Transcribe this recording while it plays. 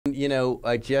You know,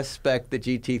 I just spec'd the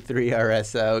GT3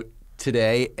 RS out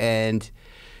today, and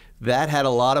that had a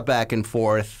lot of back and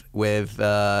forth with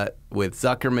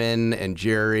Zuckerman and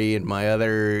Jerry and my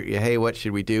other, hey, what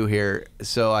should we do here?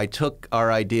 So I took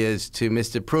our ideas to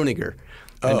Mr. Pruniger,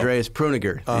 Andreas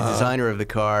Pruniger, the designer of the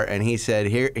car, and he said,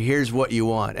 here's what you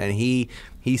want. And he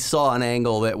saw an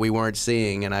angle that we weren't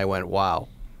seeing, and I went, wow.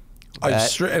 An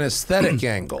aesthetic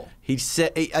angle. I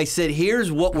said,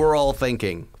 here's what we're all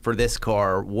thinking for this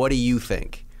car. What do you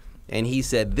think? And he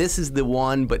said, this is the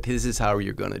one, but this is how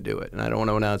you're going to do it. And I don't want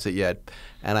to announce it yet.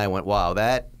 And I went, wow,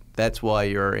 that's why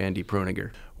you're Andy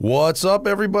Pruniger. What's up,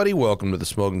 everybody? Welcome to the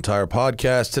Smoking Tire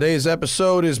Podcast. Today's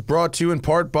episode is brought to you in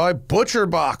part by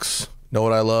ButcherBox. Know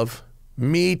what I love?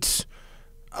 Meat.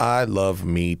 I love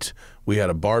meat. We had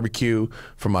a barbecue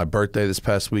for my birthday this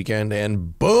past weekend,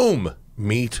 and boom,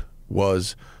 meat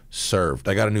was served.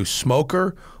 I got a new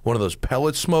smoker, one of those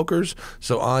pellet smokers,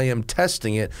 so I am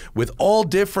testing it with all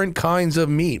different kinds of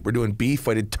meat. We're doing beef.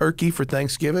 I did turkey for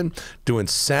Thanksgiving, doing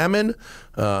salmon.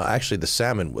 Actually, the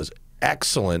salmon was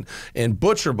excellent, and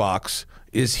ButcherBox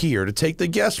is here to take the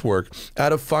guesswork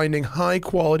out of finding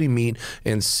high-quality meat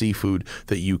and seafood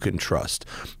that you can trust.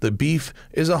 The beef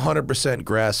is 100%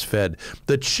 grass-fed.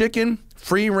 The chicken,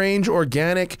 free-range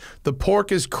organic. The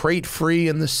pork is crate-free,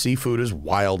 and the seafood is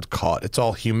wild-caught. It's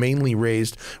all humanely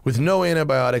raised with no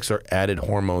antibiotics or added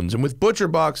hormones. And with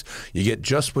ButcherBox, you get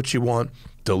just what you want,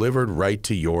 delivered right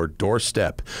to your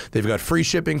doorstep. They've got free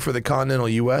shipping for the continental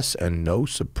U.S. and no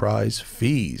surprise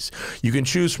fees. You can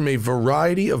choose from a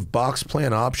variety of box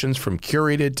plan options, from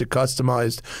curated to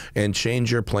customized, and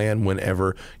change your plan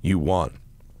whenever you want.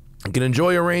 You can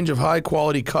enjoy a range of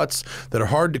high-quality cuts that are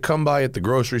hard to come by at the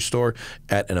grocery store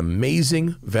at an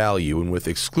amazing value. And with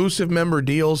exclusive member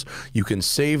deals, you can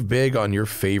save big on your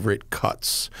favorite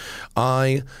cuts.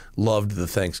 I loved the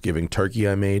Thanksgiving turkey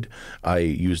I made. I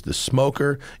used the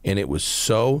smoker, and it was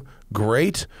so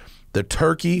great. The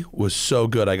turkey was so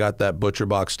good. I got that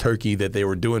ButcherBox turkey that they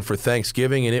were doing for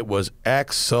Thanksgiving, and it was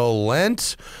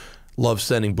excellent. Love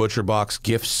sending ButcherBox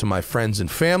gifts to my friends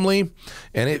and family.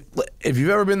 And if you've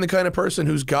ever been the kind of person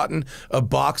who's gotten a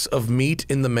box of meat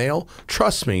in the mail,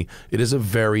 trust me, it is a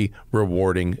very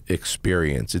rewarding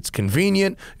experience. It's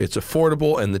convenient, it's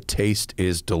affordable, and the taste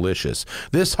is delicious.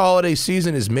 This holiday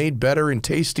season is made better and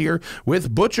tastier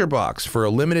with ButcherBox. For a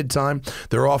limited time,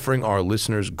 they're offering our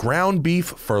listeners ground beef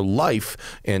for life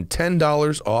and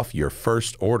 $10 off your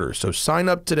first order. So sign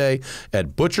up today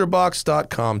at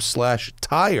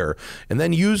butcherbox.com/tire. And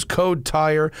then use code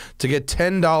TIRE to get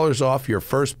 $10 off your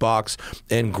first box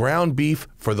and ground beef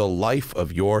for the life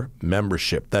of your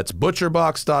membership. That's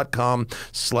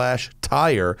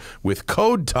butcherbox.com/tire with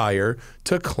code TIRE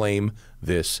to claim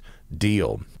this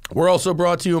deal. We're also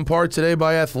brought to you in part today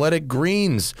by Athletic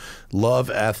Greens.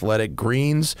 Love Athletic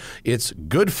Greens. It's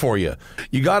good for you.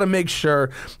 You got to make sure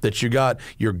that you got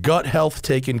your gut health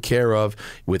taken care of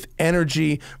with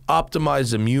energy,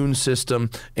 optimized immune system,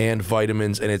 and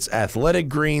vitamins. And it's Athletic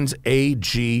Greens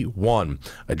AG1.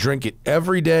 I drink it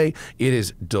every day. It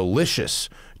is delicious.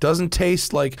 Doesn't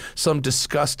taste like some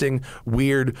disgusting,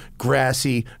 weird,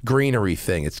 grassy greenery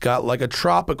thing. It's got like a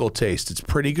tropical taste. It's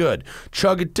pretty good.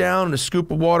 Chug it down in a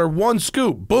scoop of water, one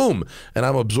scoop, boom, and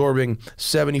I'm absorbing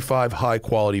 75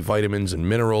 high-quality vitamins and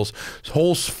minerals,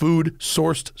 whole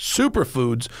food-sourced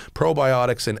superfoods,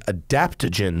 probiotics, and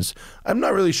adaptogens. I'm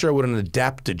not really sure what an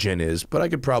adaptogen is, but I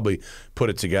could probably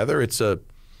put it together. It's a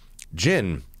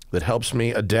gin that helps me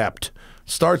adapt.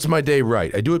 Starts my day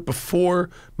right. I do it before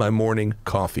my morning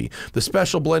coffee. The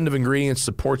special blend of ingredients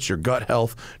supports your gut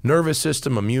health, nervous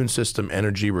system, immune system,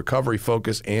 energy, recovery,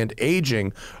 focus, and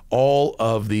aging. All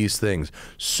of these things.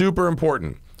 Super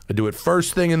important. I do it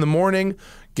first thing in the morning,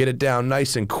 get it down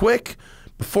nice and quick.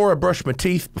 Before I brush my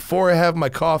teeth, before I have my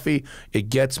coffee, it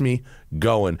gets me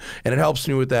going. And it helps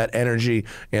me with that energy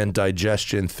and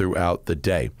digestion throughout the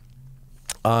day.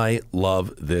 I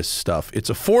love this stuff.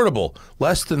 It's affordable,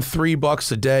 less than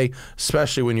 $3 a day,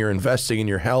 especially when you're investing in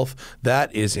your health.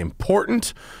 That is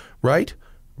important, right?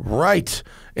 Right.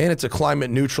 And it's a climate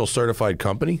neutral certified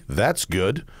company. That's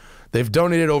good. They've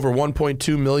donated over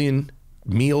 1.2 million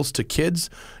meals to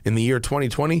kids in the year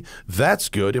 2020. That's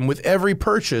good. And with every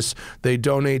purchase, they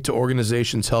donate to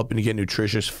organizations helping to get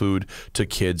nutritious food to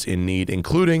kids in need,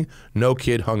 including No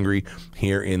Kid Hungry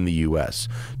here in the U.S.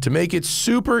 To make it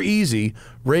super easy,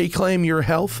 reclaim your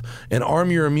health and arm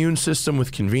your immune system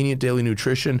with convenient daily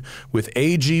nutrition. With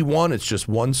AG1, it's just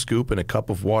one scoop in a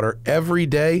cup of water every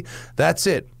day. That's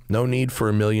it. No need for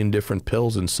a million different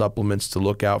pills and supplements to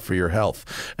look out for your health.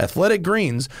 Athletic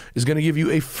Greens is going to give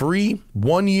you a free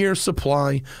 1-year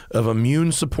supply of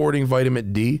immune-supporting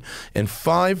vitamin D and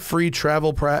 5 free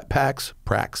travel packs.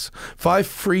 5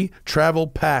 free travel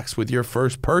packs with your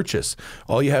first purchase.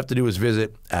 All you have to do is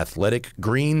visit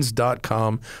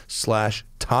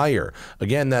athleticgreens.com/tire.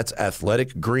 Again, that's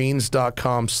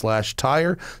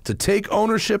athleticgreens.com/tire to take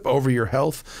ownership over your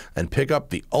health and pick up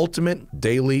the ultimate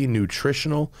daily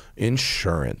nutritional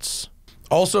insurance.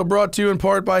 Also brought to you in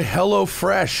part by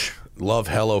HelloFresh. Love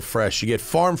HelloFresh. You get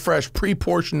farm-fresh,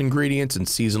 pre-portioned ingredients and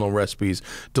seasonal recipes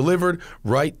delivered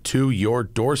right to your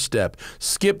doorstep.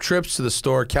 Skip trips to the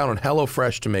store. Count on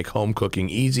HelloFresh to make home cooking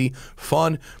easy,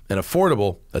 fun, and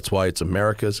affordable. That's why it's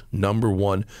America's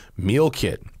 #1 meal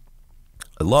kit.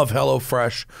 I love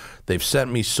HelloFresh. They've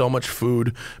sent me so much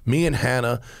food. Me and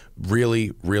Hannah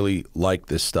really, really like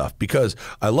this stuff because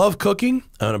I love cooking,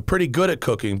 and I'm pretty good at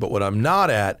cooking, but what I'm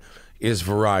not at is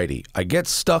variety. I get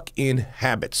stuck in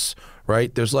habits,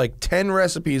 right? There's like 10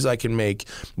 recipes I can make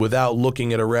without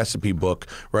looking at a recipe book,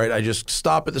 right? I just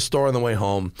stop at the store on the way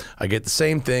home. I get the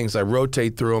same things. I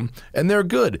rotate through them, and they're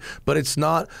good, but it's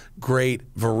not great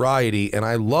variety, and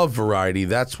I love variety.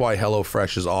 That's why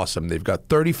HelloFresh is awesome. They've got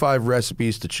 35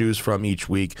 recipes to choose from each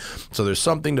week, so there's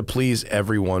something to please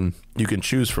everyone. You can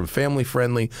choose from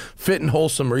family-friendly, fit and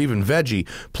wholesome, or even veggie.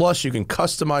 Plus, you can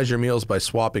customize your meals by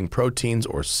swapping proteins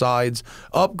or sides,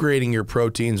 upgrading your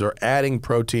proteins, or adding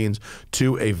proteins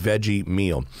to a veggie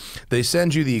meal. They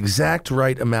send you the exact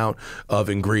right amount of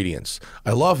ingredients.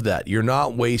 I love that. You're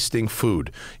not wasting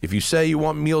food. If you say you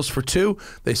want meals for 2,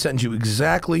 they send you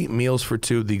exactly meals for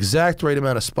 2, the exact right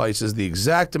amount of spices, the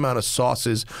exact amount of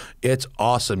sauces. It's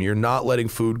awesome. You're not letting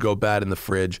food go bad in the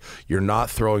fridge. You're not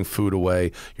throwing food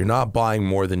away. You're not buying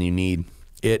more than you need.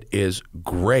 It is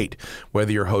great.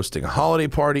 Whether you're hosting a holiday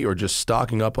party or just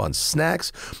stocking up on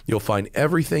snacks, you'll find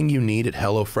everything you need at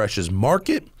HelloFresh's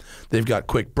Market. They've got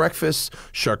quick breakfasts,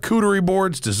 charcuterie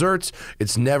boards, desserts.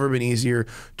 It's never been easier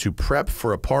to prep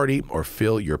for a party or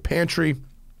fill your pantry.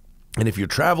 And if you're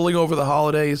traveling over the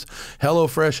holidays,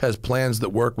 HelloFresh has plans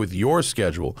that work with your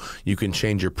schedule. You can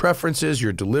change your preferences,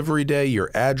 your delivery day, your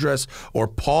address, or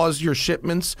pause your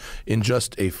shipments in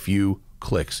just a few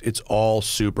clicks. It's all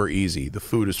super easy. The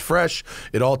food is fresh.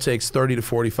 It all takes 30 to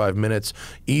 45 minutes.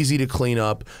 Easy to clean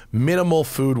up. Minimal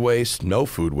food waste. No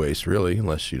food waste, really,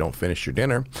 unless you don't finish your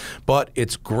dinner. But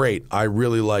it's great. I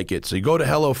really like it. So you go to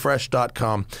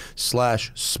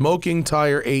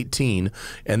HelloFresh.com/SmokingTire18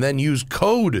 and then use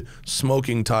code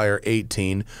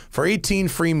SmokingTire18 for 18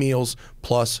 free meals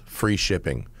plus free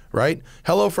shipping. Right?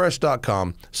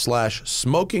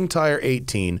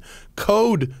 HelloFresh.com/SmokingTire18,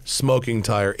 code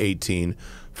SmokingTire18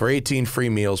 for 18 free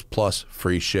meals plus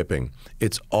free shipping.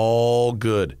 It's all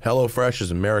good. HelloFresh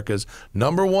is America's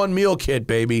 #1 meal kit,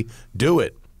 baby. Do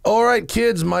it. All right,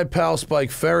 kids, my pal Spike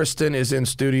Feresten is in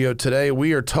studio today.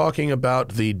 We are talking about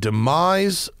the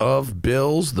demise of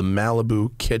Bill's, the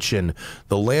Malibu Kitchen.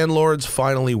 The landlords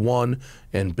finally won,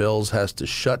 and Bill's has to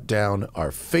shut down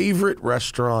our favorite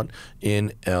restaurant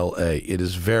in L.A. It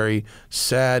is very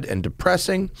sad and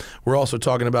depressing. We're also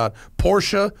talking about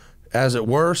Porsche, as it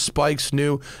were, Spike's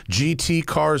new GT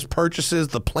cars purchases,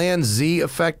 the Plan Z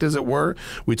effect, as it were.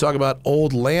 We talk about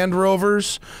old Land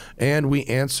Rovers, and we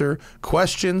answer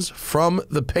questions from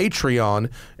the Patreon.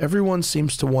 Everyone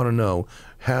seems to want to know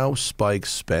how Spike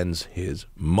spends his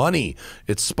money.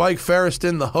 It's Spike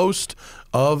Feresten, the host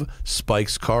of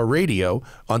Spike's Car Radio,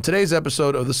 on today's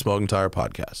episode of the Smoking Tire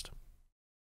Podcast.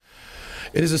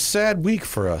 It is a sad week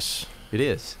for us. It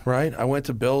is. Right? I went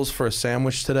to Bill's for a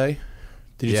sandwich today.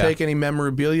 Did you take any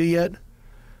memorabilia yet?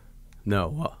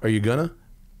 No. Are you gonna?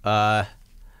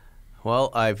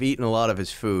 Well, I've eaten a lot of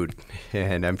his food,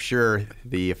 and I'm sure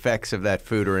the effects of that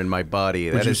food are in my body.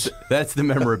 That's the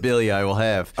memorabilia I will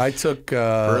have. I took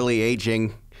early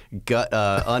aging, gut,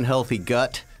 unhealthy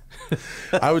gut.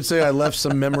 I would say I left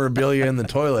some memorabilia in the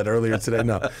toilet earlier today.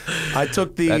 No, I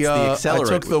took the accelerant. I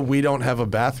took the "We don't have a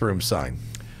bathroom" sign.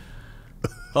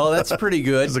 Oh, that's pretty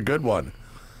good. It's a good one.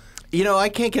 You know, I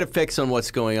can't get a fix on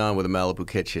what's going on with the Malibu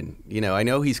Kitchen. You know, I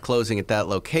know he's closing at that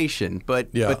location,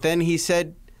 but then he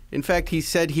said, in fact, he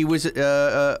said he was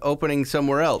opening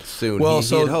somewhere else soon. Well,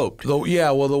 he had hoped. Wait,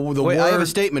 I have a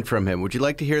statement from him. Would you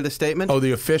like to hear the statement? Oh,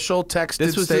 the official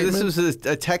texted statement? This was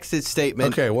a texted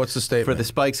statement. Okay, what's the statement? For the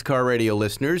Spike's Car Radio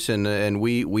listeners, and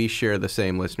we share the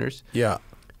same listeners. Yeah.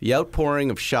 The outpouring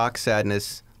of shock,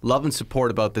 sadness, love, and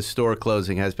support about this store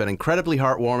closing has been incredibly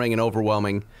heartwarming and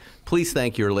overwhelming. Please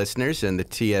thank your listeners and the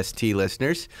TST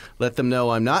listeners. Let them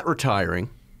know I'm not retiring.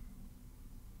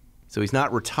 So he's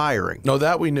not retiring. No,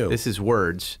 that we knew. This is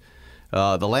words.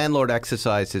 The landlord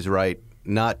exercised his right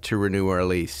not to renew our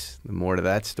lease. More to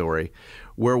that story.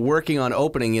 We're working on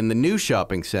opening in the new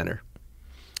shopping center.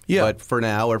 Yeah. But for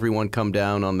now, everyone come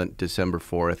down on the December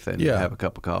 4th and Yeah. have a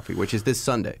cup of coffee, which is this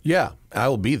Sunday. Yeah, I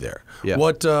will be there. Yeah.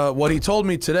 What he told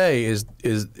me today is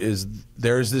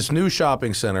there's this new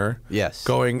shopping center Yes.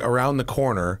 going around the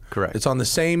corner. Correct. It's on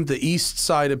the east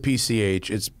side of PCH.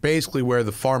 It's basically where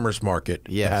the farmers market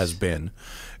Yes. has been.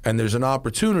 And there's an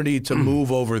opportunity to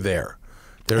move over there.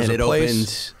 There's And a it place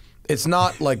opens- It's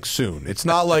not like soon. It's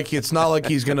not like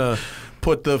he's going to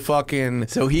put the fucking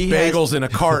So he bagels in a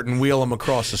cart and wheel them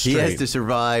across the street. He has to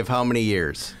survive how many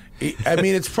years? I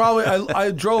mean, it's probably.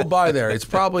 I drove by there. It's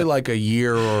probably like a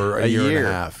year or a year and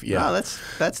a half. Yeah, No,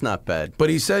 that's not bad. but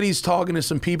he said he's talking to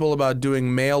some people about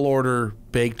doing mail order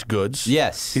baked goods.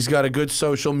 Yes. He's got a good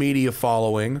social media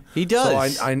following. He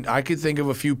does. So I could think of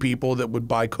a few people that would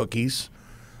buy cookies.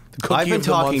 The cookie I've been of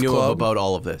the talking month to him club. about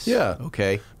all of this. Yeah.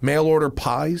 Okay. Mail order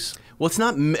pies. Well, it's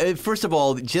not. First of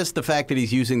all, just the fact that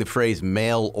he's using the phrase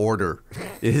 "mail order"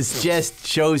 is just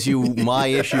shows you my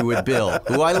issue with Bill,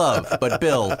 who I love. But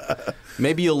Bill,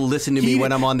 maybe you'll listen to me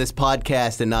when I'm on this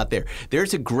podcast and not there.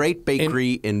 There's a great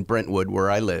bakery in Brentwood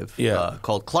where I live,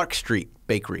 called Clark Street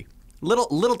Bakery.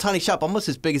 Little tiny shop, almost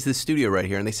as big as this studio right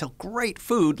here, and they sell great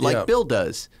food like Bill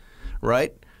does,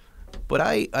 right? But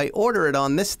I order it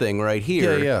on this thing right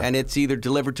here, and it's either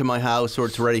delivered to my house or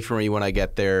it's ready for me when I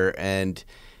get there. And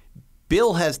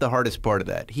Bill has the hardest part of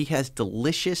that. He has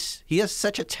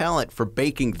such a talent for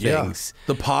baking things. Yeah.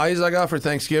 The pies I got for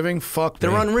Thanksgiving,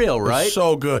 They're unreal, right? They're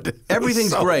so good.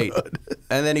 Everything's So great. good.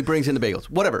 And then he brings in the bagels.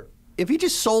 Whatever. If he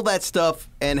just sold that stuff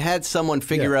and had someone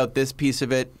figure out this piece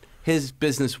of it, his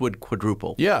business would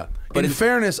quadruple. Yeah. But in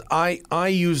fairness, I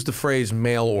used the phrase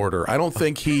mail order. I don't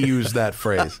think he used that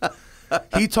phrase.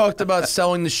 He talked about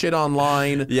selling the shit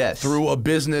online through a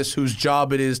business whose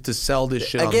job it is to sell this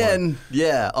shit online.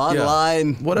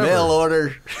 Online, mail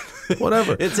order.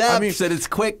 Whatever. It's apps and it's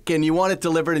quick and you want it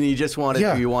delivered and you just want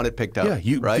it you want it picked up.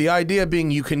 Yeah, right? The idea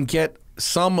being you can get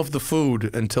some of the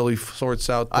food until he sorts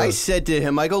out the... I said to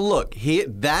him, I go, look,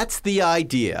 that's the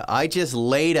idea. I just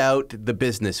laid out the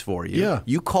business for you. Yeah.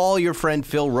 You call your friend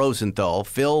Phil Rosenthal,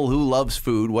 Phil who loves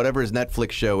food, whatever his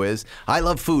Netflix show is. I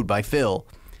Love Food by Phil.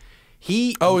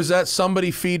 Is that Somebody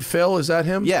Feed Phil? Is that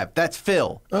him? Yeah, that's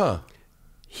Phil. Oh.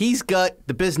 He's got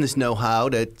the business know-how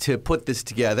to put this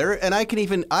together, and I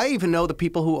even know the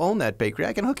people who own that bakery.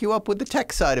 I can hook you up with the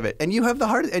tech side of it, and you have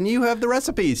the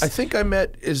recipes. I think I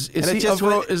met is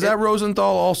that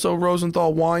Rosenthal also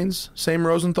Rosenthal Wines? Same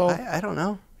Rosenthal? I don't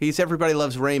know. He's Everybody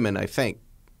Loves Raymond, I think.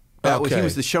 He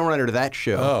was the showrunner to that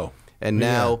show. Oh. And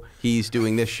now he's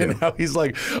doing this show. And now he's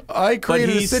like, I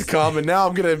created a sitcom, and now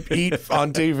I'm going to eat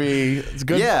on TV. It's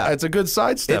good. Yeah. It's a good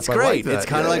sidestep. It's great. I like that. It's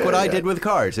kind of like what I did with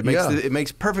Cars. It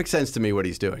makes perfect sense to me what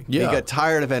he's doing. Yeah. He got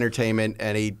tired of entertainment,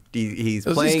 and he's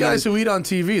Those playing. These guys who eat on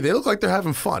TV, they look like they're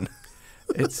having fun.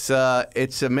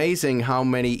 It's amazing how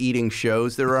many eating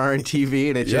shows there are on TV,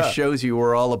 and it just shows you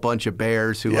we're all a bunch of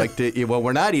bears who like to. Well,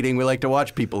 we're not eating. We like to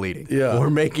watch people eating. Yeah.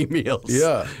 We're making meals.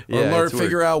 Yeah. Or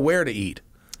figure out where to eat.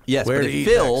 Yes, where but to eat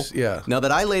Phil, next. now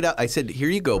that I laid out, I said, here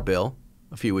you go, Bill,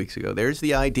 a few weeks ago. There's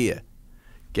the idea.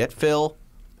 Get Phil,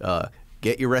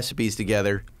 get your recipes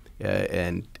together,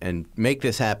 and make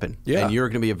this happen. Yeah. And you're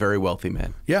going to be a very wealthy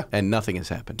man. Yeah. And nothing has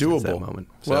happened since that moment.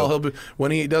 So, well, he'll be when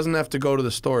he doesn't have to go to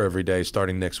the store every day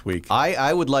starting next week.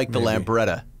 I would like the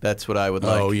Lambretta. That's what I would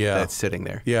like. Oh, yeah. That's sitting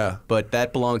there. Yeah. But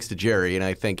that belongs to Jerry, and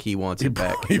I think he wants it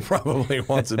back. He probably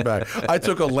wants it back. I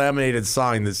took a laminated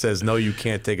sign that says, no, you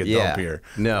can't take a dump here.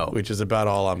 No. Which is about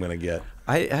all I'm going to get.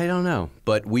 I don't know,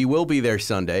 but we will be there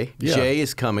Sunday. Yeah. Jay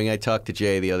is coming. I talked to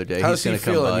Jay the other day. How's he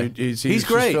feeling? He's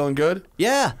great. Feeling good?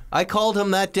 Yeah, I called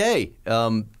him that day.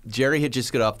 Jerry had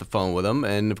just got off the phone with him,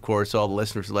 and of course, all the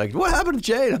listeners were like, "What happened to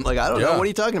Jay?" And I'm like, "I don't know. What are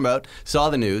you talking about?" Saw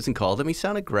the news and called him. He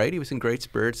sounded great. He was in great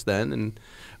spirits then. And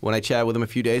when I chatted with him a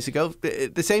few days ago,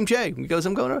 the same Jay. He goes,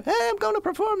 I'm going to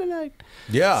perform tonight.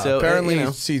 Yeah. So, apparently, he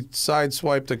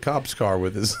sideswiped a cop's car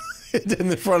with his. In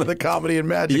the front of the Comedy and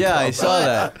Magic Club. I saw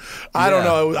that. I don't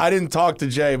know. I didn't talk to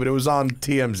Jay, but it was on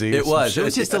TMZ. It was. It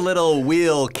was just a little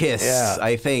wheel kiss,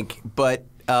 I think. But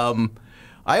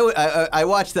I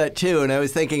watched that too, and I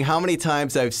was thinking how many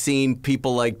times I've seen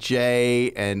people like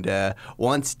Jay and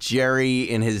once Jerry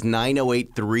in his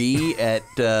 9083 at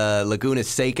Laguna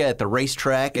Seca at the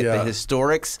racetrack at the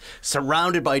Historics,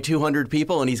 surrounded by 200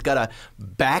 people, and he's got to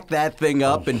back that thing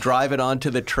up and drive it onto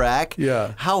the track.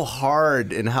 Yeah. How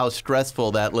hard and how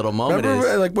stressful that little moment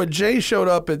is. Like when Jay showed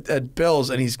up at Bill's,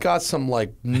 and he's got some like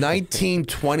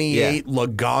 1928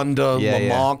 Lagonda Le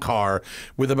Mans car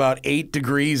with about 8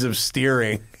 degrees of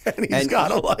steering. and he's got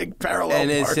to like parallel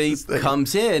And as park he this thing.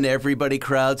 comes in, everybody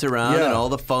crowds around, Yeah. and all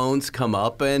the phones come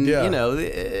up, and Yeah. you know,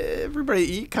 everybody,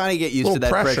 you kind of get used to Little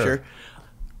that pressure. pressure.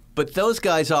 But those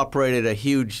guys operate at a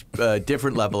huge,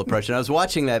 different level of pressure. And I was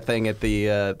watching that thing at the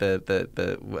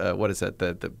what is that?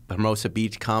 The Hermosa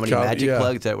Beach Comedy Magic yeah.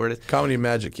 Club. Is that where it is? Comedy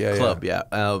Magic, Club, yeah.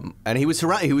 And he was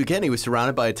surrounded. He was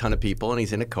surrounded by a ton of people, and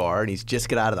he's in a car, and he's just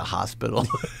got out of the hospital.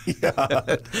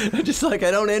 Yeah. Just like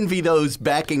I don't envy those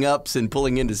backing ups and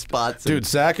pulling into spots. Dude,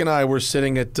 Zach and I were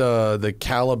sitting at the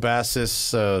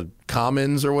Calabasas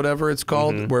Commons or whatever it's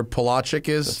called, where Polaczek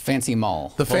is. Fancy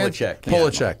mall. The Polaczek.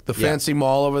 Polaczek, the Yeah. fancy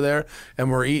mall over there,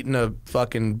 and we're eating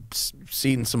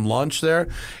eating some lunch there,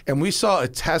 and we saw a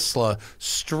Tesla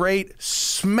straight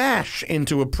smash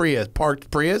into a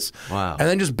parked Prius, Wow. and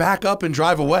then just back up and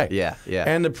drive away. Yeah, yeah.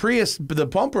 And the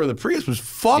bumper of the Prius was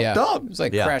fucked up. It was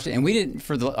like Yeah. crashing. And we didn't,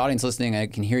 for the audience listening, I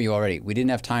can hear you already. We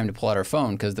didn't have time to pull out our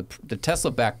phone because the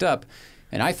Tesla backed up,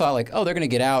 and I thought like, oh, they're going to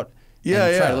get out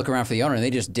and try to look around for the owner, and they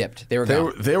just dipped. They were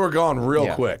gone. They were gone real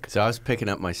Yeah. quick. So I was picking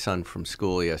up my son from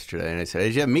school yesterday, and I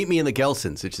said, "Yeah, meet me in the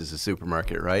Gelson's, which is a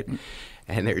supermarket, right?"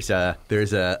 And there's a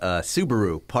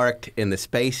Subaru parked in the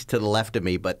space to the left of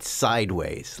me, but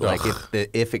sideways. Like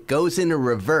if it goes into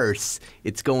reverse,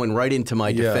 it's going right into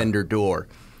my Defender door.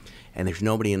 And there's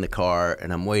nobody in the car,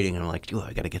 and I'm waiting, and I'm like, "Ooh,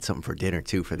 I got to get something for dinner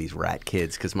too for these rat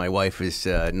kids," because my wife is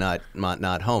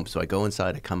not home. So I go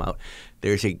inside, I come out.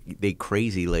 There's a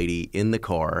crazy lady in the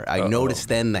car. I noticed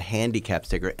then the handicap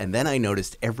sticker, and then I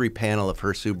noticed every panel of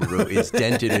her Subaru is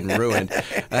dented and ruined.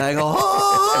 And I go,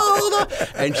 "Oh!"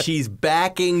 And she's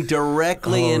backing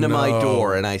directly into my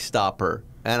door, and I stop her,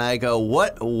 and I go,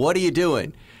 "What are you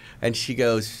doing?" And she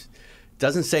goes,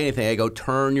 doesn't say anything. I go,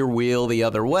 "Turn your wheel the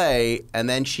other way," and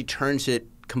then she turns it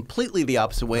completely the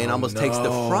opposite way and almost takes the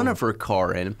front of her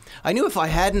car in. I knew if I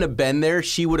hadn't have been there,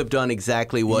 she would have done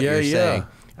exactly what you're saying.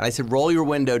 And I said, "Roll your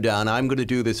window down. I'm going to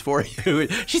do this for you."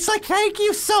 She's like, "Thank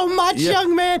you so much,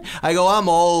 young man." I go, "I'm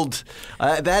old.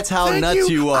 That's how nuts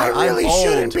you are. I really I'm old.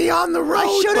 shouldn't be on the road.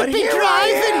 I shouldn't but be here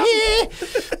driving I am."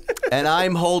 here." And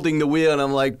I'm holding the wheel, and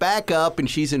I'm like, "Back up," and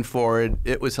she's in forward.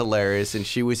 It was hilarious, and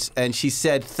she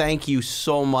said, "Thank you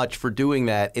so much for doing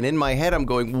that." And in my head, I'm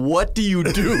going, "What do you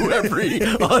do every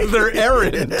other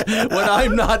errand when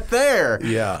I'm not there?"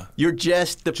 Yeah. You're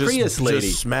just the Prius lady.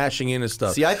 Just smashing into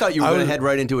stuff. See, I thought you were going to head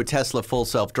right into a Tesla full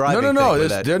self-driving. No. thing with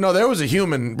that. There was a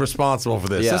human responsible for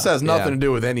this. Yeah, This has nothing yeah. to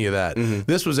do with any of that.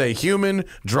 This was a human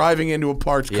driving into a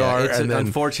parts car it's and then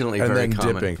unfortunately and very then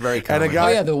common. dipping. Very common. And a guy,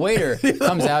 Oh yeah, the waiter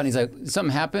comes out and he's like,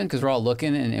 "Something happened?" Because we're all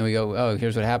looking, and we go, "Oh,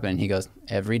 here's what happened." And he goes,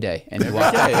 "Every day," and he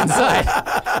walks back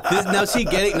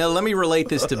inside. Now let me relate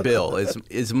this to Bill.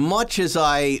 As much as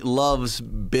I loves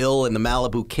Bill and the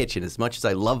Malibu Kitchen, as much as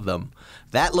I love them,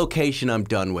 that location, I'm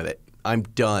done with it. I'm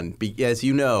done. As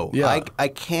you know, I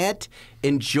can't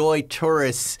enjoy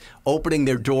tourists opening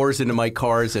their doors into my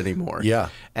cars anymore. Yeah.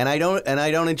 And I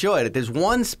don't enjoy it. There's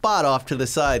one spot off to the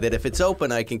side that if it's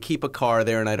open, I can keep a car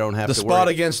there and I don't have the to spot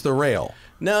worry. against the rail.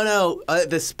 No,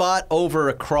 the spot over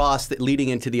across that leading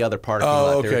into the other parking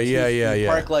lot. okay, You yeah.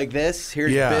 park like this.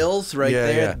 Here's Yeah. Bill's right Yeah,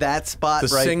 there. yeah. That spot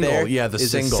The right single, there yeah, the is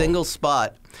single. a single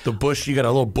spot. The bush, you got a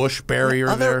little bush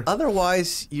barrier there.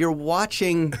 Otherwise, you're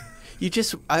watching.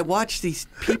 I watch these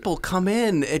people come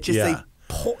in. It just Yeah.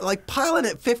 they piling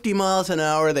at 50 miles an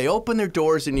hour. They open their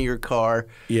doors into your car.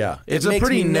 Yeah. It It's a makes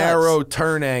pretty me nuts. narrow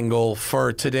turn angle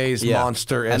for today's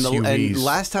monster And SUVs. and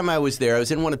last time I was there, I was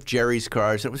in one of Jerry's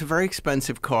cars. It was a very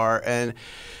expensive car, and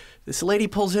this lady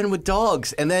pulls in with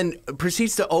dogs and then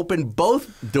proceeds to open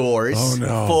both doors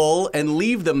full and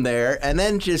leave them there, and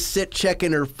then just sit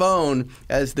checking her phone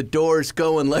as the door's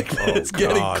going like this,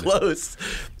 getting close.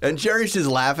 And Jerry's just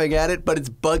laughing at it, but it's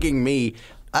bugging me.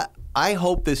 I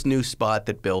hope this new spot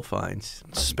that Bill finds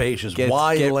Spacious,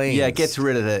 wide lanes. Yeah, gets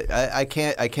rid of it. I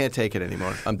can't take it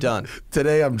anymore. I'm done.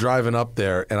 Today I'm driving up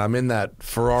there, and I'm in that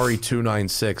Ferrari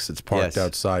 296 that's parked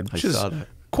outside, which is saw that.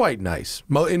 quite nice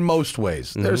in most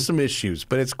ways. There's some issues,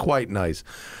 but it's quite nice.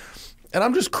 And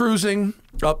I'm just cruising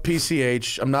up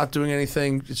PCH. I'm not doing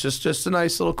anything. It's just a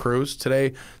nice little cruise.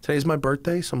 Today's my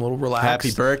birthday, so I'm a little relaxed.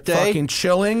 Happy birthday. Fucking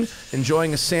chilling,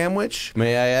 enjoying a sandwich.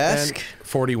 May I ask? And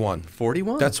 41.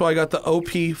 41? That's why I got the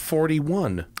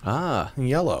OP41 Ah. in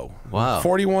yellow. Wow.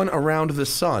 41 around the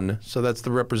sun, so that's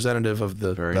the representative of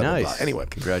the Very blah, blah, nice. blah. Anyway,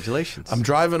 Congratulations. I'm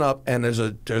driving up, and there's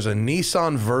a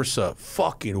Nissan Versa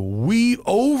fucking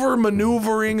over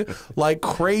maneuvering like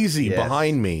crazy Yes.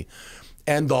 behind me.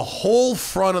 and the whole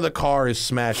front of the car is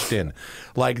smashed in.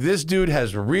 Like, this dude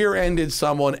has rear-ended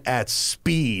someone at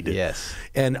speed. Yes.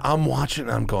 And I'm watching,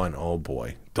 I'm going, oh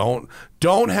boy, don't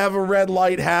have a red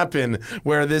light happen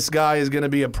where this guy is going to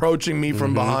be approaching me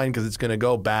from behind because it's going to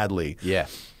go badly. Yeah.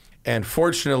 And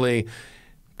fortunately,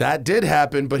 that did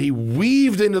happen, but he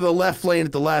weaved into the left lane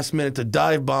at the last minute to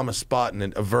dive bomb a spot and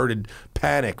it averted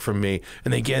panic from me.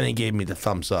 And again, he gave me the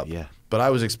thumbs up. Yeah. But I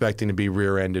was expecting to be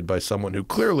rear-ended by someone who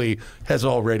clearly has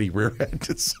already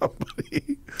rear-ended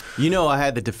somebody. You know, I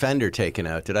had the Defender taken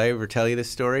out. Did I ever tell you this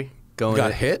story?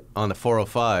 Got hit? On the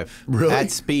 405. Really?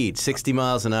 At speed, 60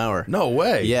 miles an hour. No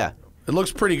way. Yeah. It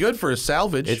looks pretty good for a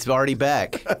salvage. It's already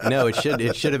back. No, it should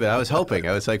have been. I was hoping.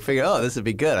 I was like, this would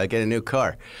be good. I'd get a new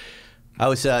car. I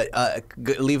was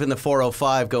leaving the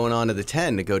 405 going on to the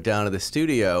 10 to go down to the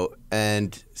studio,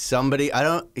 and somebody,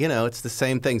 it's the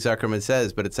same thing Zuckerman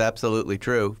says, but it's absolutely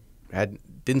true.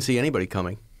 Didn't see anybody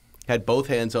coming. Had both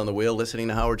hands on the wheel listening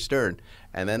to Howard Stern.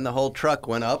 And then the whole truck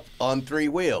went up on 3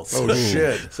 wheels. Oh,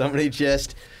 shit. Somebody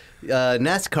just,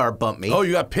 NASCAR bumped me. Oh,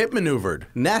 you got pit maneuvered.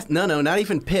 No, not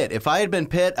even pit. If I had been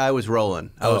pit, I was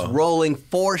rolling. I was rolling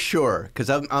for sure because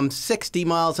I'm 60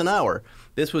 miles an hour.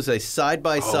 This was a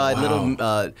side-by-side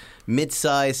little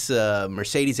mid-size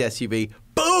Mercedes SUV.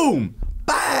 Boom!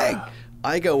 Bang!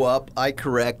 I go up, I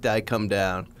correct, I come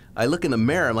down. I look in the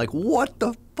mirror, I'm like, what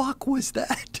the fuck was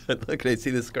that? I look and I see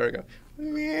this car go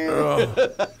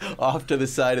off to the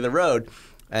side of the road.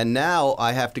 And now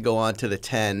I have to go on to the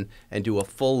 10 and do a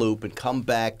full loop and come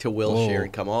back to Wilshire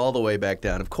and come all the way back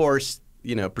down. Of course,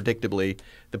 predictably,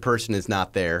 the person is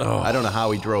not there. I don't know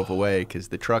how he drove away because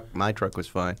my truck was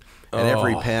fine. And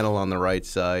every panel on the right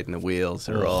side and the wheels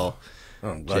are all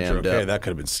I'm glad jammed you're okay. up. That could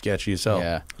have been sketchy as hell.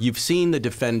 Yeah. You've seen the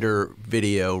Defender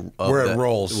video of Where it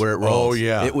rolls. Where it rolls. Oh,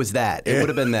 yeah. It was that. It would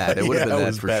have been that. It would have been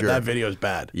that for bad. sure. That video is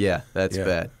bad. Yeah, that's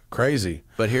bad. Crazy.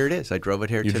 But here it is. I drove it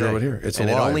here today. You drove it here. It's and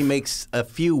alive. it only makes a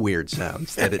few weird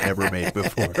sounds that it never made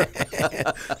before.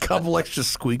 A couple extra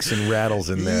squeaks and rattles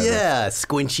in there. Yeah,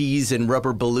 squinchies and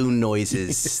rubber balloon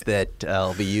noises that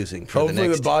I'll be using for Hopefully the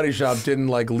next. the body shop didn't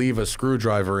leave a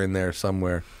screwdriver in there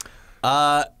somewhere.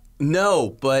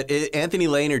 No, but Anthony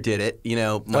Lehner did it.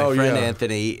 My friend yeah.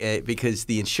 Anthony, because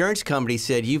the insurance company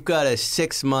said you've got a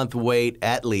 6-month wait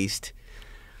at least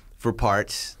for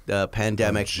parts,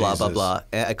 pandemic, blah, blah, blah.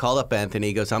 And I called up Anthony.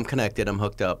 He goes, I'm connected. I'm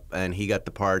hooked up. And he got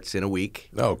the parts in a week.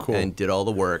 Oh, cool. And did all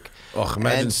the work. Oh,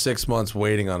 imagine 6 months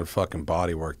waiting on a fucking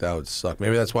body work. That would suck.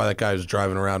 Maybe that's why that guy was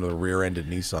driving around with a rear-ended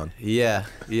Nissan. Yeah.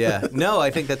 No,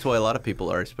 I think that's why a lot of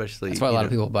people are, especially. That's why a lot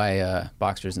of people buy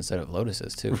Boxsters instead of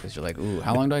Lotuses, too, because you're like, ooh,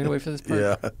 how long do I got to wait for this part?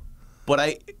 Yeah.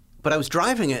 But I was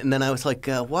driving it, and then I was like,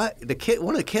 what?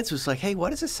 One of the kids was like, hey,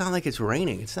 why does it sound like it's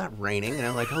raining? It's not raining. And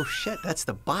I'm like, oh, shit, that's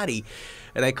the body.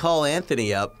 And I call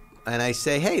Anthony up, and I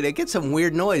say, hey, they get some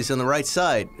weird noise on the right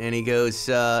side. And he goes,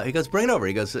 bring it over.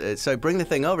 He goes, so I bring the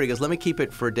thing over. He goes, let me keep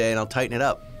it for a day, and I'll tighten it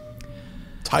up.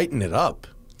 Tighten it up?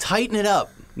 Tighten it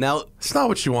up. Now, it's not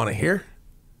what you want to hear.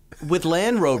 With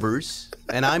Land Rovers,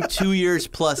 and I'm 2 years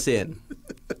plus in,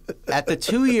 at the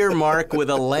 2-year mark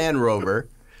with a Land Rover,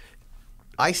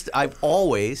 I've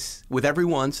always, with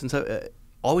everyone since I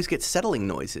always get settling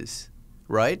noises,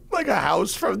 right? Like a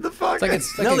house from the fucking...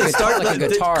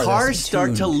 The cars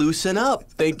start to loosen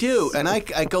up. They do. And I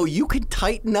go, you can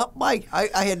tighten up my...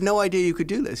 I had no idea you could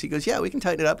do this. He goes, yeah, we can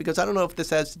tighten it up. He goes, I don't know if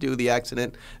this has to do with the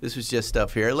accident. This was just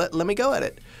stuff here. Let me go at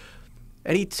it.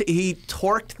 And he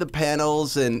torqued the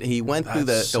panels, and he went through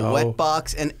the wet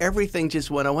box, and everything just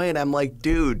went away. And I'm like,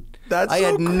 dude... I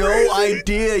had no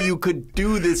idea you could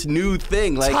do this new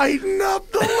thing. Tighten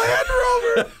up the Land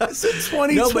Rover. It's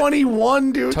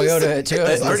 2021, dude.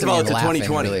 Toyota. First of all, it's a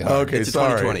 2020. Really okay, it's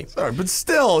sorry. 2020. Sorry, but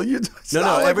still,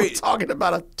 we're talking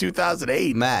about a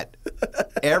 2008. Matt,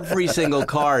 every single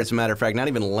car, as a matter of fact, not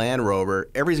even Land Rover,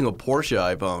 every single Porsche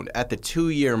I've owned, at the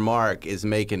 2-year mark is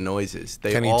making noises.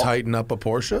 Can he tighten up a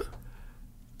Porsche?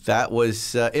 That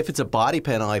was, if it's a body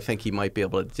panel, I think he might be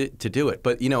able to do it.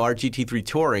 But, our GT3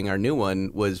 Touring, our new one,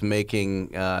 was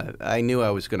making, I knew I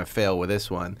was going to fail with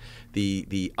this one.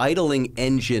 The idling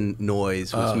engine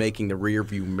noise was making the rear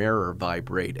view mirror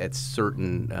vibrate at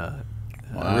certain...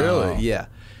 Really? Yeah.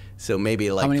 So maybe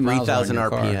like 3,000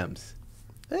 RPMs.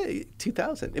 Hey,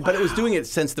 2,000. But it was doing it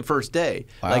since the first day.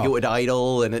 Wow. Like it would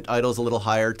idle, and it idles a little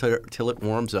higher till it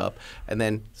warms up, and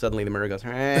then suddenly the mirror goes,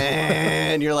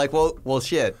 and you're like, well,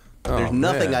 shit. There's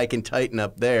nothing I can tighten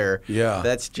up there. Yeah.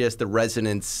 That's just the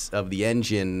resonance of the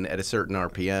engine at a certain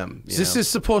RPM. This is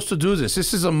supposed to do this.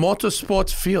 This is a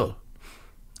motorsport feel.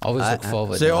 Always look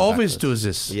forward. They always do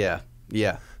this. Yeah.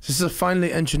 This is a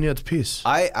finely engineered piece.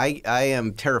 I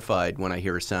am terrified when I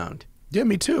hear a sound. Yeah,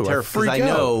 me too. Because I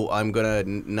know I'm going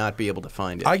to not be able to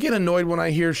find it. I get annoyed when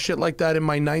I hear shit like that in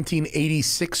my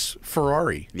 1986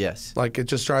 Ferrari. Yes. Like, it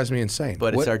just drives me insane.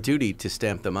 But it's our duty to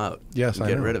stamp them out. Yes, and I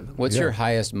get know. rid of them. What's your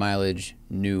highest mileage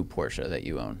new Porsche that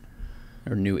you own?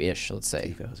 Or new-ish, let's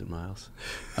say. 3,000 miles.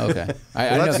 Okay. I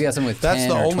don't know if you got something with 10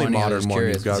 that's the or only 20. modern one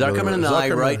you've got. Zuckerman and I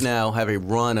right now have a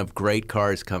run of great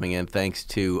cars coming in thanks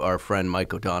to our friend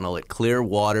Mike O'Donnell at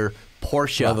Clearwater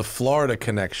Porsche. Oh, the Florida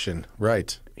connection.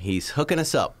 Right. He's hooking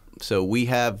us up. So we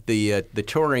have the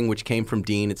Touring, which came from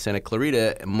Dean at Santa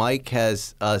Clarita. Mike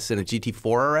has us in a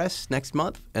GT4 RS next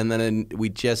month, and then we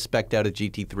just spec'd out a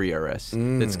GT3 RS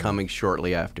that's coming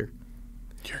shortly after.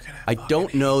 I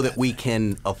don't know that we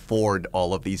can afford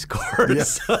all of these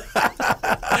cars.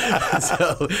 Yeah.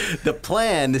 So the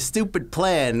plan, the stupid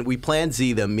plan, we plan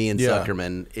Z them, me and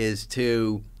Zuckerman, is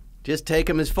to just take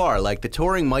them as far. Like the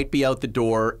Touring might be out the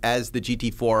door as the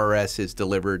GT4 RS is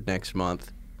delivered next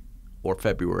month or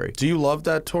February. Do you love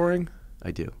that Touring?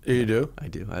 I do. You do? I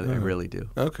do. I really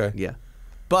do. Okay. Yeah.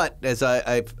 But as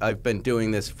I've been doing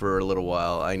this for a little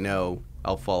while, I know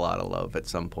I'll fall out of love at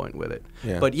some point with it.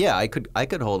 Yeah. But yeah, I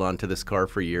could hold on to this car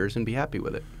for years and be happy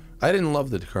with it. I didn't love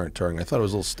the current Touring. I thought it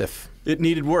was a little stiff. It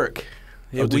needed work.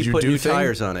 Did we you put do new thing?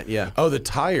 tires on it, yeah. Oh, the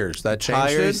tires. That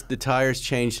changed it? The tires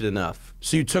changed it enough.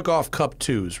 So you took off Cup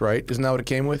 2s, right? Isn't that what it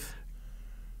came with?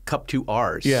 Cup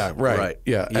 2Rs. Yeah, right.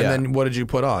 Yeah. And then what did you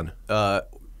put on?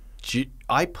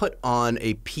 I put on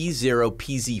a P0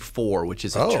 PZ4, which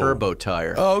is a turbo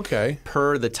tire. Oh, okay.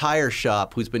 Per the tire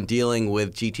shop, who's been dealing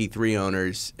with GT3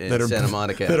 owners in Santa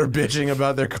Monica that are bitching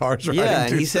about their cars. Yeah,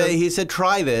 and he said,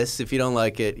 try this. If you don't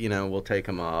like it, we'll take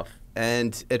them off.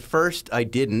 And at first, I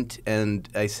didn't, and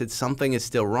I said something is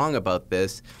still wrong about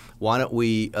this. Why don't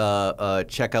we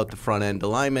check out the front end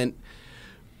alignment?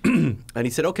 And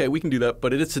he said, okay, we can do that,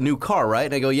 but it's a new car, right?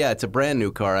 And I go, yeah, it's a brand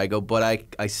new car. I go, but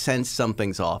I sense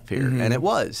something's off here. And it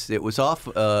was off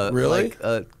really? Like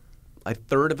a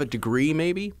third of a degree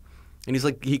maybe. And he's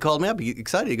like, he called me up,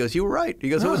 excited. He goes, you were right. He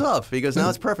goes, it was off. He goes, now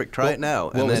it's perfect. Try it now.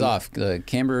 What was off? The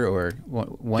camber, or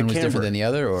one was different than the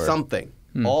other, or something?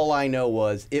 All I know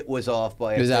was it was off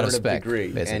by a third of a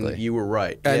degree, basically. and you were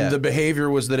right. And the behavior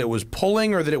was that it was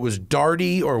pulling, or that it was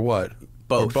darty, or what?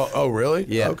 Both. Oh, really?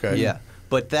 Yeah. Okay. Yeah.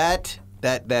 But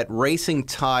that racing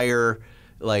tire,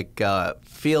 like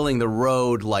feeling the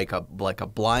road like a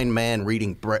blind man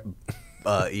reading Braille.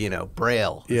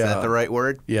 Is that the right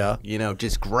word? Yeah.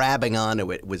 Just grabbing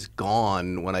onto it was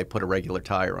gone when I put a regular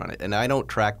tire on it, and I don't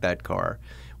track that car.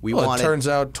 It turns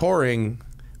out Touring.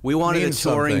 We wanted a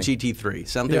Touring something. GT3,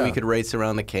 something we could race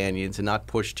around the canyons and not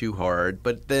push too hard,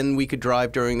 but then we could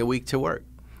drive during the week to work.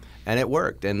 And it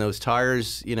worked. And those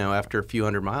tires, after a few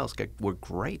hundred miles, were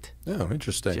great. Oh,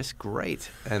 interesting. Just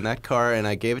great. And that car, and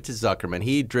I gave it to Zuckerman.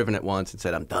 He'd driven it once and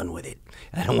said, I'm done with it.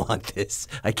 I don't want this.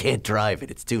 I can't drive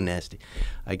it. It's too nasty.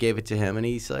 I gave it to him, and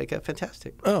he's like,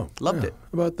 fantastic. Oh, loved it. How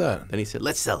about that? Then he said,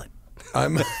 let's sell it.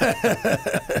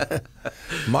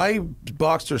 My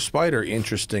Boxster Spider,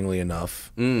 interestingly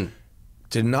enough,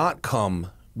 did not come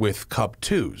with Cup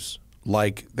 2s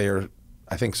like they're,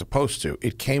 I think, supposed to.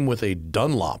 It came with a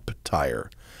Dunlop tire.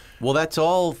 Well, that's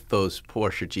all those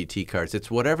Porsche GT cars. It's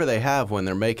whatever they have when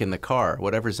they're making the car,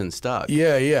 whatever's in stock.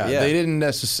 Yeah. They didn't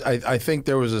necessarily. I think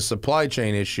there was a supply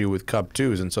chain issue with Cup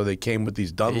 2s, and so they came with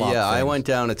these Dunlop things. I went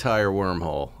down a tire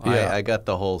wormhole. Yeah. I got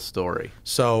the whole story.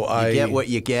 So you get what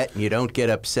you get, and you don't get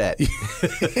upset.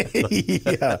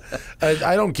 Yeah.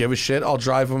 I don't give a shit. I'll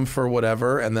drive them for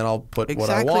whatever, and then I'll put what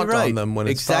I want on them when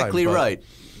it's time. Exactly right.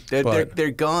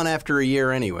 They're gone after a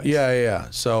year anyway. Yeah.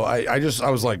 So I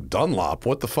was like, Dunlop,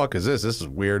 what the fuck is this? This is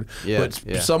weird. Yeah,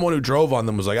 but someone who drove on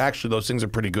them was like, actually, those things are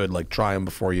pretty good. Like, try them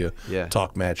before you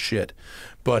talk mad shit.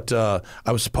 But I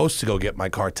was supposed to go get my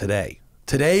car today.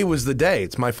 Today was the day.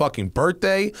 It's my fucking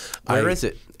birthday. Where is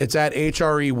it? It's at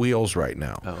HRE Wheels right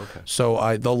now. Oh, okay.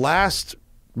 So the last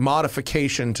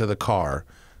modification to the car,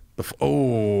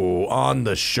 on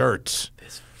the shirt.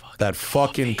 That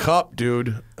fucking cup,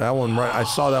 dude. That one right. I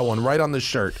saw that one right on the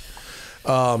shirt.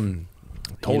 Told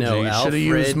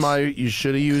you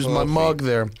should have used my mug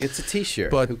there. It's a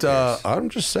T-shirt. But I'm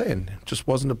just saying, it just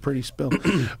wasn't a pretty spill.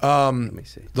 Let me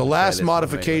see. The last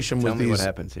modification was Tell me what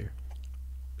happens here.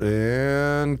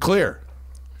 And clear.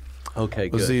 Okay,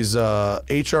 good. Was these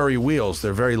HRE wheels?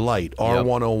 They're very light,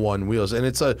 R101 wheels, and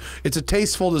it's a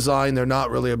tasteful design. They're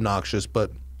not really obnoxious,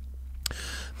 but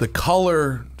the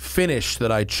color finish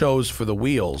that I chose for the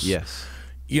wheels, yes,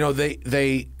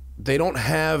 they don't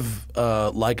have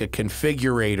like a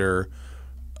configurator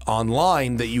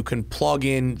online that you can plug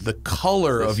in the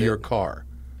color of your car.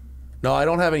 No, I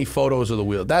don't have any photos of the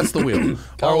wheel. That's the wheel.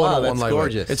 Oh, wow, that's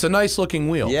gorgeous. It's a nice looking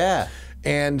wheel. Yeah.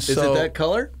 And so, Is it that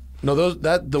color? No,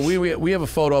 we have a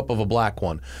photo up of a black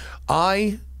one.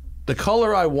 The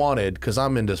color I wanted, because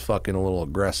I'm into fucking a little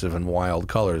aggressive and wild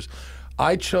colors,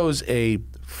 I chose a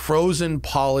frozen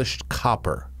polished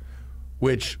copper,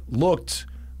 which looked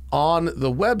on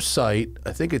the website.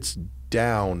 I think it's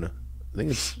down. I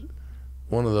think it's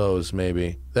one of those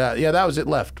maybe. That was it.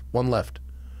 One left.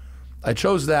 I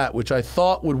chose that, which I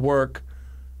thought would work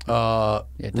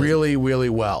really, really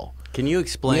well. Can you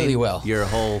explain really well. your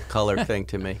whole color thing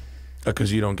to me?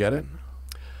 Because you don't get it?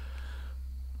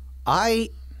 I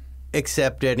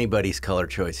accept anybody's color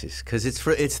choices because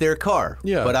it's their car.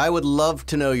 Yeah. But I would love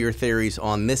to know your theories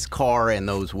on this car and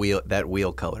that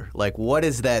wheel color. Like, what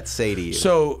does that say to you?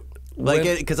 So,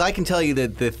 because I can tell you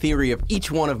the theory of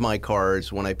each one of my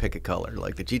cars when I pick a color.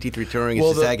 Like the GT3 Touring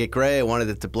is just agate gray. I wanted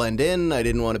it to blend in. I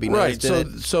didn't want to be noticed in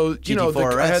it. So you know,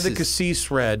 I had the is-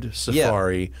 Cassis Red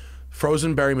Safari. Yeah.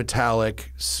 Frozen Berry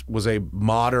Metallic was a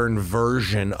modern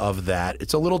version of that.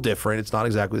 It's a little different. It's not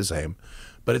exactly the same,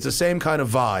 but it's the same kind of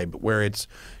vibe where it's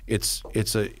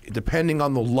depending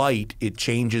on the light, it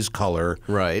changes color.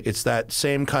 Right. It's that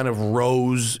same kind of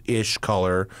rose-ish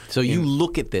color. So you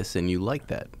look at this and you like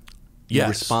that. You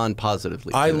respond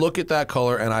positively. I look at that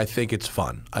color and I think it's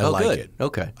fun. I like it.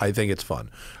 Okay. I think it's fun.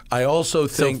 I also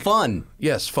think fun.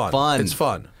 Yes, fun. Fun. It's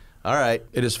fun. All right.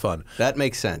 It is fun. That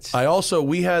makes sense.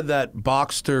 We had that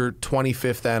Boxster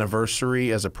 25th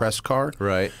anniversary as a press car.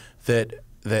 Right.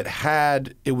 That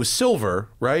had, it was silver,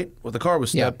 right? Well, the car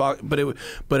was but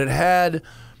it had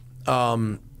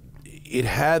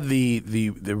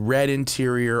the red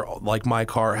interior like my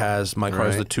car has. My car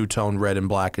has the two-tone red and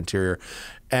black interior.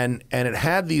 And it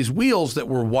had these wheels that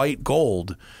were white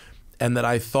gold and that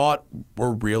I thought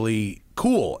were really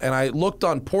cool. And I looked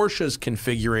on Porsche's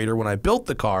configurator when I built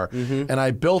the car, and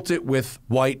I built it with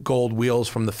white gold wheels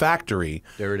from the factory.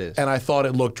 There it is. And I thought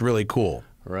it looked really cool.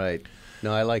 Right.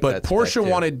 No, I like that. that. But Porsche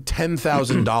wanted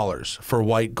 $10,000 for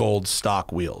white gold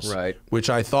stock wheels, right? Which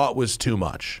I thought was too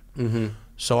much.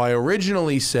 So I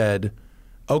originally said,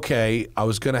 okay, I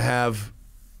was going to have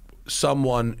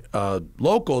someone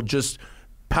local just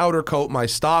powder coat my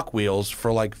stock wheels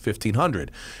for like $1,500.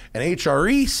 And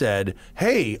HRE said,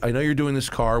 hey, I know you're doing this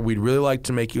car. We'd really like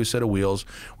to make you a set of wheels.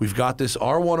 We've got this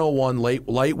R101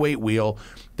 lightweight wheel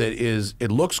that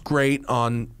it looks great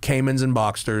on Caymans and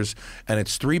Boxsters, and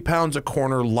it's 3 pounds a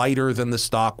corner lighter than the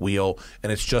stock wheel, and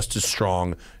it's just as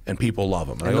strong, and people love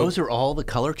them. And those are all the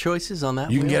color choices on that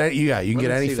wheel? You can get anything. You can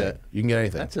get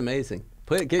anything. That's amazing.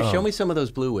 Show me some of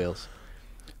those blue wheels.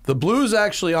 The blues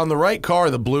actually, on the right car,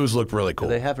 the blues look really cool.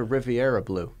 Do they have a Riviera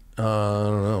blue? I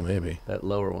don't know, maybe. That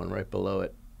lower one right below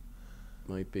it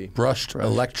might be. Brushed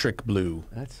electric blue.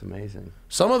 That's amazing.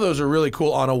 Some of those are really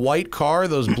cool. On a white car,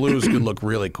 those blues could look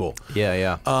really cool.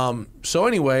 Yeah. So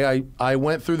anyway, I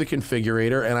went through the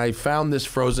configurator and I found this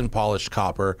frozen polished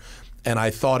copper, and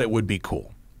I thought it would be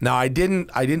cool. Now,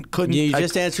 couldn't. You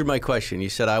just answered my question. You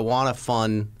said, I want a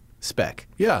fun spec.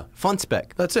 Yeah. Fun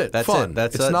spec. That's it. That's fun. it.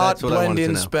 That's it's not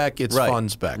blend-in spec, it's fun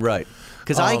spec. Right.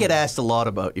 Because I get asked a lot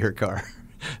about your car.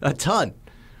 A ton.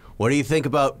 What do you think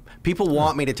about... People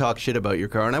want me to talk shit about your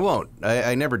car, and I won't.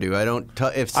 I never do. I don't...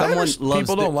 If someone loves...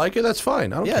 People don't like it, that's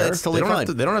fine. I don't care. Yeah, that's totally fine.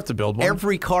 They don't have to build one.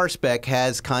 Every car spec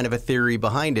has kind of a theory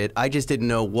behind it. I just didn't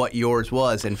know what yours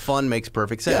was, and fun makes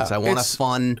perfect sense. Yeah, I want a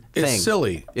fun thing. It's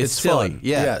silly. It's silly. Fun.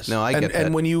 Yeah. Yes. No, I get that.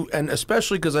 And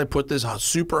especially because I put this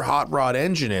super hot rod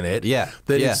engine in it. Yeah.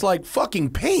 It's like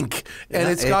fucking pink, and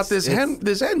it's got this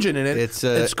engine in it.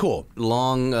 It's cool.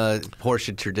 Long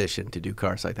Porsche tradition to do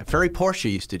cars like that. Ferry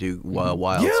Porsche used to do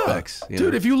wild specs.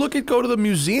 Dude, if you go to the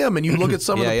museum and you look at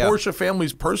some of the Porsche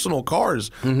family's personal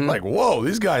cars, like, whoa,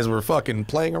 these guys were fucking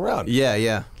playing around.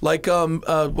 Yeah. Like,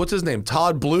 what's his name?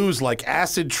 Todd Blue's, like,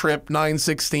 Acid Trip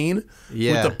 916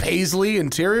 with the paisley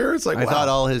interior. It's like, I thought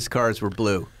all his cars were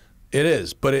blue. It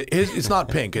is, but it's not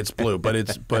pink. It's blue, but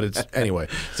it's anyway.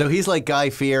 So he's like Guy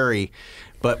Fieri,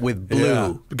 but with blue.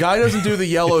 Yeah. The guy doesn't do the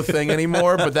yellow thing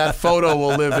anymore, but that photo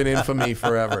will live in infamy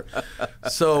forever.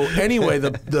 So anyway,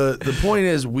 the point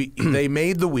is they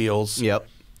made the wheels. Yep.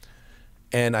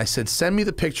 And I said, send me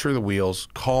the picture of the wheels.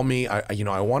 Call me.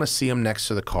 I want to see them next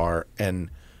to the car, and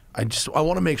I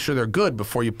want to make sure they're good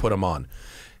before you put them on.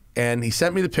 And he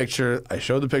sent me the picture. I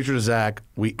showed the picture to Zach.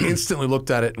 We instantly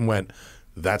looked at it and went,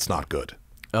 that's not good.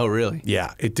 Oh, really?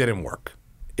 Yeah, it didn't work.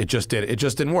 It just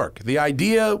didn't work. The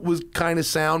idea was kind of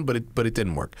sound, but it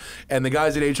didn't work. And the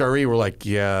guys at HRE were like,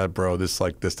 yeah, bro, this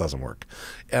doesn't work.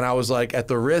 And I was like, at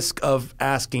the risk of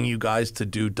asking you guys to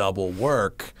do double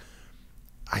work,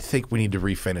 I think we need to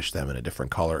refinish them in a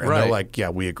different color. And they're like, yeah,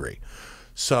 we agree.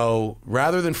 So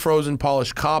rather than frozen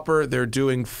polished copper, they're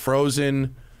doing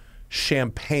frozen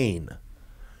champagne.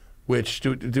 which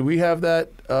do we have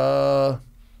that?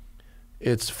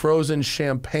 It's frozen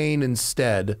champagne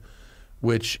instead,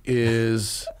 which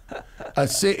is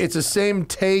it's the same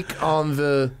take on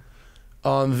the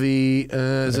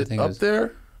is it up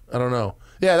there? I don't know.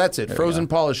 Yeah, that's it. Frozen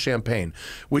polished champagne,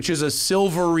 which is a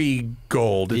silvery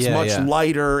gold. It's much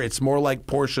lighter. It's more like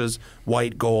Porsche's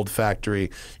white gold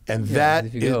factory. And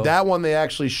that one they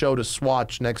actually showed a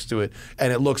swatch next to it,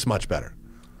 and it looks much better.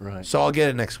 Right. So I'll get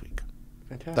it next week.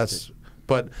 Fantastic.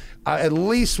 But at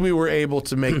least we were able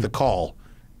to make the call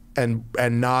and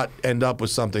not end up with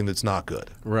something that's not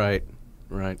good. Right.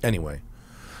 Right. Anyway,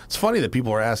 it's funny that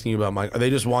people are asking you about my.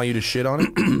 They just want you to shit on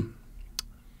it.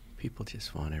 People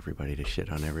just want everybody to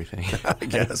shit on everything. I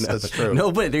guess that's true.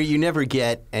 No, but you never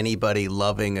get anybody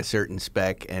loving a certain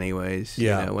spec anyways.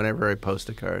 Yeah. You know, whenever I post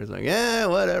a car, it's like, yeah,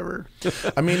 whatever.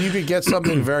 I mean, you could get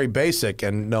something very basic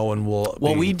and no one will.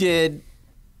 Well, we did,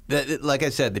 like I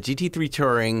said, the GT3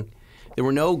 Touring, there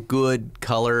were no good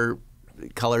colors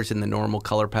in the normal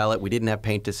color palette. We didn't have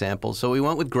paint to sample. So we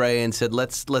went with gray and said,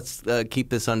 let's keep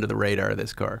this under the radar of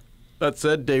this car. That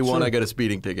said, day one, I got a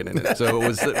speeding ticket in it. So it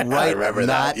was right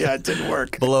not it didn't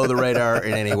work. below the radar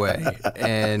in any way.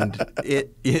 And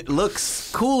it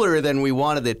looks cooler than we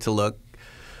wanted it to look.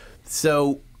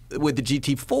 So with the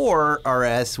GT4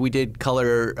 RS, we did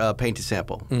color paint to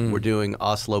sample. We're doing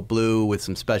Oslo blue with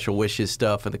some special wishes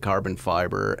stuff and the carbon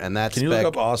fiber. And that's Can you look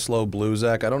up Oslo blue,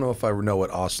 Zach? I don't know if I know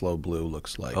what Oslo blue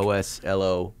looks like.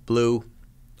 OSLO blue.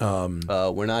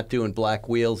 We're not doing black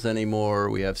wheels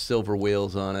anymore. We have silver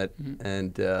wheels on it,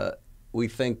 and we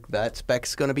think that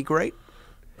spec's going to be great.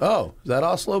 Oh, is that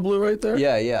Oslo blue right there?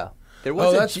 Yeah, yeah. There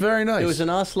was that's very nice. There was an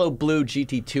Oslo blue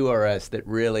GT2 RS that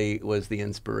really was the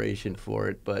inspiration for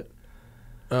it, but.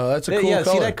 Oh, that's a cool color.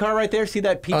 See that car right there? See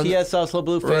that PTS Oslo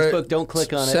Blue Facebook? Right. Don't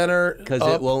click on Center, it. Because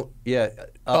it won't,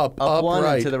 up right. one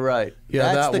and to the right.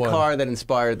 Yeah, that's that the one. car that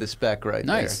inspired the spec right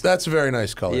there. That's a very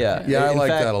nice color. Yeah. Yeah, I In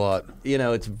like fact, that a lot. You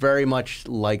know, it's very much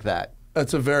like that.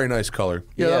 That's a very nice color.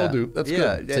 Yeah, that'll do. That's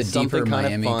good. It's a deeper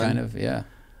Miami kind of,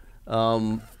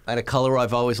 and a color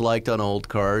I've always liked on old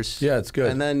cars. Yeah, it's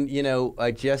good. And then, you know,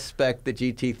 I just spec'd the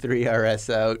GT3 RS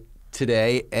out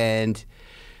today, and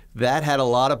that had a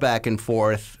lot of back and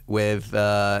forth with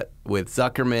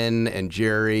Zuckerman and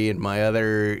Jerry and my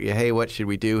other, hey, what should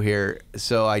we do here?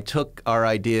 So I took our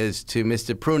ideas to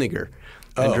Mr. Pruniger,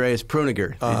 Andreas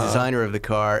Pruniger, the designer of the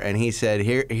car, and he said,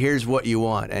 here's what you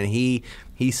want. And he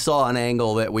saw an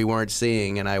angle that we weren't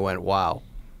seeing, and I went, wow.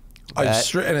 An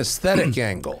aesthetic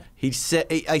angle. I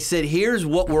said, here's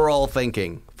what we're all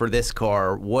thinking for this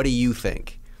car. What do you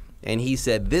think? And he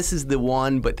said, this is the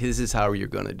one, but this is how you're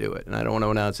going to do it. And I don't want to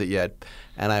announce it yet.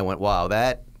 And I went, wow,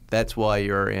 that's why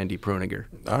you're Andy Pruniger.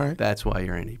 All right. That's why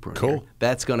you're Andy Pruniger. Cool.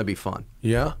 That's going to be fun.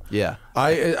 Yeah? Yeah.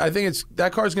 I think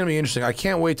that car's going to be interesting. I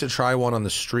can't wait to try one on the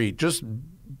street. Just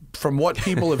from what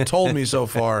people have told me so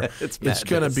far, it's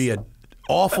going to be an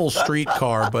awful street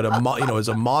car, but it's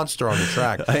a monster on the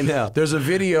track. I know. There's a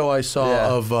video I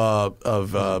saw of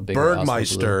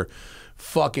Bergmeister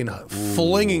fucking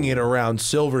flinging it around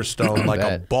Silverstone like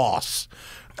a boss.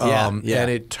 And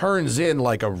it turns in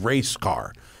like a race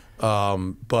car.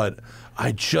 But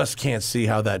I just can't see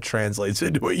how that translates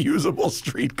into a usable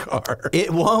street car.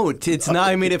 It won't. It's not.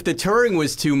 I mean, if the Touring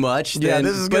was too much, then,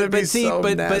 this is going to be so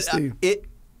nasty.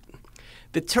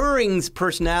 The Touring's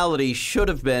personality should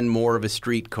have been more of a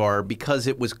street car because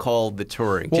it was called the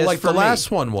Touring. Well, just like the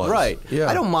last one was. Right. Yeah.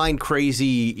 I don't mind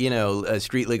crazy,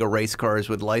 street legal race cars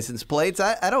with license plates.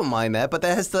 I don't mind that, but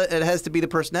it has to be the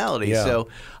personality. Yeah. So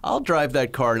I'll drive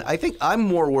that car. And I think I'm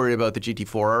more worried about the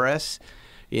GT4 RS.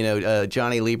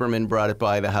 Johnny Lieberman brought it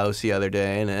by the house the other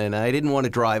day, and I didn't want to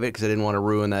drive it because I didn't want to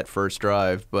ruin that first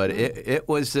drive. But it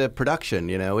was a production,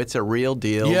 it's a real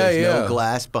deal. There's no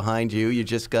glass behind you. You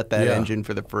just got that engine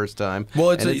for the first time. Well,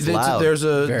 it's loud. There's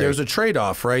a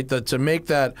trade-off, right?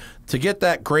 To get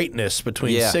that greatness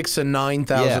between 6,000 and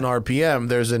 9,000 RPM,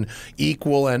 there's an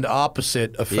equal and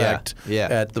opposite effect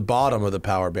at the bottom of the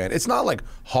power band. It's not like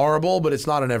horrible, but it's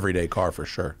not an everyday car for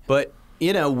sure. But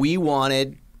we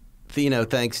wanted.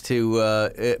 Thanks to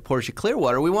Porsche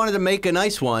Clearwater, we wanted to make a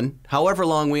nice one, however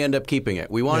long we end up keeping it.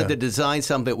 We wanted to design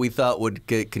something that we thought would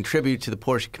contribute to the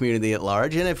Porsche community at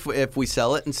large, and if we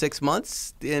sell it in 6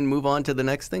 months and move on to the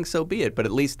next thing, so be it. But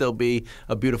at least there'll be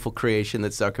a beautiful creation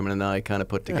that Zuckerman and I kind of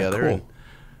put together. Cool.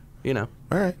 And, all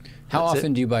right. How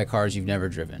often do you buy cars you've never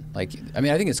driven? I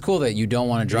think it's cool that you don't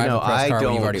want to drive a press car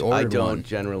when you've already ordered one. I don't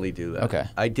generally do that. Okay.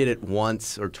 I did it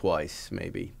once or twice,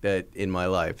 maybe, that in my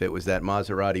life. It was that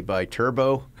Maserati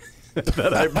bi-turbo.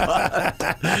 that I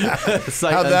bought.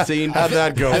 Sight How'd unseen. how'd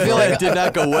that go? I feel like It did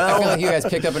not go I feel well. like you guys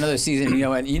picked up another season.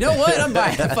 And you know what? I'm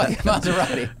buying a fucking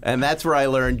Maserati. And that's where I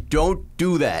learned, don't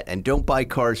do that, and don't buy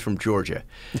cars from Georgia.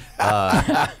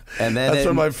 And then That's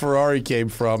where my Ferrari came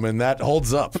from, and that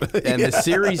holds up. And the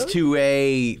Series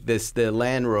 2A, the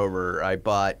Land Rover, I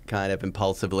bought kind of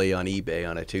impulsively on eBay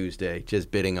on a Tuesday,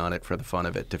 just bidding on it for the fun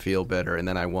of it to feel better. And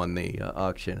then I won the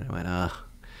auction. I went,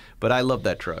 But I love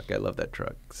that truck. I love that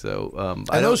truck. So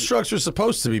and those trucks are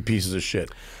supposed to be pieces of shit.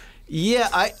 Yeah,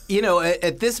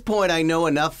 at this point, I know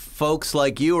enough folks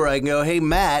like you where I can go, hey,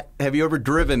 Matt, have you ever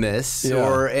driven this? Yeah.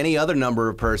 Or any other number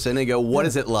of person and go, what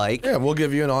is it like? Yeah, we'll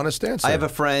give you an honest answer. I have a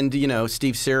friend,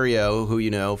 Steve Serio, who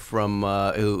you know from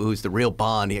who's the real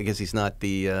Bond. I guess he's not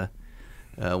the. I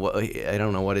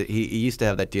don't know what he used to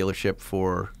have that dealership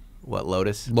for. What,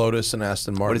 Lotus? Lotus and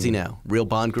Aston Martin. What is he now? Real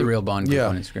Bond Group? The Real Bond Group Yeah.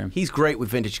 on Instagram. He's great with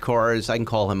vintage cars. I can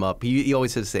call him up. He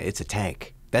always says, it's a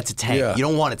tank. That's a tank. Yeah. You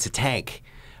don't want it's a tank.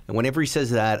 And whenever he says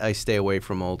that, I stay away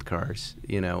from old cars.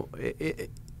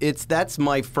 That's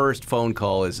my first phone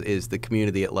call is the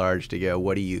community at large to go,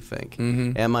 what do you think?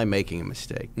 Mm-hmm. Am I making a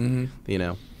mistake?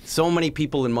 Mm-hmm. So many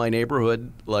people in my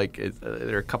neighborhood, like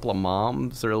there are a couple of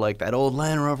moms that are like, that old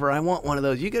Land Rover, I want one of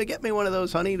those. You got to get me one of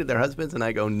those, honey, to their husbands. And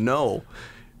I go, no.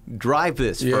 Drive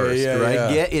this first,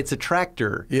 right? Yeah. It's a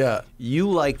tractor. Yeah. You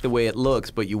like the way it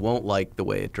looks, but you won't like the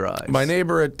way it drives. My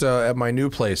neighbor at my new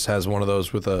place has one of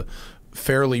those with a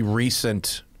fairly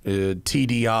recent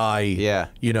TDI,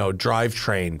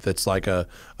 drivetrain that's like a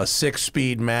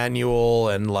 6-speed manual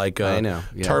and like a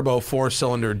turbo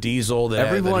 4-cylinder diesel.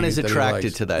 Everyone is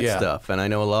attracted to that stuff, and I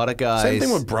know a lot of guys. Same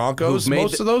thing with Broncos.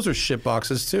 Most of those are shit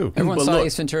boxes too. Everyone saw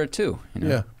Ace Ventura too.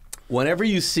 Yeah. Whenever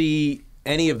you see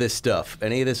any of this stuff,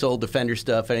 any of this old Defender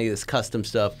stuff, any of this custom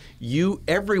stuff,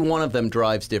 every one of them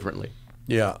drives differently.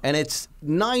 Yeah. And it's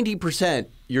 90%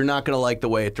 you're not going to like the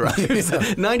way it drives.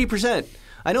 90%.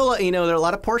 I know, there are a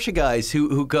lot of Porsche guys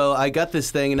who go, I got this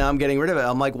thing and now I'm getting rid of it.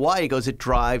 I'm like, why? He goes, it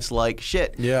drives like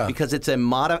shit. Yeah. Because it's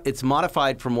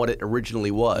modified from what it originally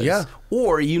was. Yeah.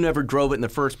 Or you never drove it in the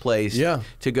first place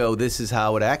to go, this is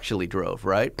how it actually drove,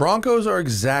 right? Broncos are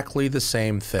exactly the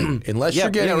same thing. Unless you're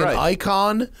getting an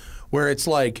Icon where it's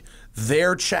like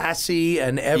their chassis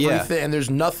and everything, and there's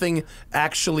nothing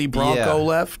actually Bronco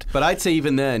left. But I'd say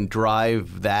even then,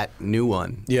 drive that new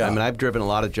one. Yeah. I mean, I've driven a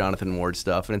lot of Jonathan Ward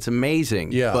stuff, and it's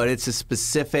amazing. Yeah. But it's a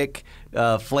specific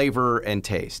flavor and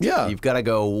taste. Yeah. You've got to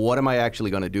go, what am I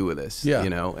actually going to do with this? Yeah.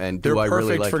 And they're do I perfect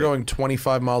really like for it? going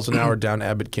 25 miles an hour down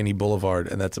Abbott Kinney Boulevard,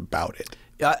 and that's about it.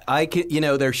 I can,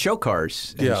 they're show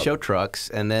cars and show trucks,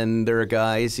 and then there are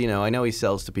guys, I know he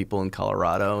sells to people in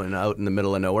Colorado and out in the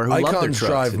middle of nowhere who love their Icons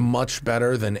trucks. drive much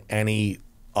better than any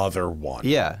other one.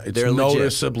 Yeah, it's they're legit.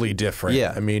 noticeably different.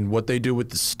 Yeah. I mean, what they do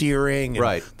with the steering and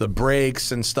Right. the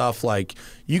brakes and stuff, like,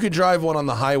 you could drive one on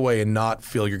the highway and not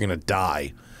feel you're going to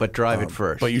die. But drive it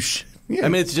first. But you I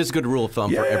mean, it's just a good rule of thumb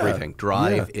for Yeah. everything.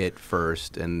 Drive it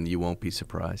first, and you won't be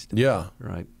surprised. Yeah.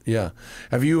 Right. Yeah.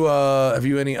 Have you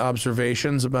any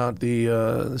observations about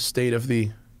the state of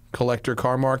the collector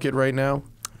car market right now?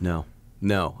 No.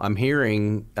 I'm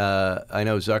hearing, I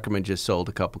know Zuckerman just sold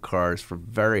a couple cars for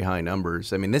very high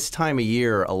numbers. I mean, this time of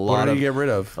year, a lot What did of he get rid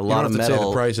of? A You lot don't of have to say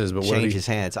metal the prices, but what did he- changes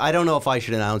hands. I don't know if I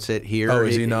should announce it here. Oh,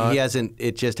 is he not? He hasn't.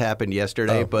 It just happened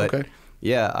yesterday. Oh, but okay.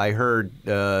 yeah, I heard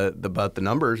about the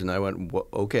numbers, and I went,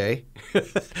 okay,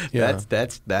 Yeah.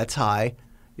 that's high,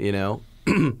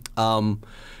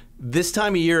 This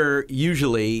time of year,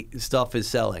 usually stuff is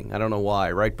selling. I don't know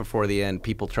why. Right before the end,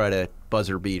 people try to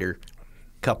buzzer beater.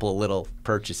 Couple of little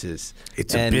purchases.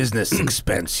 It's a business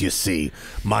expense, you see.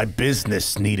 My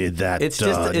business needed that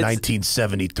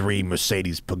 1973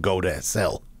 Mercedes Pagoda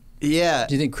SL. Yeah.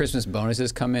 Do you think Christmas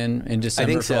bonuses come in I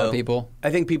December think for a lot so. of people? I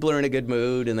think people are in a good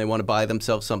mood and they want to buy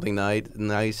themselves something nice,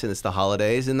 and it's the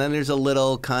holidays. And then there's a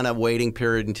little kind of waiting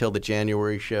period until the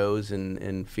January shows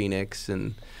in Phoenix.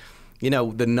 And,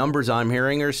 the numbers I'm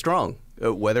hearing are strong.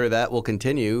 Whether that will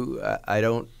continue, I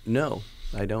don't know.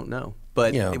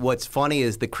 But what's funny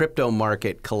is the crypto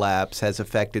market collapse has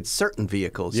affected certain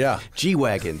vehicles. Yeah.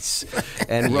 G-Wagons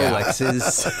and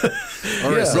Rolexes. Yeah.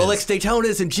 Rolex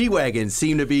Daytonas and G-Wagons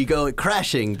seem to be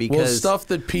crashing because... stuff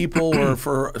that people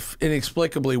were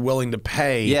inexplicably willing to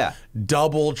pay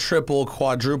double, triple,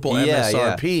 quadruple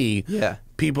MSRP. Yeah.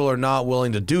 People are not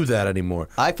willing to do that anymore.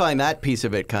 I find that piece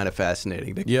of it kind of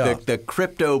fascinating. The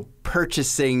crypto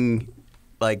purchasing...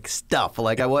 stuff.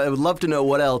 I would love to know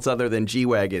what else other than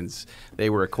G-Wagons they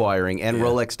were acquiring and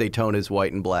Rolex Daytonas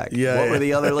white and black. What were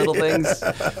the other little things?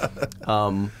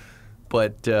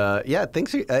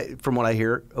 Things are, from what I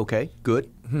hear, okay, good.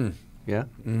 Yeah.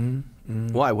 Mm-hmm.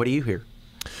 Why? What do you hear?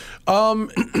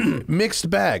 Mixed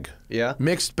bag. Yeah?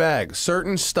 Mixed bag.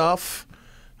 Certain stuff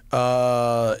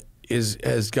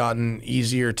has gotten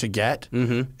easier to get,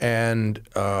 and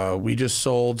we just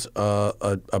sold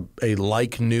a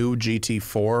like new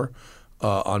GT4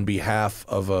 on behalf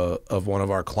of one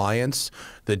of our clients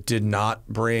that did not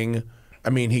bring. I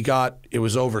mean, it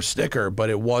was over sticker, but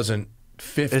it wasn't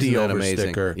 50 over amazing?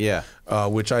 sticker. Yeah,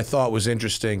 which I thought was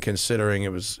interesting considering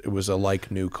it was a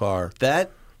like new car.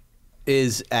 that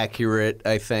is accurate.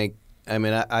 I think. I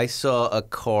mean, I saw a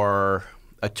car.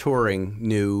 A touring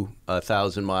new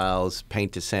 1,000 miles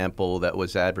paint to sample that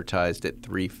was advertised at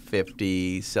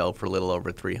 $350, sell for a little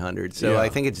over $300. So I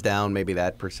think it's down maybe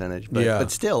that percentage,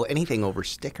 but still anything over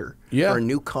sticker for a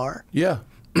new car. Yeah,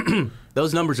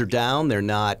 Those numbers are down. They're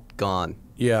not gone.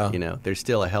 yeah. You know, there's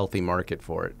still a healthy market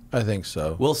for it. I think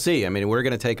so. We'll see. I mean, we're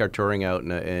going to take our touring out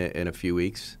in a few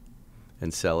weeks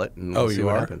and sell it, and we'll see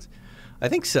what happens. I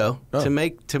think so. To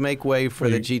make way for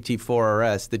the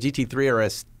GT4 RS, the GT3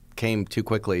 RS came too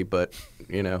quickly, but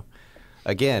you know,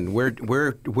 again, we're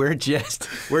human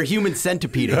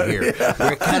centipeding here.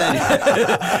 We're kind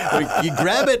of you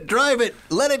grab it, drive it,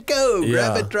 let it go.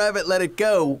 Grab it, drive it, let it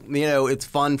go. You know, it's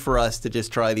fun for us to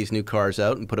just try these new cars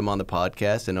out and put them on the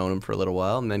podcast and own them for a little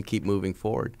while, and then keep moving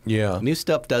forward. Yeah, new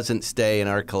stuff doesn't stay in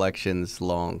our collections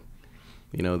long.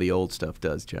 You know, the old stuff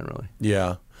does generally. Yeah,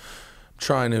 I'm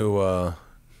trying to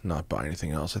not buy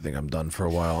anything else. I think I'm done for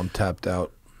a while. I'm tapped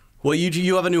out. Well,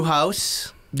 you have a new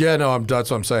house. Yeah, no, that's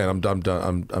what I'm saying. I'm done.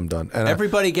 I'm done. And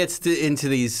everybody gets into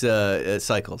these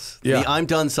cycles. Yeah. The I'm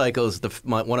done cycle is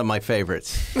one of my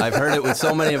favorites. I've heard it with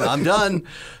so many of them. I'm done.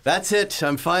 That's it.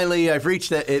 I've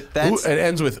reached that. It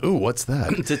ends with, ooh, what's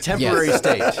that? It's a temporary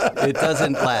stage. It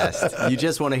doesn't last. You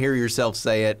just want to hear yourself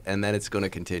say it, and then it's going to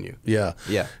continue. Yeah.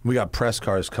 Yeah. We got press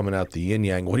cars coming out, the yin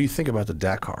yang. What do you think about the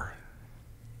Dakar?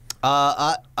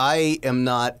 I am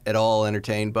not at all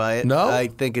entertained by it. No? I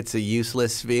think it's a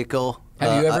useless vehicle.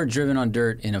 Have you ever driven on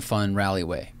dirt in a fun rally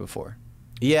way before?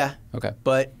 Yeah. Okay.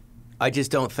 But I just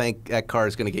don't think that car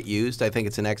is going to get used. I think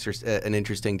it's an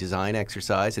interesting design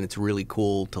exercise, and it's really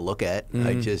cool to look at.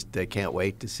 I can't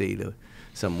wait to see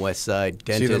some West Side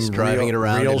dentist driving it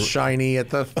around. Real shiny at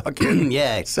the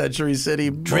fucking Century City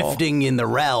Mall. Drifting in the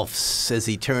Ralphs as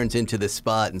he turns into the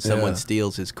spot and someone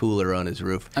steals his cooler on his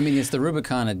roof. I mean, it's the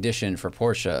Rubicon edition for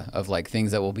Porsche of like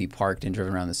things that will be parked and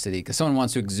driven around the city because someone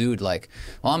wants to exude like,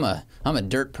 well, I'm a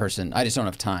dirt person. I just don't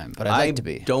have time, but I'd like to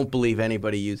be. I don't believe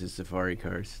anybody uses safari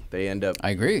cars. They end up I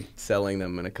agree. selling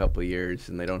them in a couple of years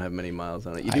and they don't have many miles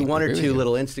on it. You do one or two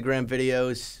little Instagram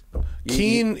videos.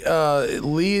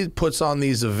 Lee puts on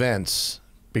these events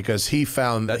because he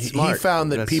found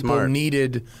that people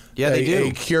needed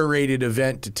a curated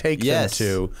event to take them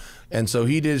to, and so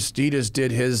he just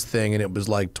did his thing, and it was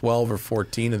like 12 or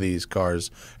 14 of these cars,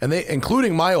 and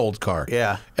including my old car,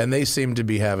 and they seemed to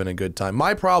be having a good time.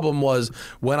 My problem was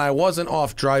when I wasn't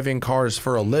off driving cars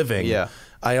for a living,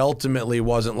 I ultimately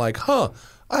wasn't like,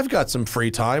 I've got some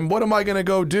free time. What am I going to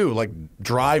go do? Like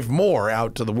drive more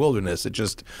out to the wilderness. It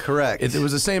just It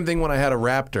was the same thing when I had a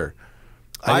Raptor.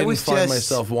 I didn't find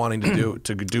myself wanting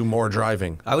to do more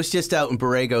driving. I was just out in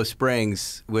Borrego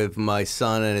Springs with my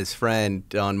son and his friend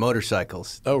on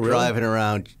motorcycles. Oh, really? Driving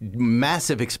around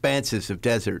massive expanses of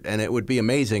desert, and it would be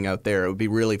amazing out there. It would be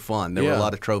really fun. There were a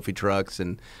lot of trophy trucks,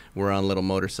 and we're on little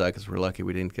motorcycles. We're lucky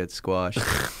we didn't get squashed.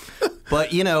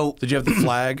 But you know, did you have the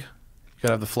flag? You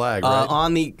gotta have the flag,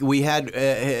 right? We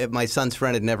had my son's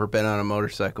friend had never been on a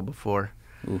motorcycle before,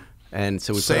 and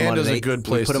so we put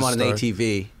him on an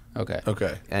ATV. Okay.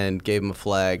 And gave him a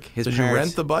flag. Did you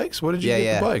rent the bikes? What did you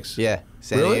get the bikes? Yeah.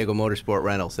 San Diego Motorsport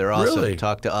Rentals. They're awesome. Really?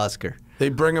 Talk to Oscar. They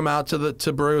bring them out to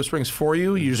Borrego Springs for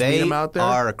you? You just meet them out there? They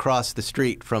are across the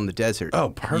street from the desert.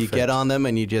 Oh, perfect. You get on them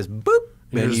and you just boop.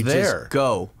 And you there. Just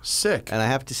go. Sick. And I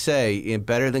have to say,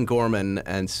 better than Gorman,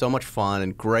 and so much fun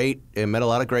and great. I met a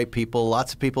lot of great people,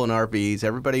 lots of people in RVs.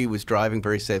 Everybody was driving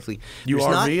very safely. You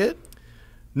RV it?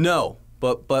 No.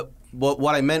 But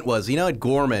what I meant was, at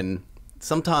Gorman,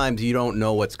 sometimes you don't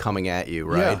know what's coming at you,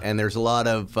 right? Yeah. And there's a lot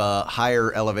of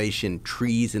higher elevation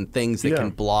trees and things that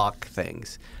can block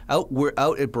things. Out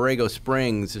at Borrego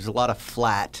Springs, there's a lot of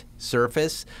flat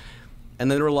surface. And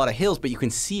then there are a lot of hills, but you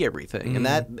can see everything.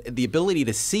 And the ability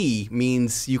to see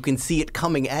means you can see it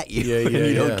coming at you and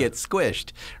you don't get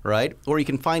squished, right? Or you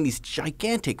can find these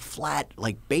gigantic flat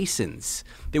basins.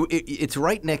 It's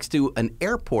right next to an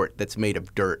airport that's made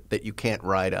of dirt that you can't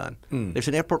ride on. There's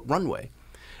an airport runway.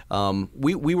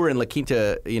 We were in La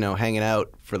Quinta, hanging out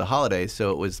for the holidays,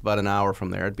 so it was about an hour from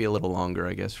there. It'd be a little longer,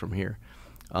 I guess, from here.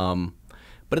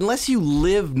 But unless you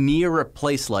live near a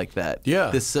place like that,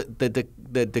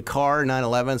 the Dakar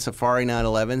 911, Safari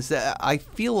 911s, I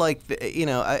feel like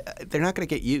they're not going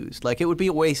to get used. Like, it would be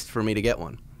a waste for me to get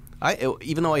one.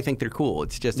 Even though I think they're cool,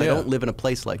 it's just I don't live in a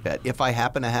place like that. If I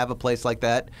happen to have a place like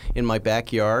that in my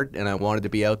backyard and I wanted to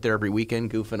be out there every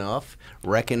weekend goofing off,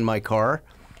 wrecking my car,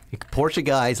 Porsche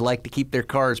guys like to keep their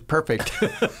cars perfect,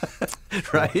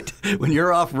 right? When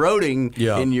you're off-roading,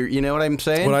 and you know what I'm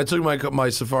saying? When I took my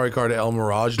Safari car to El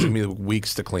Mirage, it took me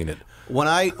weeks to clean it. When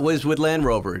I was with Land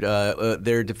Rover,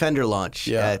 their Defender launch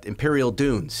at Imperial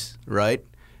Dunes, right?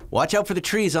 Watch out for the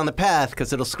trees on the path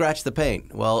because it'll scratch the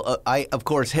paint. Well, I, of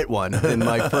course, hit one in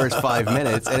my first 5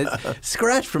 minutes, and it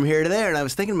scratched from here to there. And I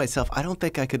was thinking to myself, I don't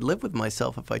think I could live with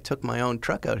myself if I took my own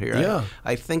truck out here. Yeah.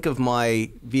 I think of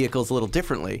my vehicles a little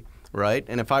differently, right?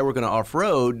 And if I were going to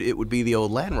off-road, it would be the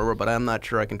old Land Rover, but I'm not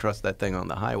sure I can trust that thing on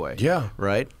the highway. Yeah.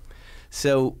 Right?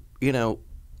 So,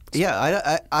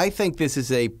 I think this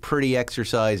is a pretty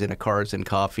exercise in a cars and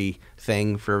coffee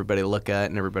thing for everybody to look at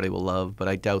and everybody will love, but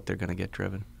I doubt they're going to get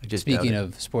driven. Speaking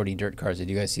of sporty dirt cars, did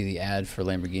you guys see the ad for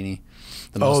Lamborghini?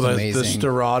 The the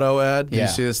Sterrato ad? Did you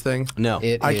see this thing? No.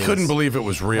 I couldn't believe it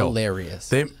was real.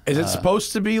 Hilarious. Is it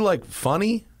supposed to be like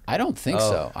funny? I don't think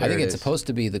so. I think it's supposed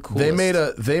to be the coolest.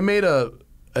 They made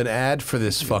an ad for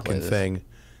this fucking thing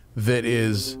that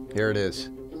is. Here it is.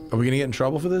 Are we going to get in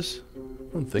trouble for this?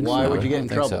 I don't think so. Why would you get in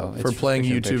trouble? For playing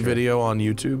YouTube video on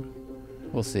YouTube?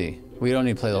 We'll see. We don't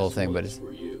need to play the whole thing, but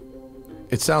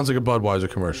it sounds like a Budweiser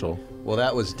commercial. Well,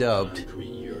 that was dubbed.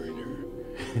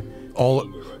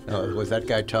 Was that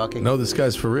guy talking? No, this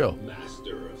guy's for real.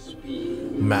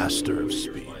 Master of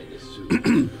speed.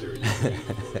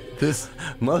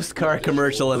 Most car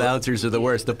commercial announcers are the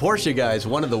worst. The Porsche guy is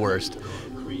one of the worst.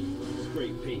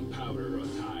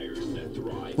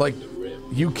 Like,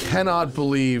 you cannot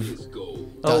believe.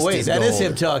 Oh wait, that is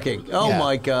him talking. Oh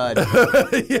my God.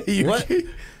 What?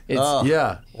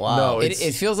 Wow. No, it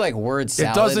feels like word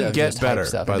salad. It doesn't get better.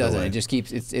 Stuff. By it doesn't. the way, It just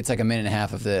keeps. It's like a minute and a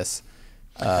half of this.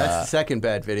 That's the second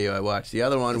bad video I watched. The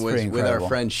other one was with our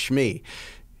friend Shmi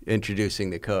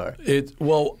introducing the car.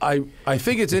 I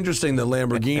think it's interesting that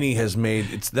Lamborghini has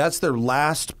made that's their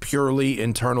last purely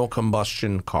internal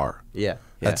combustion car. Yeah.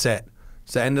 That's it.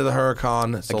 It's the end of the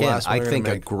Huracan. It's the last one I think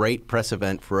a great press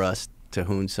event for us to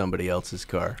hoon somebody else's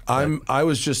car. I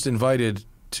was just invited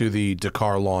to the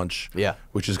Dakar launch,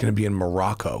 which is going to be in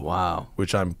Morocco. Wow.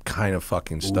 Which I'm kind of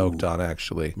fucking stoked on,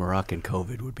 actually. Moroccan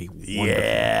COVID would be wonderful.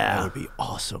 Yeah. That would be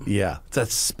awesome. Yeah. It's that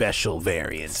special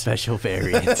variant. Special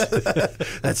variant.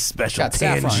 That special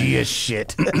Pangea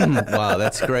shit. Wow,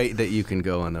 that's great that you can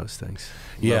go on those things.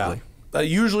 Yeah.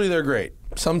 Usually they're great.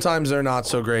 Sometimes they're not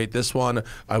so great. This one,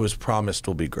 I was promised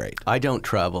will be great. I don't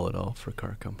travel at all for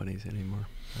car companies anymore.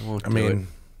 I won't do it.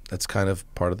 That's kind of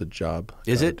part of the job.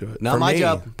 Is it? Not my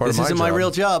job. This isn't my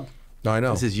real job. No, I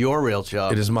know. This is your real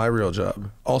job. It is my real job.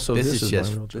 Also, this is my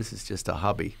real job. This is just a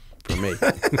hobby for me.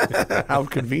 How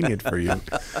convenient for you.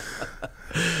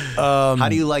 How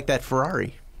do you like that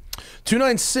Ferrari?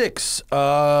 296.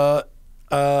 I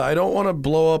don't want to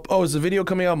blow up. Oh, is the video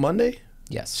coming out Monday?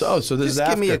 Yes. So this is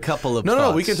after. Just give me a couple of No,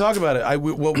 thoughts. we can talk about it.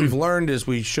 What we've learned is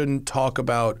we shouldn't talk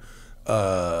about.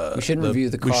 We shouldn't review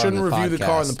the car. We shouldn't review the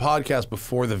car on the podcast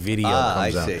before the video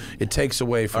comes out. It takes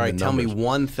away from. All right, the tell numbers. me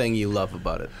one thing you love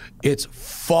about it. It's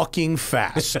fucking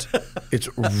fast. It's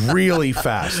really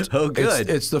fast. Oh, good.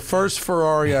 It's the first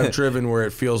Ferrari I've driven where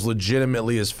it feels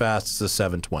legitimately as fast as the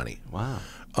 720. Wow.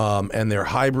 And their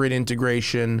hybrid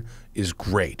integration is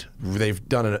great. They've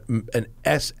done an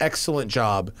excellent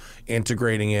job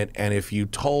integrating it. And if you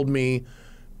told me,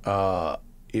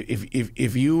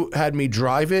 if you had me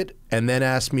drive it and then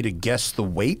asked me to guess the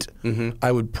weight,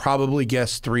 I would probably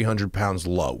guess 300 pounds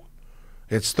low.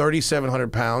 It's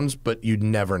 3,700 pounds, but you'd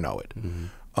never know it.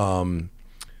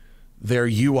 Their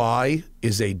UI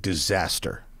is a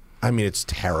disaster. I mean, it's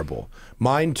terrible.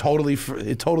 Mine totally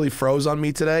froze on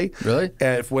me today. Really?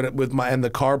 And with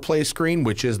the CarPlay screen,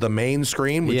 which is the main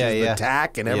screen, which is the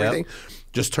TAC and everything,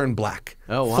 just turned black.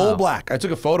 Oh, wow. Full black. I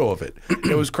took a photo of it.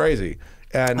 It was crazy.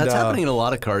 And that's happening in a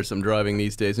lot of cars I'm driving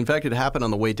these days. In fact, it happened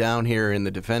on the way down here in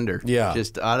the Defender. Yeah.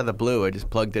 Just out of the blue, I just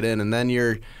plugged it in, and then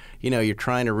you're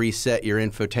trying to reset your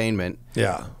infotainment.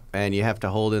 Yeah. And you have to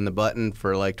hold in the button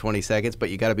for like 20 seconds, but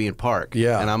you got to be in park.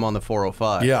 Yeah. And I'm on the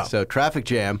 405. Yeah. So traffic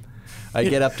jam. I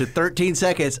get up to 13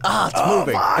 seconds. It's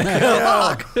moving.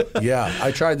 Fuck. Yeah,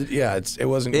 I tried to. Yeah, it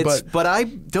wasn't. But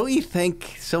don't you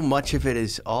think so much of it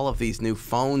is all of these new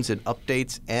phones and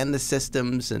updates and the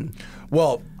systems and.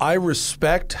 Well, I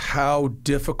respect how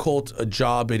difficult a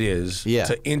job it is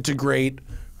to integrate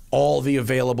all the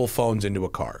available phones into a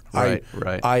car. Right.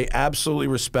 I absolutely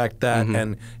respect that,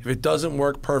 and if it doesn't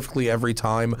work perfectly every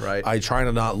time, I try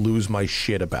to not lose my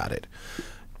shit about it.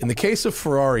 In the case of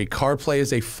Ferrari, CarPlay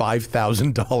is a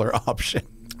 $5,000 option.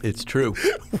 It's true.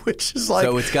 Which is like,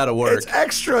 so it's got to work. It's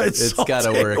extra. It's got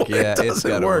to work. Yeah, it's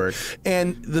got to work.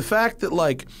 And the fact that,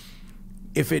 like,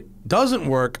 if it doesn't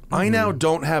work, I now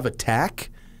don't have a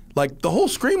tack. Like, the whole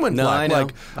screen went black. I know.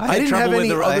 Like, I didn't have any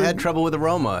other... I had trouble with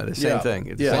Aroma. The same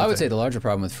thing. Well, I would say the larger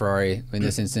problem with Ferrari in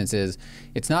this instance is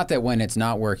it's not that when it's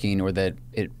not working or that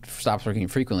it stops working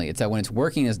frequently. It's that when it's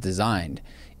working as designed,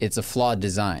 it's a flawed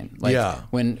design. Like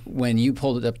when you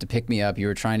pulled it up to pick me up, you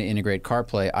were trying to integrate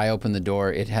CarPlay. I opened the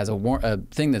door. It has a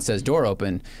thing that says door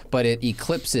open, but it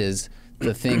eclipses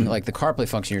the thing, like the CarPlay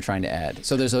function you're trying to add.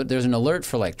 So there's an alert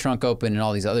for like trunk open and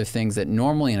all these other things that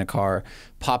normally in a car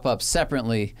pop up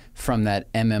separately from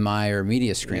that MMI or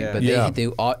media screen. But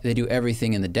they do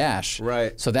everything in the dash.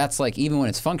 Right. So that's like, even when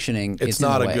it's functioning, it's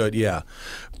not in the a good,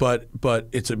 But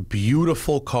it's a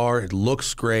beautiful car. It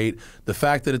looks great. The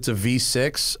fact that it's a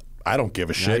V6, I don't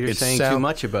give a shit. Now you're saying too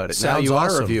much about it. Now you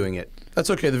are reviewing it. That's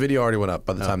okay. The video already went up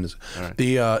by the time this. Right.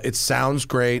 It sounds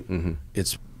great.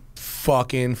 It's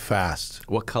fucking fast.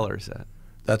 What color is that?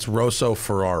 That's Rosso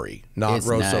Ferrari, not It's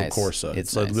Rosso nice. Corsa.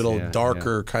 It's a nice. little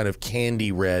darker kind of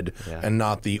candy red and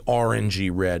not the orangey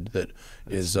red that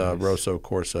is Rosso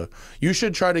Corsa. You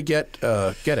should try to get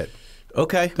it.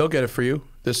 Okay. They'll get it for you.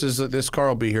 This car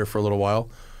will be here for a little while.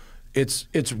 It's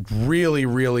really,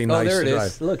 really nice there it to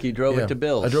is. drive. Look, you drove it to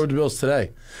Bill's. I drove to Bill's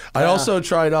today. I also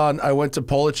tried on, I went to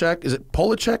Polacek. Is it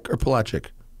Polacek or Polacek?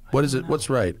 What is it? What's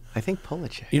right? I think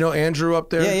Polacek. You know Andrew up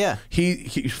there? Yeah.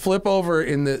 He flip over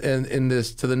in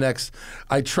this to the next.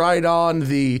 I tried on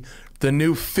the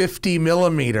new 50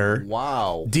 millimeter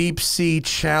deep sea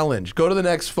challenge. Go to the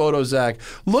next photo, Zach.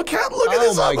 Look at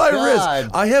this on my wrist.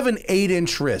 I have an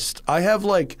 8-inch wrist. I have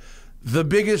like the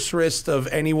biggest wrist of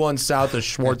anyone south of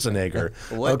Schwarzenegger.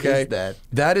 What is that?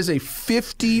 That is a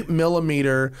 50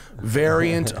 millimeter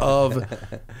variant of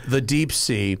the deep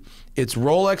sea. It's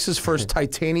Rolex's first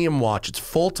titanium watch. It's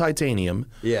full titanium.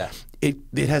 Yeah. It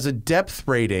has a depth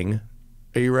rating.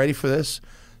 Are you ready for this?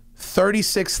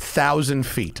 36,000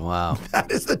 feet. Wow.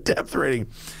 That is the depth rating.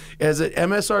 It has an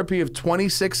MSRP of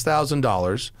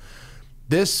 $26,000.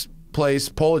 This place,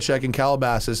 Polacek in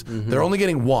Calabasas, they're only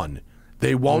getting one.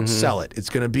 They won't sell it. It's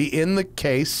going to be in the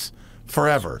case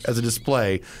forever as a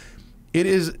display.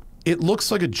 It looks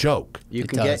like a joke. You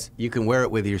can wear it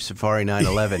with your Safari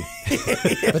 911.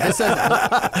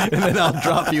 And then I'll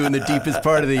drop you in the deepest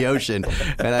part of the ocean.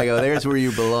 And I go, there's where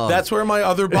you belong. That's where my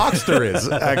other Boxster is,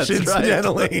 actually,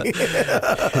 incidentally.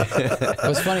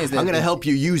 What's funny is that I'm going to help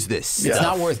you use this. It's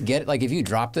not worth like if you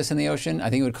drop this in the ocean, I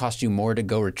think it would cost you more to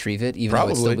go retrieve it, even though it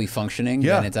would still be functioning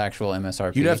than its actual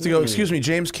MSRP. You'd have to go, excuse me,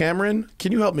 James Cameron,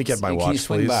 can you help me get my watch, Can you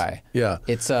swing please? by? Yeah.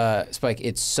 It's Spike,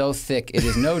 it's so thick. It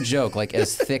is no joke, like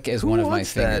as thick as one of my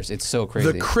fingers. It's so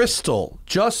crazy. The crystal,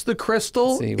 just the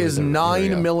crystal, is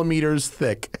 9 millimeters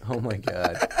thick. Oh my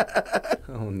God.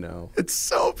 Oh no. It's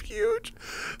so huge.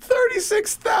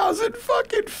 36,000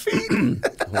 fucking feet.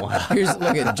 Wow.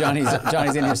 Look at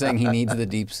Johnny's in here saying he needs the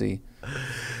deep sea.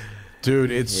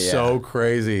 Dude, it's so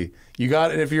crazy.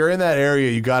 If you're in that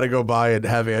area, you got to go by and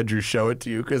have Andrew show it to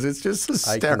you because it's just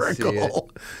hysterical. I can see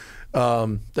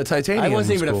it. The titanium. I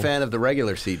wasn't even a fan of the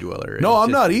regular Sea Dweller. No, I'm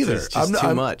not either. It's just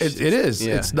too much. It is.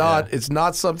 Yeah, it's not. It's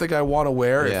not something I want to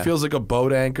wear. It feels like a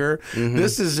boat anchor.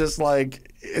 This is just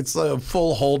like it's a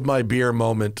full hold my beer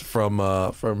moment from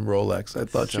Rolex. I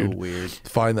thought you'd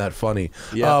find that funny.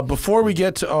 Yeah. Before we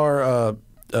get to our,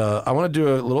 I want to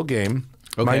do a little game.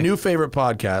 Okay. My new favorite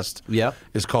podcast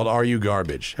is called Are You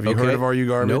Garbage? Have you heard of Are You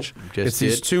Garbage? Nope, it's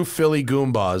these two Philly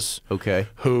Goombas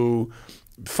who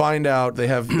find out they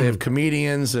have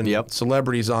comedians and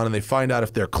celebrities on, and they find out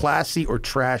if they're classy or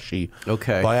trashy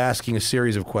by asking a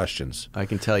series of questions. I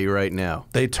can tell you right now.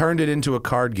 They turned it into a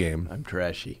card game. I'm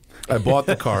trashy. I bought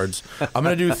the cards. I'm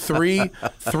going to do three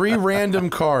random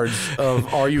cards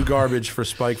of Are You Garbage for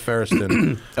Spike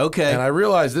Feresten. Okay. And I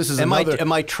realize this is am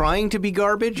I trying to be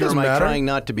garbage, or am I trying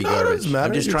not to be garbage?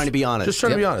 I'm just trying to be honest. Just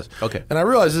trying to be honest. Okay. And I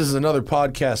realize this is another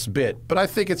podcast bit, but I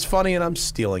think it's funny and I'm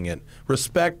stealing it.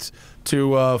 Respect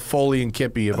to Foley and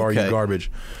Kippy of Are You Garbage.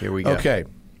 Here we go. Okay.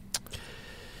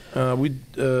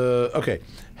 Okay.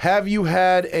 Have you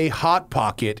had a Hot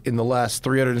Pocket in the last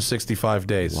 365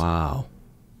 days? Wow.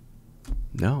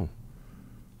 No.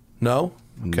 No?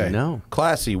 Okay. No.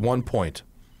 Classy, 1 point.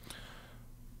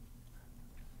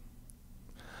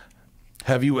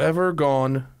 Have you ever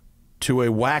gone to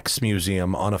a wax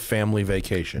museum on a family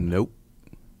vacation? Nope.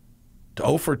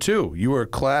 0 for 2. You were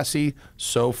classy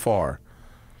so far.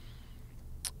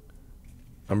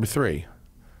 Number 3,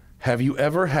 have you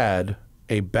ever had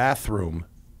a bathroom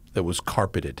that was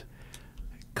carpeted?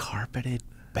 Carpeted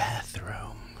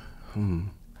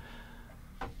bathroom.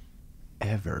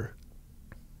 Ever.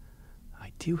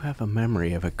 I do have a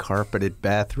memory of a carpeted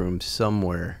bathroom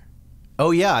somewhere.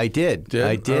 Oh yeah, I did.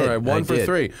 I did. All right, 1 for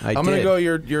 3. I'm going to go.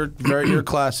 You're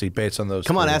classy based on those.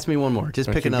 Come on, 3. ask me one more.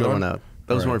 Just pick another one out.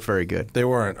 Those weren't very good. They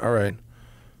weren't. All right.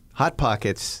 Hot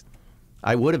Pockets.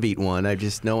 I would have eaten one.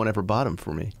 No one ever bought them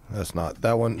for me. That's not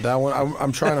that one. That one.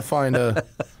 I'm trying to find a.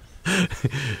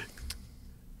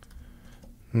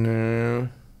 No.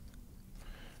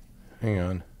 Hang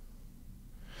on.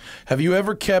 Have you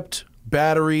ever kept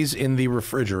batteries in the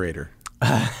refrigerator?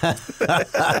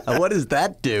 What does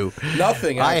that do?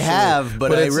 Nothing. Actually. I have,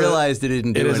 but I realized it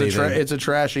didn't do anything. It's a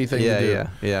trashy thing to do.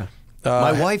 Yeah.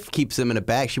 My wife keeps them in a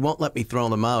bag. She won't let me throw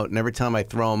them out, and every time I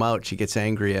throw them out, she gets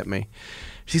angry at me.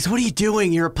 She says, "What are you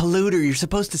doing? You're a polluter. You're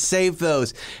supposed to save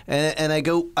those." And I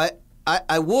go,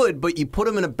 I would, but you put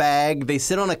them in a bag, they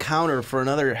sit on a counter for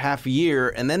another half a year,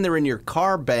 and then they're in your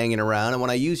car banging around, and when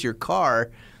I use your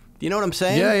car, you know what I'm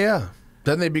saying? Yeah.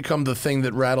 Then they become the thing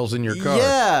that rattles in your car.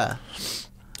 Yeah.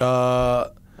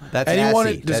 That's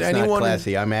assy. That's not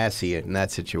classy. I'm assy in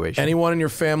that situation. Anyone in your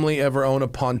family ever own a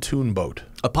pontoon boat?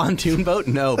 A pontoon boat?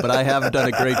 No, but I have done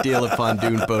a great deal of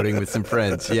pontoon boating with some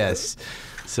friends, yes.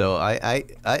 So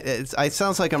it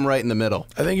sounds like I'm right in the middle.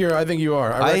 I think you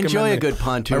are. I enjoy a good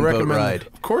pontoon boat ride.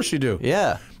 Of course you do.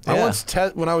 Yeah. When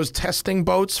I was testing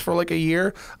boats for like a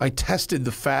year, I tested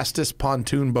the fastest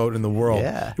pontoon boat in the world.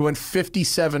 Yeah. It went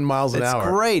 57 miles an hour.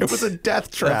 It's great. It was a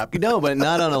death trap. No, but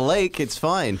not on a lake. It's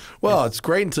fine. Well, it's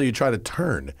great until you try to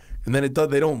turn. And then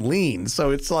they don't lean,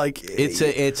 so it's like it's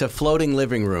a floating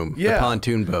living room. Yeah, the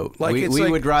pontoon boat. Like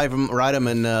we would ride them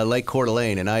in Lake Coeur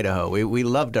d'Alene in Idaho. We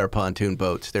loved our pontoon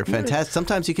boats. They're fantastic.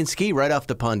 Sometimes you can ski right off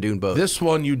the pontoon boat. This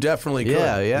one you definitely could.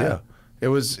 Yeah.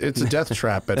 It's a death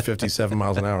trap at 57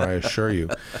 miles an hour, I assure you.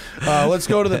 Let's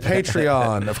go to the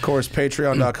Patreon. Of course,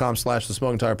 patreon.com/the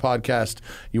Smoking Tire Podcast.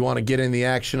 You want to get in the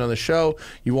action on the show.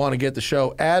 You want to get the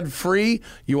show ad-free.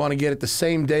 You want to get it the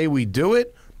same day we do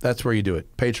it. That's where you do it.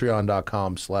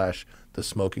 Patreon.com/the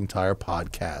Smoking Tire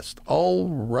Podcast. All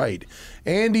right.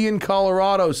 Andy in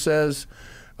Colorado says,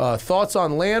 thoughts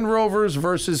on Land Rovers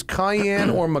versus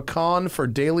Cayenne or Macan for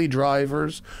daily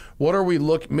drivers? What are we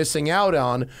missing out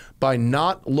on by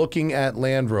not looking at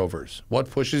Land Rovers? What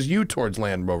pushes you towards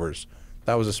Land Rovers?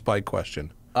 That was a spike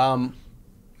question.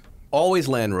 Always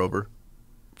Land Rover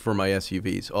for my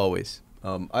SUVs, always.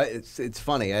 It's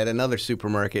funny. I had another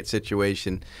supermarket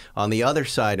situation on the other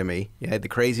side of me. You had the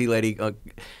crazy lady. There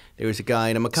was a guy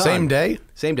in a Macan. Same day?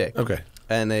 Same day. Okay.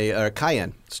 And a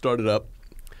Cayenne started up,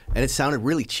 and it sounded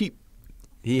really cheap.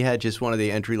 He had just one of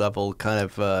the entry-level kind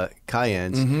of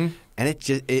Cayennes. Mm-hmm. And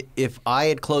if I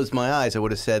had closed my eyes, I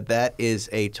would have said that is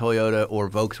a Toyota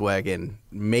or Volkswagen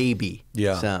maybe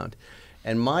sound.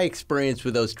 And my experience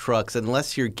with those trucks,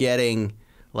 unless you're getting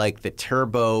like the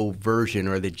turbo version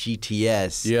or the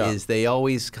GTS, is they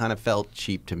always kind of felt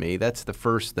cheap to me. That's the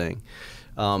first thing.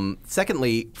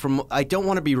 Secondly, I don't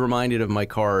want to be reminded of my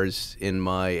cars in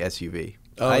my SUV.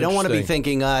 Oh, I don't want to be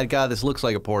thinking, God, this looks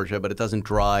like a Porsche, but it doesn't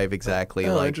drive exactly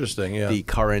like the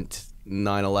current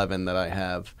 911 that I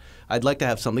have. I'd like to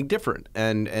have something different.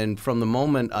 And from the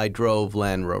moment I drove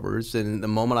Land Rovers and the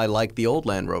moment I liked the old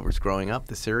Land Rovers growing up,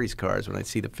 the series cars, when I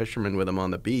see the fishermen with them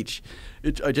on the beach,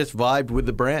 I just vibed with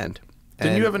the brand.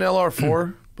 Didn't you have an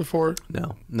LR4 before?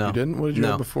 No. You didn't? What did you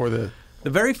have before the... The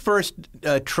very first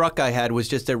truck I had was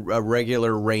just a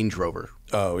regular Range Rover.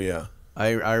 Oh, yeah. I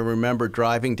remember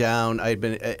driving down.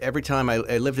 Every time I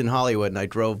lived in Hollywood and I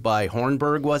drove by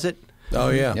Hornburg, was it? Oh,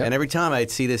 yeah. And every time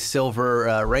I'd see this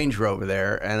silver Range Rover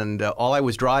there, and all I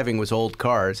was driving was old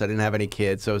cars. I didn't have any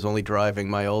kids, so I was only driving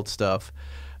my old stuff.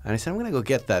 And I said, I'm going to go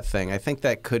get that thing. I think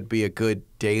that could be a good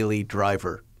daily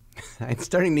driver. I'm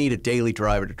starting to need a daily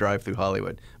driver to drive through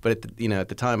Hollywood. But at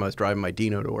the time, I was driving my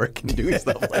Dino to work and doing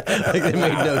stuff like it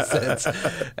made no sense.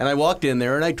 And I walked in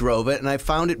there and I drove it, and I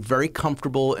found it very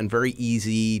comfortable and very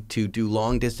easy to do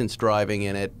long distance driving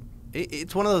in it.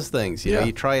 It's one of those things, you know.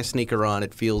 You try a sneaker on,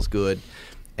 it feels good,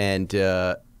 and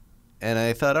I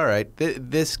thought, all right,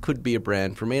 this could be a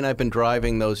brand for me, and I've been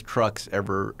driving those trucks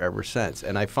ever since.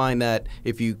 And I find that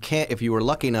if you were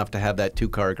lucky enough to have that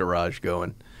 2-car garage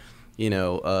going, you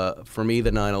know, for me,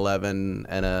 the 911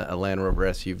 and a Land Rover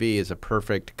SUV is a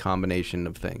perfect combination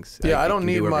of things. Yeah, I don't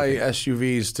need my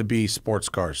SUVs to be sports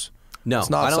cars. No, it's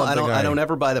not I don't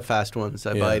ever buy the fast ones.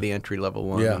 I buy the entry level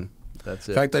one. Yeah. That's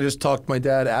it. In fact, I just talked my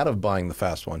dad out of buying the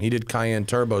fast one. He did Cayenne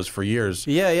turbos for years.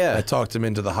 Yeah. I talked him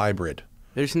into the hybrid.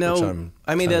 There's no.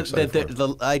 I mean,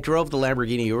 excited I drove the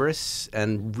Lamborghini Urus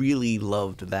and really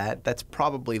loved that. That's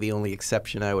probably the only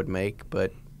exception I would make,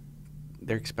 but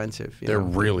they're expensive. They're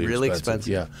really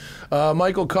expensive. Yeah.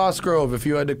 Michael Cosgrove, if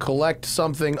you had to collect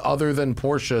something other than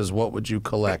Porsches, what would you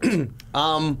collect?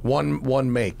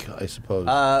 One make, I suppose.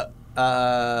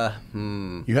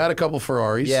 You had a couple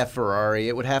Ferraris. Yeah, Ferrari.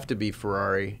 It would have to be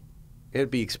Ferrari. It'd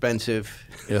be expensive.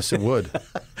 Yes, it would.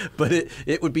 But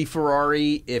it would be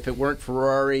Ferrari. If it weren't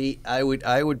Ferrari, I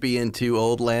would be into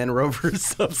old Land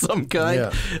Rovers of some kind.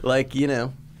 Yeah. Like, you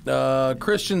know.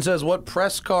 Christian says, what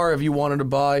press car have you wanted to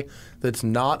buy that's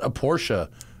not a Porsche?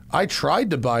 I tried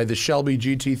to buy the Shelby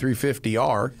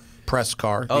GT350R press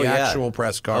car, actual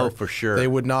press car. Oh, for sure. They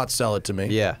would not sell it to me.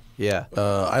 Yeah.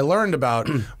 I learned about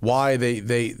why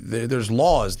there's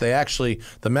laws.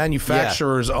 The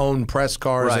manufacturers own press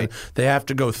cars, and they have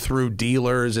to go through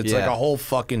dealers. It's like a whole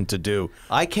fucking to-do.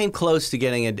 I came close to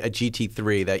getting a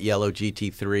GT3, that yellow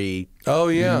GT3. Oh,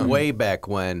 yeah. Way back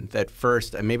when. That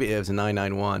first, maybe it was a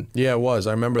 991. Yeah, it was.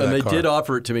 I remember that car. And they did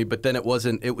offer it to me, but then it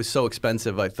wasn't. It was so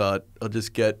expensive, I thought, I'll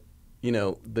just get,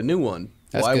 the new one.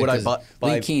 That's Why good, would I buy?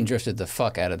 Lee Keane drifted the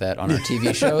fuck out of that on our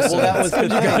TV show. So well, that was the thing.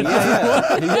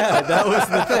 Yeah, that was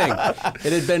the thing.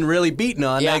 It had been really beaten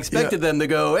on. I expected them to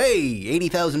go, hey,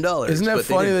 $80,000. Isn't that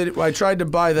funny that I tried to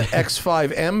buy the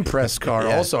X5M press car?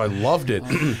 Also, I loved it,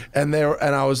 and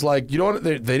I was like, you know what?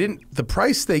 They didn't. The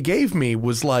price they gave me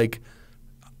was like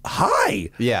high.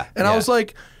 Yeah, and I was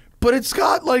like. But it's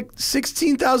got like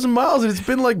 16,000 miles and it's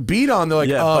been like beat on. They're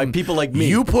like, by people like me.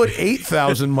 You put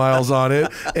 8,000 miles on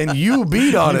it and you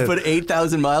beat on it. You put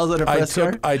 8,000 miles on a press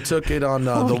car? I took it on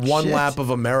the One Lap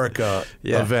of America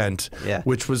event,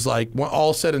 which was like,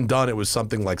 all said and done, it was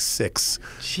something like 6.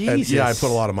 Jesus. And I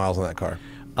put a lot of miles on that car.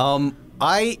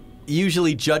 I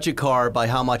usually judge a car by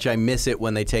how much I miss it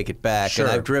when they take it back. Sure.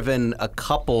 And I've driven a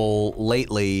couple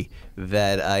lately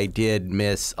that I did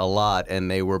miss a lot,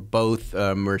 and they were both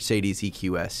Mercedes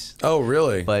EQS. Oh,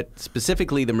 really? But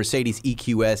specifically, the Mercedes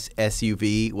EQS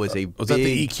SUV was a Was that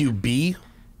the EQB?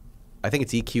 I think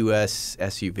it's EQS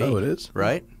SUV. Oh, it is?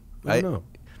 Right? I don't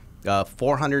know.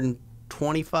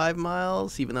 425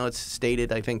 miles, even though it's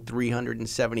stated, I think,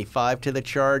 375 to the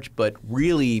charge, but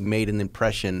really made an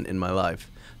impression in my life.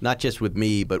 Not just with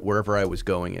me, but wherever I was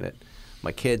going in it.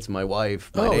 My kids, my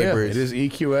wife, my neighbors. Yeah. It is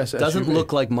EQS SUV. Doesn't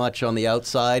look like much on the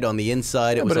outside. On the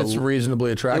inside, it was but it's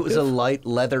reasonably attractive. It was a light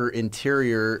leather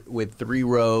interior with 3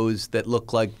 rows that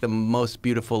looked like the most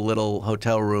beautiful little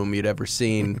hotel room you'd ever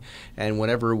seen. And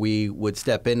whenever we would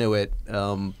step into it,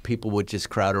 people would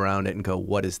just crowd around it and go,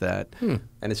 "What is that?" And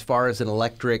as far as an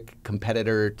electric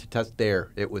competitor to test,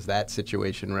 it was that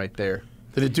situation right there.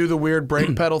 Did it do the weird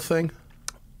brake pedal thing?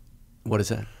 What is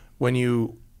that? When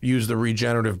you use the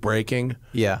regenerative braking,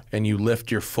 and you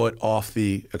lift your foot off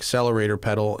the accelerator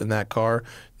pedal in that car,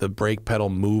 the brake pedal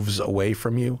moves away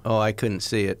from you. Oh, I couldn't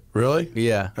see it. Really?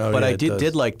 Yeah, but I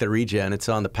did like the regen. It's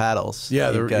on the paddles.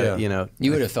 Yeah,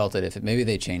 you would have felt it if maybe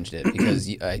they changed it because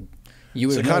you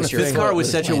would have noticed this car was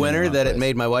such a winner that it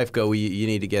made my wife go, you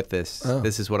need to get this. Oh.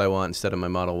 This is what I want instead of my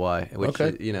Model Y, which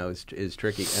is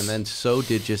tricky. And then so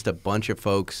did just a bunch of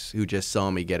folks who just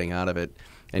saw me getting out of it.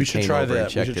 We should try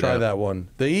that. We should try that one.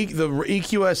 The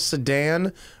EQS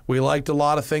sedan, we liked a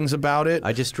lot of things about it.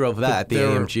 I just drove that, the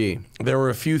AMG. There were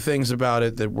a few things about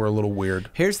it that were a little weird.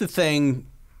 Here's the thing.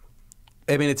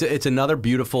 I mean, it's another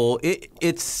beautiful.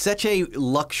 It's such a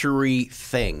luxury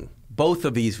thing. Both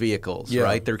of these vehicles,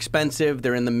 right? They're expensive.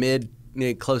 They're in the mid,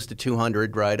 close to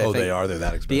 200, right? Oh, they are. They're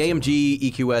that expensive. The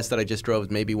AMG EQS that I just drove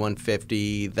was maybe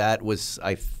 150. That was,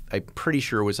 I'm pretty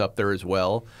sure, was up there as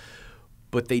well.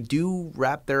 But they do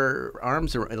wrap their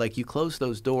arms around, like you close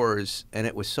those doors, and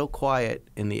it was so quiet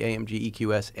in the AMG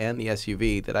EQS and the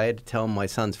SUV that I had to tell my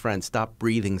son's friend, stop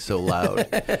breathing so loud.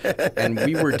 And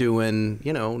we were doing,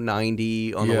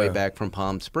 90 on the way back from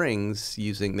Palm Springs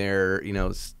using their,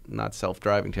 not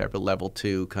self-driving type, but level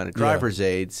 2 kind of driver's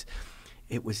aids.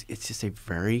 It's just a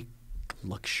very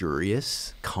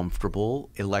luxurious, comfortable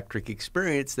electric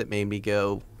experience that made me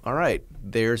go, all right,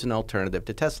 there's an alternative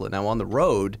to Tesla. Now on the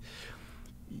road,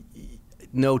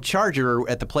 no charger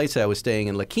at the place I was staying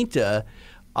in La Quinta,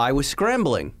 I was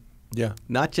scrambling. Yeah.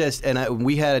 Not just, and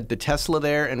we had the Tesla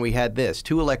there and we had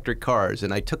 2 electric cars,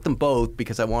 and I took them both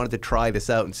because I wanted to try this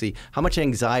out and see how much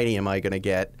anxiety am I going to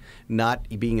get not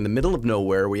being in the middle of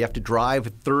nowhere where you have to drive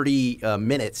 30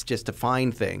 minutes just to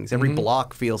find things. Every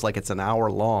block feels like it's an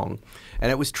hour long, and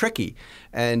it was tricky.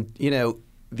 And,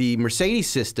 the Mercedes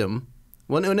system,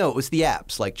 well, no, it was the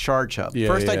apps like Charge Hub.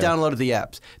 First, I downloaded the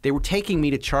apps. They were taking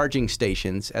me to charging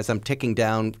stations as I'm ticking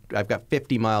down. I've got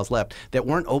 50 miles left that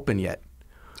weren't open yet.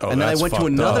 Oh, and then I went to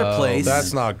another place.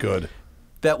 That's not good.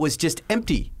 that was just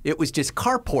empty. It was just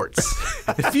carports.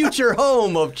 The future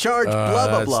home of charge, blah,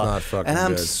 blah, blah. Not fucking and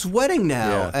I'm good. sweating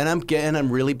now, and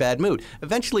I'm really bad mood.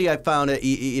 Eventually, I found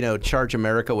a Charge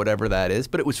America, whatever that is,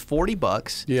 but it was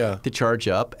 $40 to charge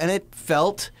up, and it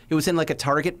was in like a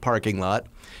Target parking lot,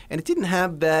 and it didn't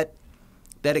have that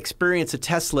experience a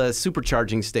Tesla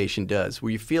supercharging station does,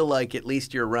 where you feel like at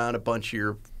least you're around a bunch of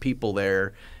your people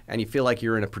there, and you feel like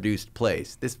you're in a produced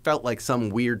place. This felt like some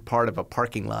weird part of a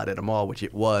parking lot at a mall, which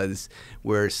it was,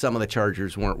 where some of the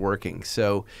chargers weren't working.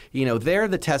 So, there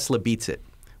the Tesla beats it.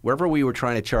 Wherever we were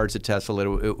trying to charge the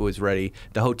Tesla, it was ready.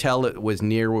 The hotel that was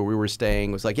near where we were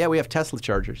staying was like, yeah, we have Tesla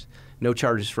chargers. No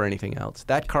charges for anything else.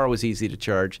 That car was easy to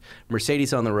charge.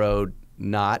 Mercedes on the road,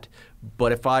 not.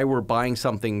 But if I were buying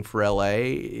something for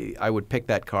LA, I would pick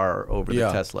that car over the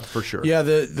Tesla for sure. Yeah,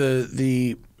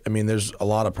 I mean, there's a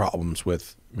lot of problems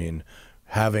with,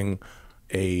 having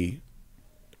a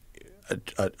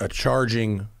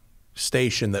charging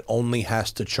station that only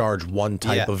has to charge one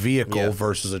type of vehicle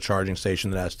versus a charging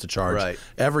station that has to charge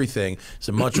everything. It's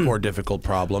a much more difficult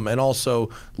problem, and also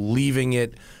leaving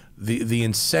it. The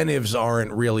incentives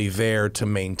aren't really there to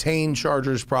maintain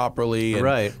chargers properly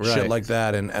and shit like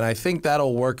that. And I think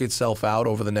that'll work itself out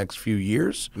over the next few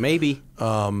years. Maybe.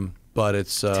 But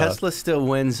it's Tesla still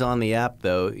wins on the app,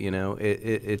 though.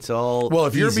 It's all well.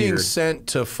 If you're easier. being sent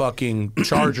to fucking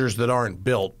chargers that aren't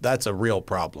built, that's a real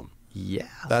problem. Yeah,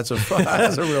 that's a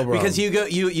real problem. Because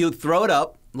you throw it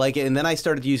up and then I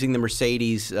started using the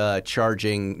Mercedes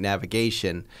charging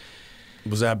navigation.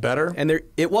 Was that better? And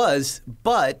it was,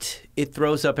 but it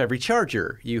throws up every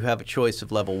charger. You have a choice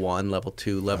of level 1, level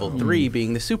 2, level 3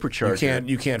 being the supercharger.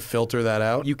 You can't filter that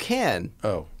out? You can.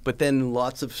 Oh. But then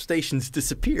lots of stations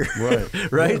disappear.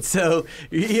 Right. Right? Yeah. So,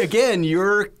 again,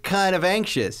 you're kind of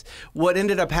anxious. What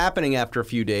ended up happening after a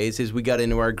few days is we got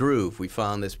into our groove. We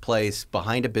found this place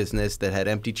behind a business that had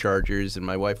empty chargers, and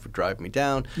my wife would drive me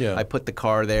down. Yeah. I put the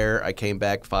car there. I came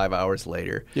back 5 hours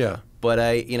later. Yeah. But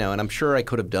and I'm sure I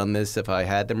could have done this if I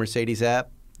had the Mercedes app.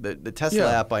 The Tesla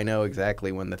app, I know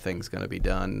exactly when the thing's going to be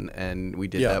done, and we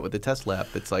did that with the Tesla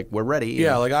app. It's like, we're ready.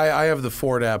 Yeah, like I have the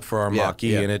Ford app for our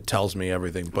Mach-E, and it tells me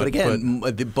everything. But again,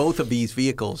 both of these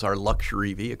vehicles are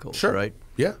luxury vehicles, right?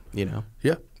 Yeah.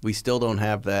 Yeah. We still don't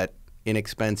have that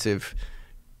inexpensive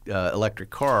electric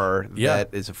car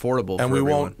that is affordable and for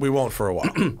everyone. We won't for a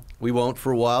while. We won't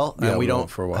for a while, and we don't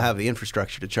for a while. have the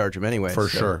infrastructure to charge them anyway. For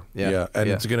sure. Yeah. And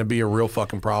it's going to be a real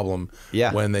fucking problem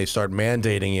when they start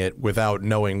mandating it without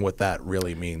knowing what that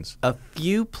really means. A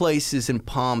few places in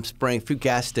Palm Springs, a few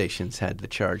gas stations had the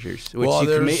chargers, which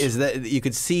you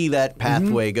could see that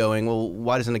pathway going, well,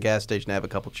 why doesn't a gas station have a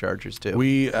couple chargers too?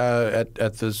 We, at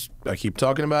this, I keep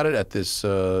talking about it, at this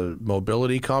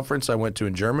mobility conference I went to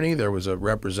in Germany, there was a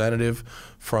representative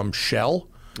from Shell.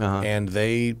 And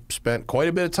they spent quite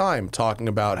a bit of time talking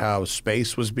about how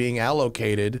space was being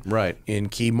allocated in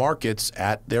key markets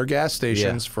at their gas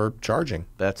stations for charging.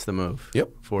 That's the move. Yep.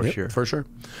 For sure. For sure.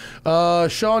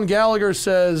 Sean Gallagher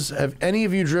says, have any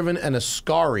of you driven an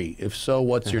Ascari? If so,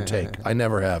 what's your take? I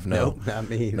never have, no. Nope, not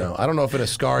me either. No, I don't know if an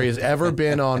Ascari has ever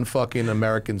been on fucking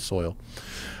American soil.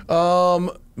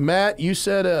 Matt, you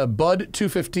said Bud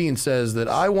 215 says that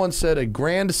I once said a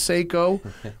Grand Seiko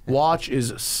watch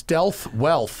is stealth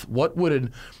wealth. What would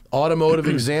an automotive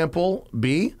example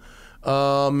be?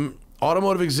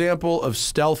 Automotive example of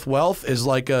stealth wealth is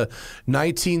like a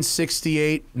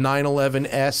 1968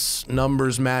 911S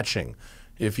numbers matching.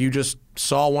 If you just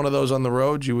saw one of those on the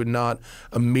road, you would not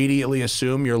immediately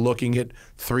assume you're looking at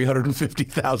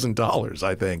 $350,000,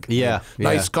 I think. Yeah.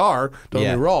 Nice car, don't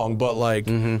get me wrong, but like,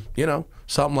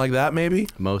 something like that maybe?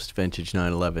 Most vintage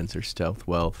 911s are stealth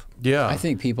wealth. Yeah. I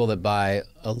think people that buy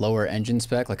a lower engine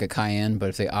spec, like a Cayenne, but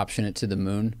if they option it to the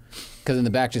moon, because in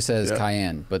the back just says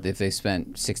Cayenne, but if they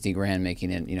spent 60 grand making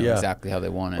it, exactly how they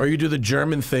want it. Or you do the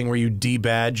German thing where you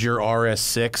debadge your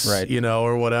RS6,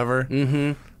 or whatever.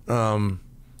 Mm-hmm.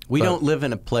 We don't live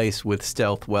in a place with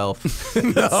stealth wealth,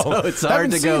 no, so it's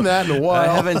hard to go. I haven't seen that in a while.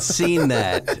 I haven't seen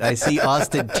that. I see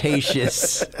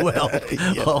ostentatious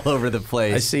wealth all over the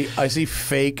place. I see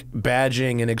fake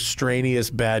badging and extraneous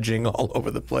badging all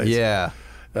over the place. Yeah.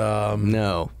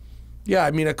 No. Yeah,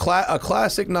 I mean a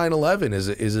classic 911 is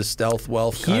a stealth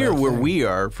wealth kind here of where thing. we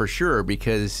are for sure,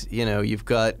 because you've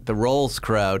got the Rolls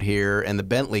crowd here and the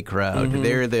Bentley crowd.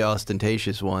 They're the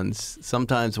ostentatious ones.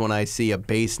 Sometimes when I see a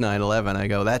base 911, I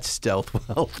go, "That's stealth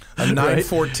wealth." A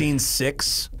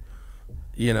 914-6,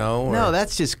 No,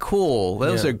 that's just cool.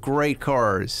 Those are great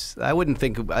cars. I wouldn't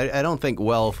think. I don't think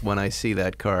wealth when I see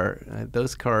that car.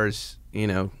 Those cars,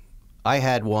 I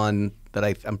had one that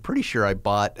I'm pretty sure I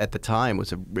bought at the time.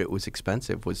 It was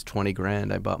expensive. Was 20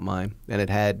 grand. I bought mine, and it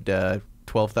had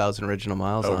 12,000 original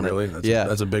miles on really? it. That's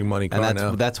that's a big money car and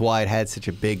now. That's why it had such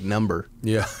a big number.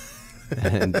 Yeah.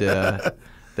 And the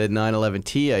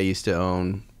 911T I used to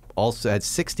own also had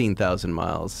 16,000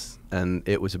 miles, and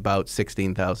it was about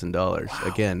 $16,000. Wow.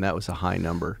 Again, that was a high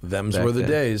number. Them's were the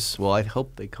days. Well, I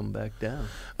hope they come back down.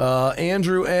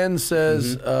 Andrew N.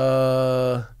 says,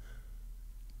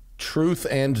 Truth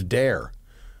and Dare.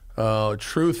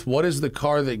 Truth, what is the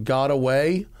car that got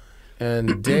away?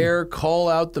 And Dare, call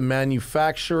out the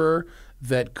manufacturer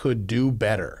that could do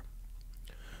better.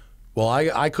 Well,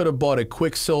 I could have bought a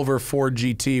Quicksilver Ford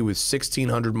GT with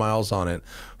 1,600 miles on it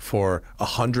for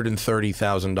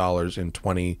 $130,000 in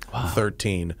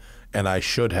 2013, and I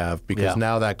should have, because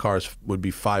now that car would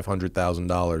be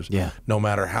 $500,000 no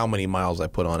matter how many miles I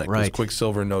put on it, because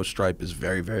Quicksilver no stripe is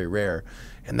very, very rare,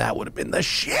 and that would have been the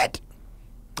shit.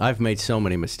 I've made so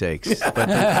many mistakes. But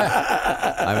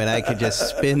I mean, I could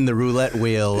just spin the roulette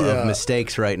wheel of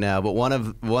mistakes right now. But one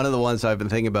of the ones I've been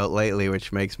thinking about lately,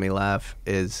 which makes me laugh,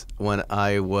 is when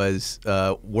I was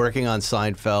working on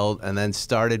Seinfeld and then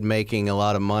started making a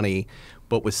lot of money,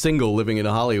 but was single, living in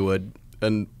Hollywood.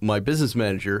 And my business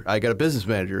manager, I got a business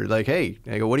manager, like, hey,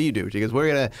 I go, what do you do? She goes,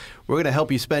 we're gonna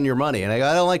help you spend your money. And I go,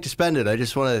 I don't like to spend it. I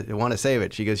just want to save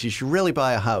it. She goes, you should really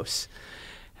buy a house.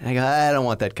 And I go, I don't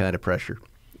want that kind of pressure.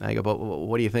 I go, but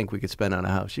what do you think we could spend on a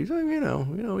house? She's like,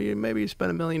 maybe you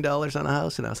spend $1 million on a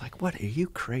house. And I was like, what? Are you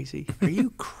crazy? Are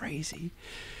you crazy?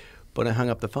 But I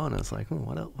hung up the phone. I was like,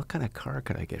 what kind of car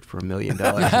could I get for $1 million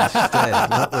instead?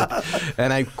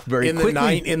 And I very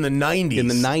quickly in the 90s. In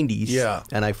the 90s, yeah.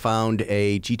 And I found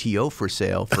a GTO for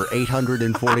sale for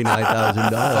 $849,000,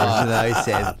 and I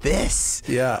said, this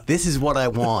is what I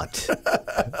want.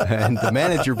 And the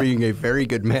manager, being a very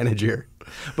good manager,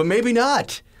 but maybe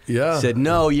not. Said,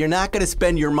 no, you're not going to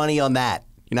spend your money on that.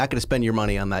 You're not going to spend your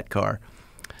money on that car.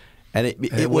 And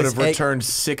it would have returned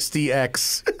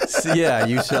 60x. Yeah,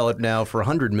 you sell it now for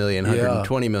 $100 million,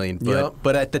 $120 million.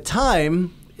 But at the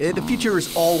time, the future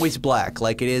is always black,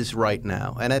 like it is right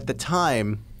now. And at the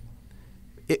time,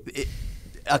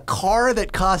 a car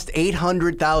that cost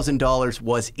 $800,000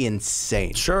 was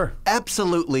insane. Sure.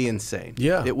 Absolutely insane.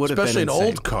 Yeah. It would have been insane. Especially an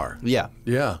old car. Yeah.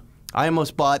 Yeah. I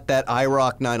almost bought that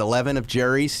IROC 911 of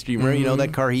Jerry's. Do you remember? You know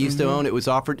that car he used to own? It was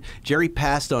offered. Jerry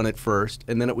passed on it first,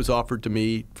 and then it was offered to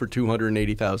me for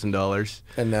 $280,000.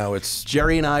 And now it's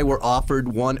Jerry and I were offered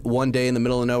one day in the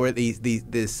middle of nowhere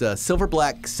this silver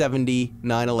black 70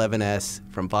 911S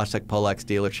from Vostok Polak's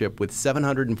dealership with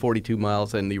 742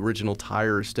 miles and the original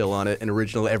tires still on it and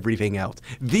original everything else.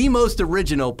 The most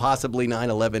original possibly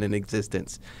 911 in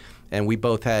existence. And we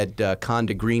both had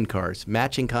Conda green cars,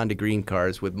 matching Conda green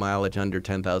cars with mileage under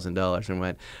 $10,000, and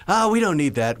went, we don't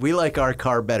need that. We like our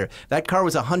car better. That car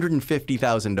was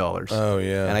 $150,000. Oh,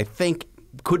 yeah. And I think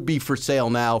could be for sale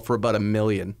now for about $1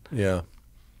 million. Yeah.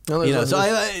 No,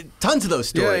 tons of those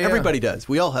stories. Yeah. Everybody does.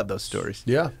 We all have those stories.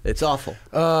 Yeah. It's awful.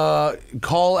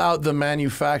 Call out the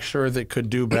manufacturer that could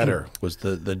do better was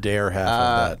the dare half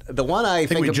of that. The one I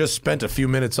think we just spent a few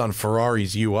minutes on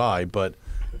Ferrari's UI, but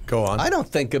go on. I don't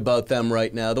think about them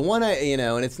right now. The one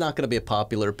and it's not going to be a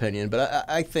popular opinion, but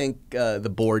I think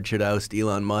the board should oust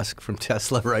Elon Musk from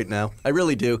Tesla right now. I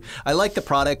really do. I like the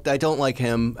product. I don't like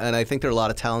him, and I think there are a lot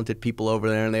of talented people over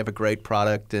there, and they have a great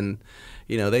product, and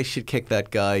they should kick that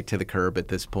guy to the curb at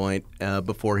this point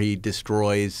before he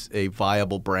destroys a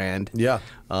viable brand. Yeah.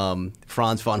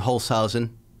 Franz von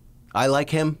Holzhausen. I like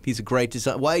him. He's a great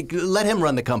designer. Why let him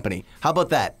run the company? How about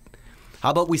that? How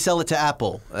about we sell it to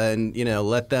Apple and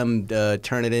let them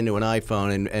turn it into an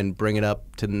iPhone and bring it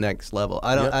up to the next level?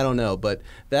 I don't know, but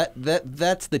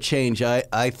that's the change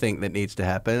I think that needs to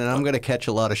happen, and I'm going to catch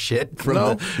a lot of shit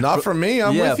from not from me.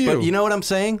 I'm with you. But you know what I'm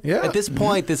saying? Yeah. At this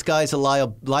point, this guy's a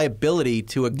liability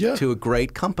to a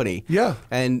great company. Yeah.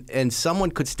 And someone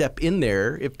could step in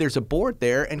there if there's a board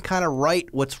there and kind of right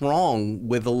what's wrong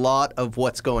with a lot of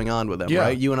what's going on with them.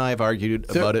 Right? You and I have argued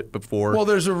about it before. Well,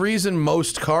 there's a reason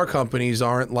most car companies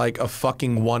aren't like a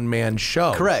fucking one-man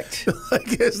show. Correct.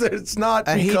 It's not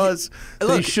because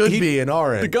they should be in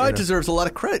our end. The guy deserves a lot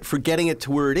of credit for getting it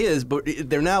to where it is, but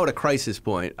they're now at a crisis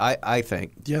point, I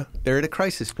think. Yeah. They're at a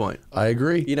crisis point. I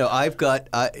agree. I've got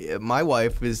my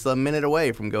wife is a minute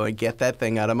away from going, get that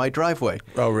thing out of my driveway.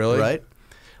 Oh, really? Right?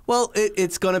 Well,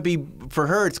 it's going to be, for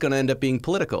her, it's going to end up being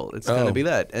political. It's going to be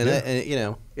that.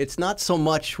 And, it's not so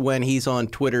much when he's on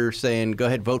Twitter saying, go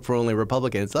ahead, vote for only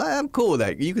Republicans. I'm cool with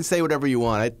that. You can say whatever you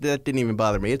want. That didn't even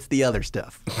bother me. It's the other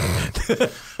stuff.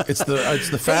 It's the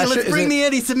fascism. Hey, let's bring the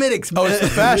anti-Semitics. Oh, it's the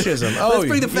fascism. Let's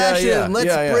bring the fascism. Yeah.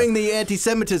 Let's bring the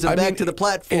anti-Semitism back to the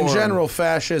platform. In general,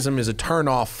 fascism is a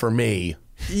turnoff for me.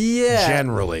 Yeah.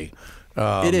 Generally.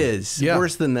 It is. Yeah.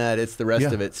 Worse than that, it's the rest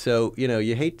Yeah. of it. So,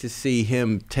 you hate to see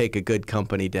him take a good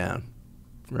company down,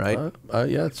 right?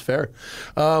 Yeah, it's fair.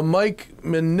 Mike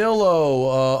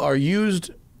Manillo, are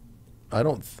used...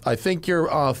 I think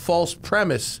you're false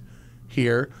premise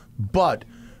here, but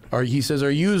he says,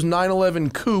 are used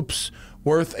 911 coupes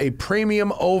worth a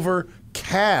premium over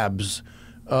cabs?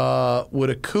 Would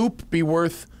a coupe be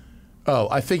worth... Oh,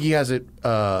 I think he has it...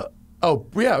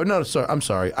 I'm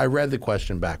sorry. I read the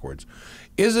question backwards.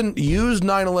 Isn't used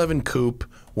 911 coupe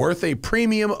worth a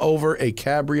premium over a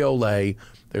cabriolet?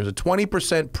 There's a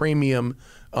 20% premium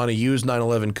on a used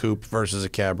 911 coupe versus a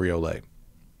cabriolet.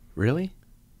 Really?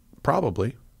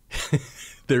 Probably.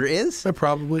 There is?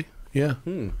 Probably. Yeah.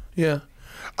 Yeah.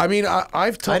 I mean,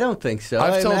 I don't think so.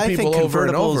 I've told people over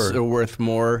and over. I think convertibles are worth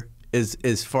more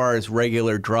as far as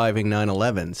regular driving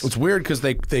 911s. It's weird because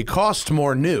they cost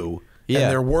more new. Yeah.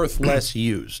 And they're worth less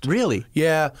used. Really?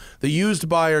 Yeah. The used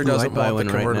buyer doesn't I'd buy want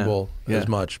the one right convertible now. as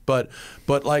much. But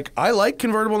like, I like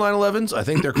convertible 911s. I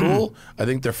think they're cool. I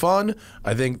think they're fun.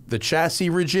 I think the chassis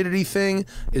rigidity thing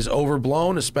is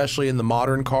overblown, especially in the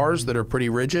modern cars that are pretty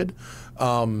rigid.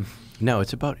 No,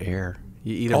 it's about air.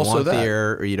 You either Also want the that.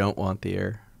 air or you don't want the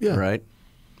air. Yeah. Right?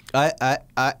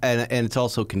 And it's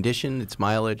also condition, it's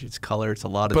mileage, it's color, it's a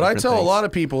lot of But I different tell things. a lot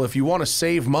of people, if you want to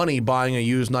save money buying a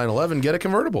used 911, get a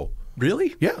convertible.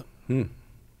 Really? Yeah. I'm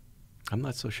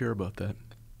not so sure about that.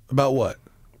 About what?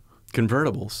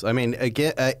 Convertibles. I mean,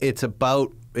 again,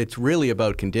 it's really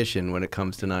about condition when it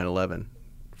comes to 911.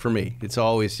 For me, it's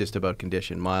always just about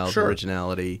condition, miles, Sure.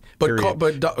 originality. But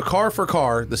period. car for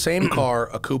car, the same car,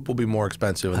 a coupe will be more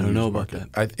expensive. I don't know about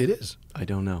that. It is. I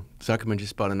don't know. Zuckerman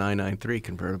just bought a 993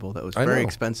 convertible that was I very know.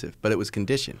 expensive, but it was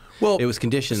condition. Well, it was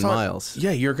condition it's not- miles.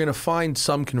 Yeah, you're going to find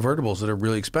some convertibles that are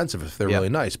really expensive if they're Yep. really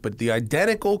nice. But the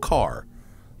identical car,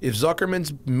 if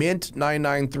Zuckerman's mint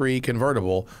 993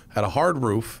 convertible had a hard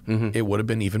roof, it would have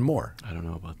been even more. I don't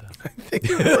know about that. I think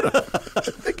it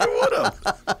would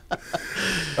have.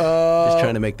 Just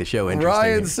trying to make the show interesting.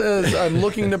 Ryan says, I'm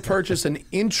looking to purchase an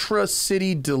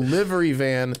intra-city delivery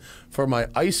van for my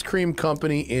ice cream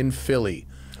company in Philly.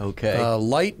 Okay.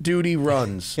 Light duty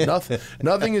runs.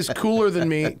 Nothing is cooler to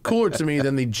me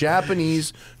than the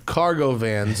Japanese cargo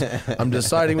vans. I'm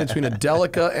deciding between a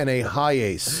Delica and a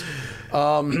Hi-Ace.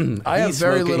 I have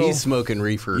very little. He's smoking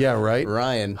reefer. Yeah, right.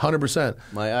 Ryan, 100%.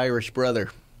 my Irish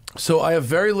brother. So I have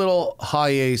very little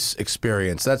Hi-Ace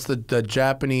experience. That's the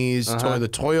Japanese, the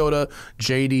Toyota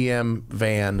JDM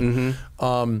van.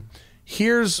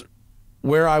 Here's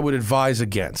where I would advise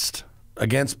against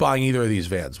buying either of these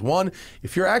vans. One,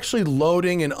 if you're actually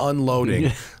loading and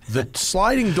unloading, the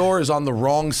sliding door is on the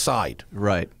wrong side.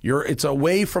 Right. It's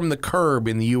away from the curb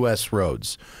in the U.S.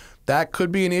 roads. That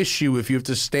could be an issue if you have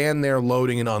to stand there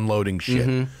loading and unloading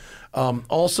shit.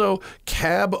 Also,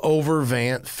 cab over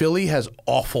van. Philly has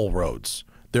awful roads.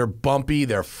 They're bumpy.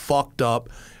 They're fucked up.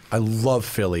 I love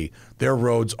Philly. Their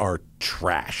roads are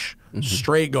trash.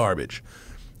 Straight garbage.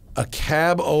 A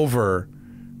cab over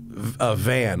a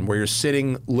van where you're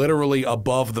sitting literally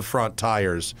above the front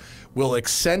tires will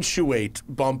accentuate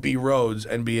bumpy roads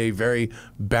and be a very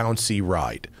bouncy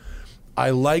ride. I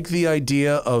like the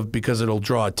idea of because it'll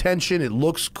draw attention. It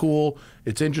looks cool.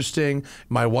 It's interesting.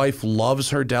 My wife loves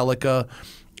her Delica.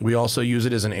 We also use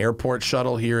it as an airport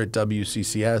shuttle here at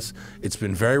WCCS. It's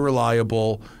been very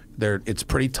reliable. It's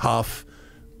pretty tough,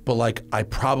 but like I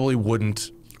probably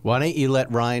wouldn't. Why don't you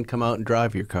let Ryan come out and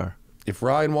drive your car? If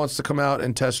Ryan wants to come out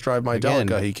and test drive my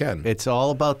Delica, he can. It's all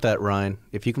about that, Ryan.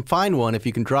 If you can find one, if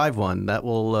you can drive one, that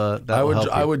will help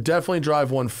you. I would definitely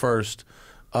drive one first.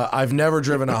 I've never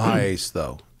driven a Hi-Ace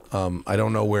though. I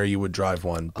don't know where you would drive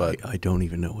one, but I don't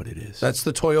even know what it is. that's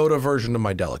the Toyota version of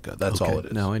my Delica. That's all it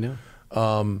is. Now I know.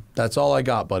 That's all I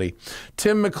got, buddy.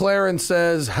 Tim McLaren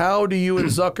says, how do you and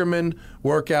Zuckerman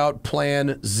work out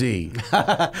Plan Z?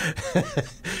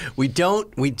 We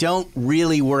don't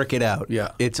really work it out.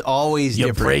 Yeah. It's always You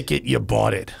different. break it, you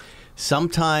bought it.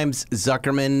 Sometimes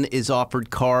Zuckerman is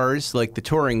offered cars, like the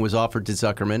Touring was offered to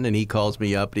Zuckerman, and he calls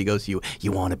me up and he goes, you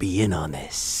want to be in on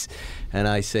this? And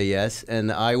I say yes.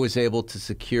 And I was able to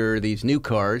secure these new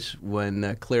cars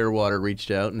when Clearwater reached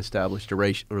out and established a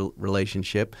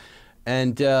relationship.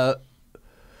 And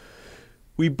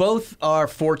we both are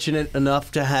fortunate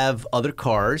enough to have other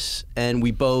cars, and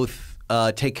we both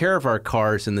take care of our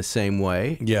cars in the same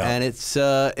way. Yeah. And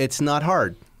it's not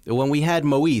hard. When we had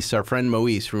Moise, our friend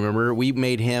Moise, remember, we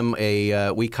made him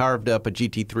we carved up a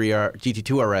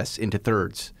GT2 RS into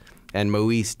thirds. And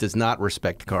Moise does not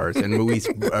respect cars, and Moise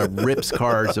rips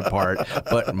cars apart.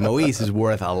 But Moise is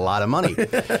worth a lot of money.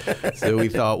 So we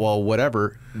thought, well,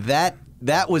 whatever. That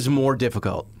that was more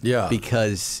difficult. Yeah.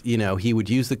 Because, he would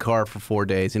use the car for 4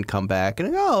 days and come back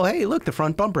and, oh, hey, look, the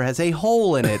front bumper has a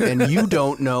hole in it, and you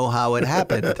don't know how it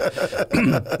happened.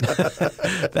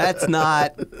 That's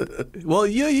not, well,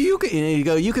 you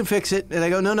can fix it. And I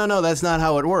go, no, that's not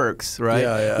how it works, right?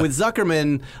 Yeah. With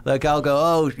Zuckerman, like, I'll go,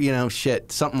 oh,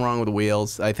 shit, something wrong with the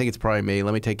wheels. I think it's probably me.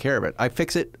 Let me take care of it. I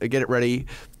fix it. I get it ready.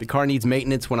 The car needs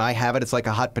maintenance. When I have it, it's like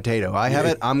a hot potato. I have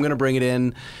it. I'm going to bring it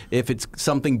in. If it's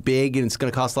something big and it's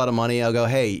going to cost a lot of money, I'll go,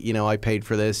 hey, I paid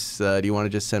for this. Do you want to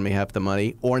just send me half the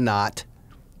money or not?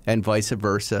 And vice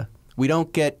versa. We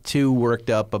don't get too worked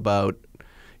up about,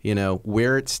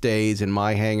 where it stays in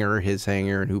my hangar, his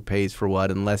hangar, and who pays for what,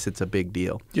 unless it's a big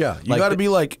deal. Yeah, you got to be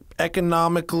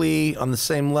economically on the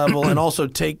same level, and also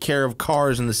take care of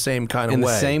cars in the same kind of way. In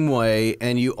the same way,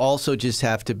 and you also just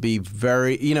have to be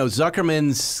very,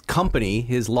 Zuckerman's company,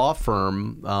 his law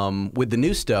firm, with the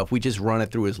new stuff, we just run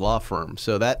it through his law firm,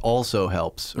 so that also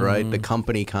helps, right? The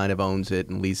company kind of owns it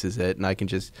and leases it, and I can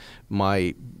just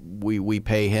we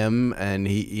pay him, and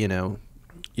he,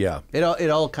 Yeah. It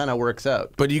all kind of works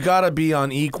out. But you got to be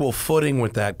on equal footing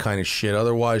with that kind of shit.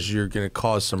 Otherwise, you're going to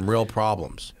cause some real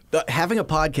problems. Having a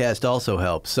podcast also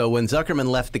helps. So when Zuckerman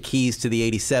left the keys to the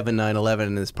 87 911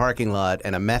 in his parking lot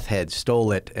and a meth head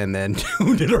stole it and then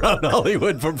tuned it around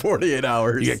Hollywood for 48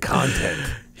 hours. You get content.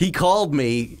 He called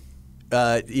me.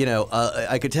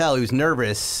 I could tell he was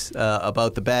nervous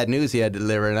about the bad news he had to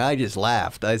deliver, and I just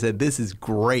laughed. I said, this is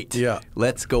great. Yeah.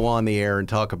 Let's go on the air and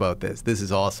talk about this. This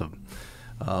is awesome.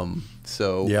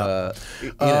 Joe,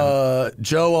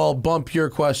 I'll bump your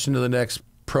question to the next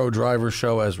Pro Driver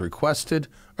show as requested,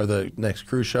 or the next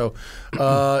crew show.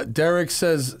 Derek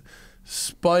says,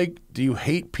 Spike, do you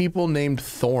hate people named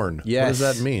Thorn? Yes. What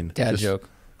does that mean? Dad joke.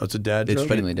 Oh, it's a dad It's joke?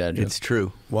 genuinely dad joke. It's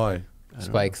true. Why?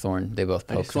 Spike, Thorn, they both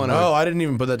poke. Oh, I didn't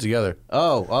even put that together.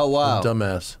 Oh, wow.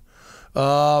 Dumbass.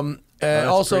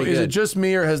 Also, is it just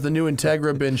me, or has the new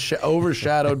Integra been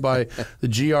overshadowed by the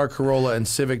GR Corolla and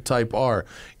Civic Type R?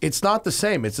 It's not the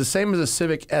same. It's the same as a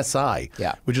Civic Si,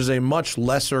 which is a much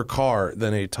lesser car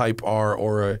than a Type R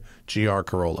or a GR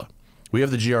Corolla. We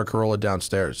have the GR Corolla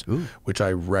downstairs, which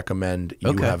I recommend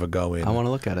you have a go in. I want to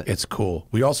look at it. It's cool.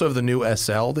 We also have the new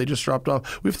SL they just dropped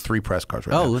off. We have 3 press cars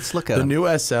right now. Oh, let's look at the them.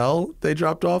 new SL they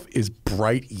dropped off is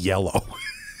bright yellow.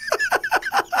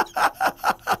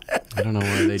 I don't know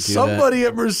why they do Somebody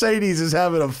at Mercedes is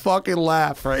having a fucking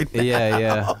laugh right now.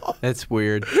 Yeah. That's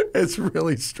weird. It's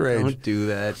really strange. Don't do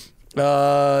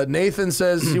that. Nathan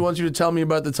says he wants you to tell me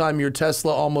about the time your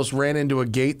Tesla almost ran into a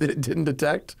gate that it didn't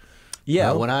detect.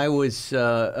 Yeah, when I was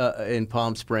in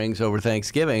Palm Springs over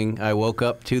Thanksgiving, I woke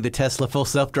up to the Tesla full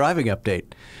self-driving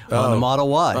update on the Model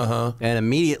Y, and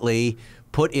immediately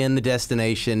put in the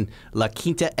destination La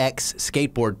Quinta X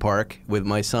skateboard park with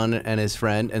my son and his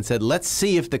friend, and said, let's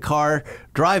see if the car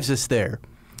drives us there.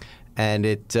 And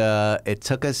it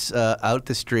took us out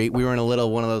the street. We were in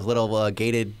one of those little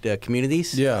gated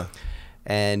communities. Yeah.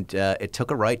 And it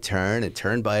took a right turn. It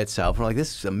turned by itself. We're like,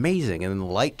 this is amazing. And then the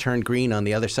light turned green on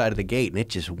the other side of the gate, and it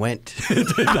just went.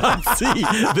 It did not see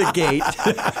the gate.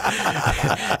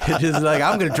 It just like,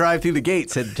 I'm going to drive through the gate,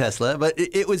 said Tesla. But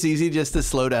it was easy just to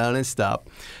slow down and stop.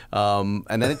 And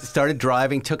then it started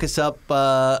driving, took us up,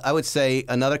 I would say,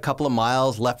 another couple of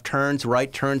miles, left turns,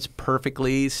 right turns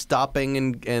perfectly,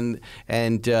 stopping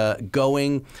and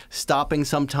going, stopping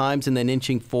sometimes, and then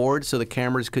inching forward so the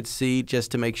cameras could see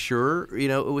just to make sure, it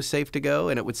was safe to go,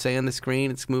 and it would say on the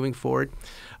screen it's moving forward.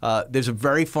 There's a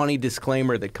very funny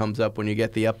disclaimer that comes up when you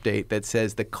get the update that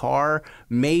says the car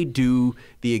may do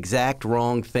the exact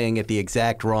wrong thing at the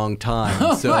exact wrong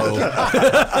time. So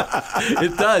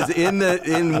it does.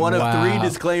 In one of 3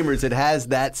 disclaimers, it has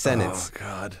that sentence. Oh,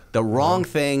 God. The wrong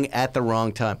thing at the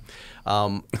wrong time.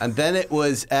 And then it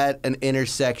was at an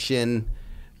intersection.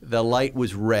 The light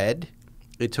was red.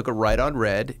 It took a right on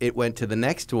red. It went to the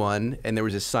next one, and there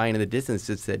was a sign in the distance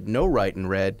that said no right in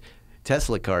red.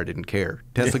 Tesla car didn't care.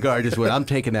 Tesla car just went, I'm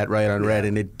taking that right on red,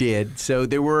 and it did. So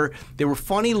there were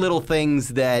funny little things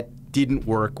that didn't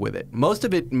work with it. Most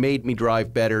of it made me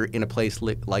drive better in a place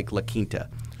like La Quinta,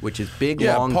 which is big,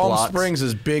 long Palm blocks. Springs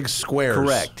is big squares.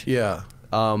 Correct. Yeah.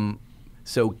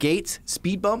 So gates,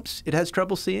 speed bumps, it has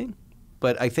trouble seeing.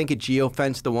 But I think it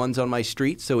geofenced the ones on my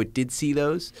street, so it did see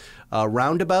those.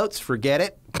 Roundabouts, forget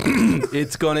it.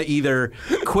 It's going to either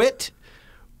quit,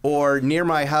 or near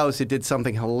my house, it did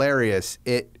something hilarious.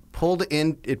 It pulled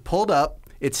up,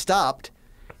 it stopped,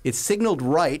 it signaled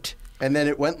right, and then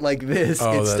it went like this.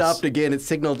 It stopped again, it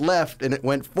signaled left, and it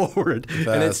went forward.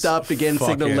 And it stopped again,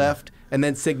 signaled left, and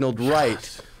then signaled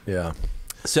right. Yeah.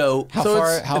 So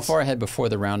How far ahead before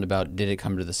the roundabout did it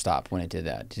come to the stop when it did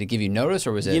that? Did it give you notice,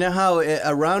 or was it? You know how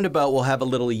a roundabout will have a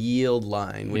little yield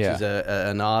line, which is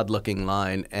an odd-looking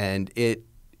line, and it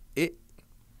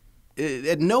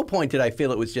at no point did I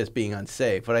feel it was just being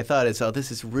unsafe. What I thought is, this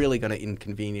is really going to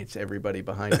inconvenience everybody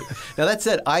behind me. Now, that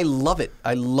said, I love it.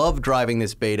 I love driving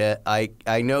this Beta.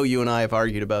 I know you and I have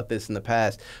argued about this in the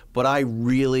past, but I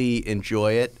really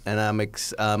enjoy it, and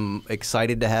I'm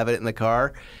excited to have it in the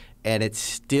car. And it's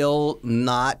still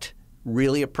not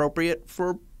really appropriate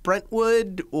for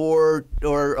Brentwood or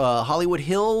Hollywood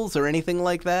Hills or anything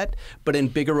like that. But in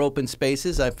bigger open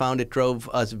spaces, I found it drove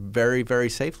us very, very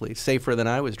safely, safer than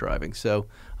I was driving. So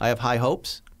I have high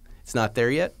hopes. It's not there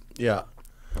yet. Yeah.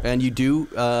 And you do,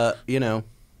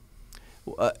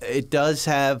 it does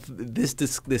have this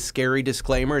scary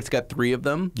disclaimer. It's got 3 of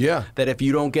them. Yeah. That if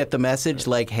you don't get the message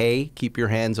like, hey, keep your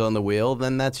hands on the wheel,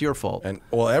 then that's your fault. And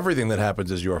everything that happens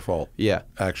is your fault. Yeah.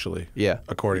 Actually. Yeah.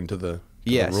 According to the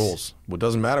Yes. rules. Well, it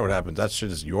doesn't matter what happens. That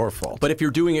shit is your fault. But if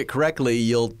you're doing it correctly,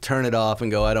 you'll turn it off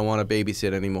and go, I don't want to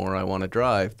babysit anymore. I want to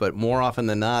drive. But more often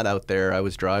than not out there, I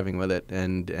was driving with it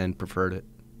and preferred it.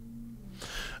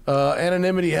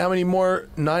 Anonymity, how many more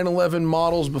 911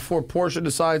 models before Porsche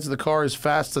decides the car is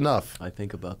fast enough? I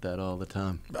think about that all the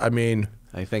time. I mean...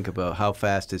 I think about how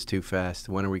fast is too fast.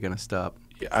 When are we going to stop?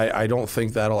 I don't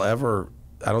think that'll ever...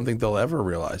 I don't think they'll ever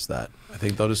realize that. I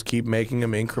think they'll just keep making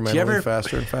them incrementally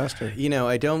faster and faster. You know,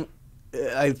 I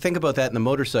think about that in the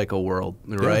motorcycle world,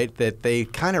 right? Yeah. That they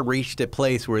kind of reached a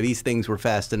place where these things were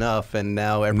fast enough, and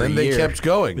now every year... And then they kept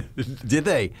going. Did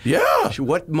they? Yeah.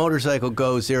 What motorcycle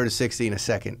goes 0 to 60 in a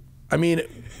second? I mean,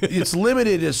 it's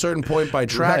limited at a certain point by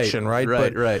traction, right?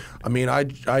 Right. I mean, I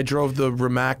drove the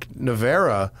Rimac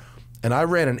Nevera, and I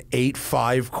ran an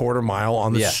 8.5 quarter mile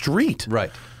on the street.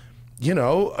 Right. You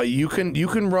know, you can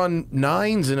run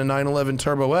 9s in a 911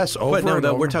 Turbo S over and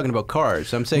over. We're talking about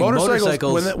cars. I'm saying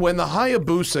motorcycles. When the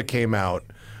Hayabusa came out,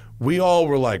 we all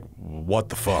were like, "What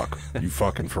the fuck? You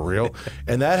fucking for real?"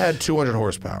 And that had 200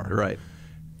 horsepower. Right.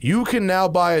 You can now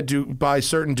buy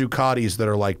certain Ducatis that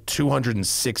are like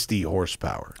 260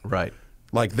 horsepower. Right.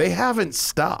 Like they haven't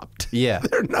stopped. Yeah.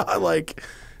 They're not like.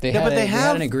 They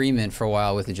had an agreement for a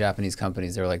while with the Japanese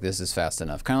companies. They were like, this is fast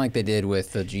enough. Kind of like they did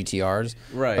with the GTRs.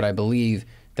 Right. But I believe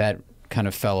that kind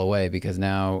of fell away because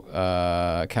now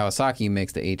Kawasaki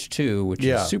makes the H2, which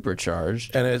is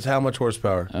supercharged. And it's how much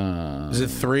horsepower? Is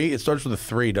it 3? It starts with a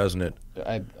 3, doesn't it?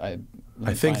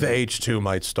 I think the H2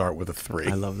 might start with a 3.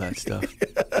 I love that stuff.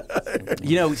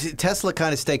 You know, Tesla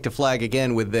kind of staked a flag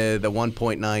again with the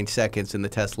 1.9 seconds in the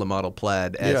Tesla Model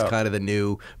Plaid as kind of the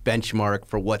new benchmark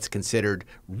for what's considered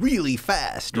really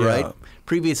fast, right?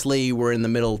 Previously, we're in the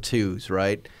middle 2s,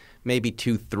 right? Maybe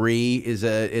 2.3 is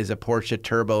a Porsche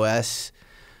Turbo S,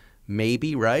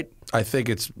 maybe, right? I think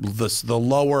it's the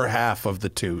lower half of the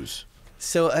 2s.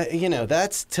 So, you know,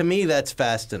 to me, that's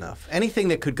fast enough. Anything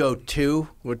that could go 2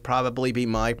 would probably be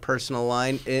my personal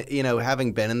line. You know,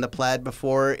 having been in the Plaid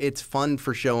before, it's fun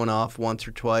for showing off once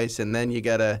or twice, and then you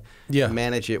got to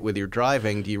manage it with your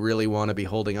driving. Do you really want to be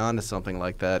holding on to something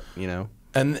like that, you know?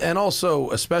 And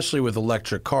also, especially with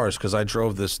electric cars, because I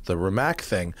drove the Rimac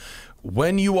thing,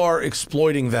 when you are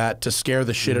exploiting that to scare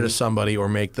the shit out of somebody or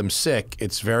make them sick,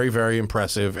 it's very, very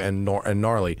impressive and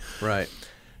gnarly. Right.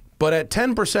 But at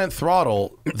 10%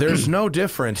 throttle, there's no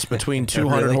difference between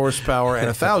 200 horsepower and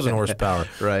 1,000 horsepower.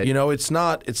 Right. You know, it's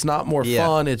not more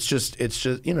fun. It's just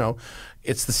you know,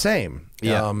 it's the same.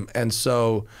 Yeah. And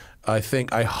so I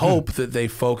hope that they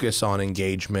focus on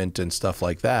engagement and stuff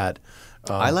like that.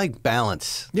 I like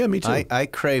balance. Yeah, me too. I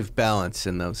crave balance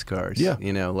in those cars. Yeah.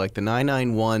 You know, like the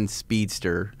 991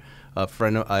 Speedster. A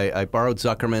friend, I borrowed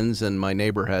Zuckerman's, and my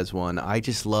neighbor has one. I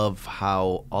just love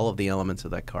how all of the elements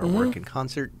of that car work in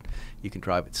concert. You can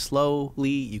drive it slowly,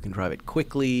 you can drive it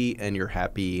quickly, and you're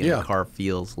happy, and the car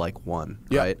feels like one.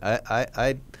 Right?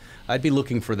 I'd be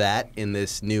looking for that in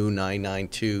this new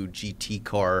 992 GT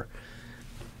car.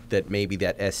 That maybe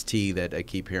that ST that I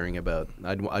keep hearing about.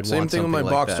 I'd want Same thing with my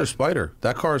like Boxster that. Spider.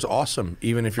 That car is awesome,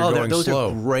 even if you're going those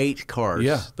slow. Those are great cars.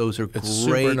 Yeah, those are it's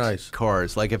great super nice.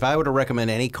 cars. Like if I were to recommend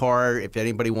any car, if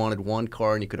anybody wanted one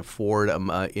car and you could afford a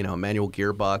manual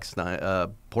gearbox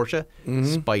Porsche,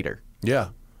 Spider. Yeah,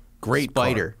 great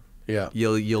Spider. Car. Yeah,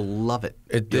 you'll love it.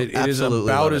 It is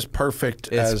about as perfect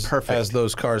as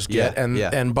those cars get,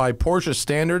 and by Porsche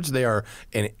standards, they are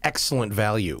an excellent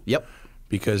value. Yep.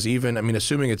 Because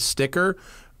assuming it's sticker,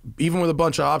 even with a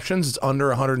bunch of options, it's under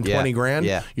 120 grand.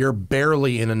 Yeah. You're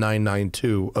barely in a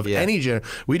 992 of any gen.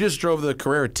 We just drove the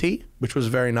Carrera T. which was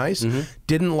very nice.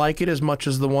 Didn't like it as much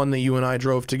as the one that you and I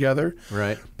drove together.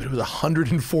 Right. But it was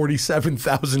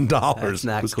 $147,000. That's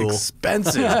not it was cool.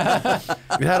 expensive.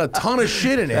 It had a ton of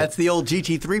shit in it. That's the old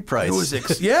GT3 price. It was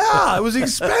it was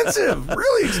expensive,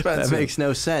 really expensive. That makes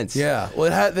no sense. Yeah, well,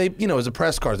 it had it was a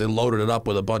press car. They loaded it up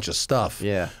with a bunch of stuff.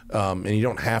 Yeah, and you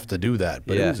don't have to do that,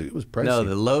 but it was pricey. No,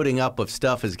 the loading up of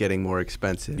stuff is getting more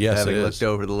expensive. Yes, Having it is. looked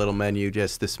over the little menu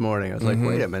just this morning, I was like,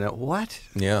 wait a minute, what?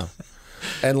 Yeah.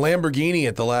 And Lamborghini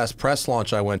at the last press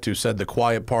launch I went to said the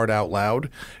quiet part out loud,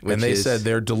 and they said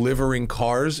they're delivering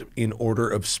cars in order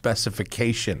of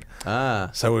specification.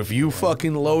 So if you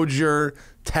fucking load your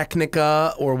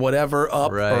Technica or whatever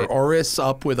up, or Auris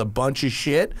up with a bunch of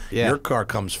shit, your car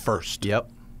comes first.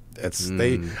 Yep.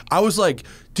 I was like,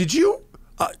 did you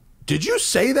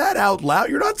say that out loud?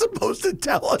 You're not supposed to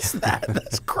tell us that.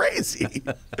 That's crazy.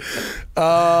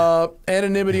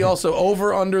 Anonymity also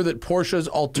over under that Porsche's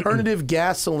alternative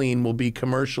gasoline will be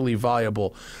commercially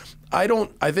viable. I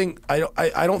don't think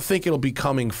it'll be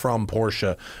coming from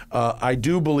Porsche. I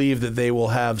do believe that they will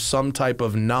have some type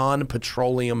of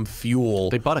non-petroleum fuel.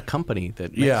 They bought a company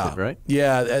that makes it, right?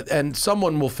 Yeah, and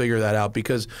someone will figure that out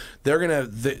because they're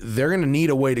gonna need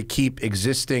a way to keep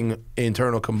existing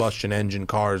internal combustion engine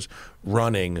cars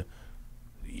running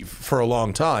for a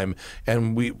long time.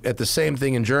 And at the same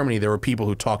thing in Germany, there were people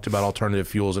who talked about alternative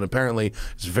fuels, and apparently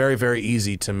it's very, very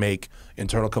easy to make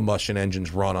internal combustion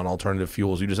engines run on alternative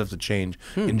fuels. You just have to change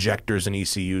injectors and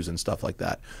ECUs and stuff like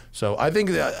that. So I think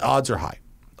the odds are high.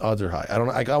 Odds are high.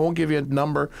 I won't give you a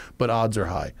number, but odds are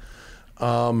high.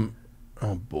 Oh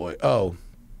boy. Oh.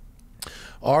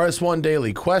 RS1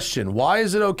 Daily question: why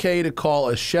is it okay to call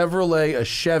a Chevrolet a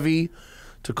Chevy,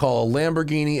 to call a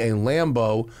Lamborghini a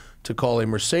Lambo, to call a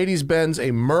Mercedes-Benz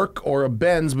a Merc or a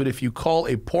Benz, but if you call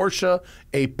a Porsche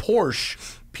a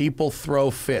Porsche, people throw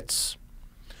fits?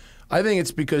 I think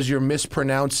it's because you're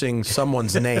mispronouncing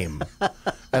someone's name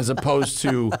as opposed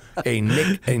to a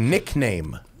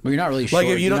nickname. Well, you're not really like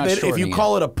if you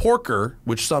call it a porker,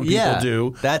 which some people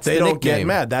do, they don't get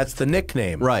mad. That's the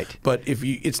nickname, right? But if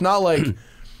it's not like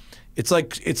it's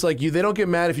like they don't get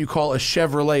mad if you call a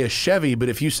Chevrolet a Chevy, but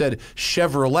if you said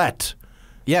Chevrolet.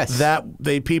 Yes.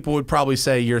 People would probably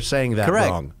say you're saying that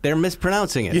wrong. They're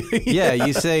mispronouncing it. Yeah,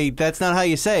 you say that's not how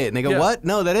you say it. And they go, what?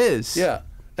 No, that is. Yeah.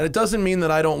 And it doesn't mean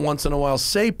that I don't once in a while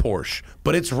say Porsche,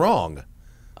 but it's wrong.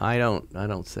 I don't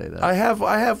say that. I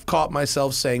have caught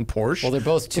myself saying Porsche. Well, they're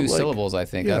both two syllables, I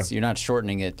think. You're not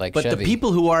shortening it like But Chevy. the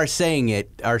people who are saying it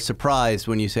are surprised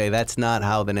when you say that's not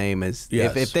how the name is.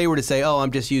 Yes. If they were to say,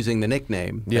 I'm just using the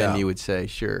nickname, then you would say,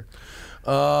 sure.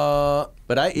 But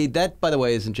that, by the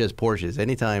way, isn't just Porsches.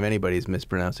 Anytime anybody's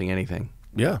mispronouncing anything,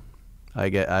 I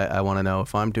want to know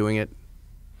if I'm doing it.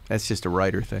 That's just a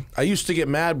writer thing. I used to get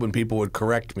mad when people would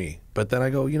correct me, but then I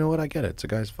go, you know what? I get it. It's a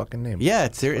guy's fucking name. Yeah,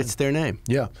 it's their name.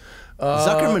 Yeah.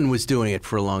 Zuckerman was doing it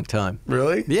for a long time.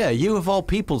 Really? Yeah, you of all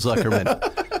people, Zuckerman.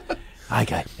 I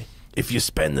got it. If you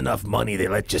spend enough money, they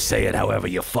let you say it however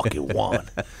you fucking want.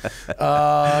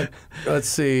 Let's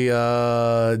see.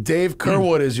 Dave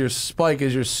Kerwood, is your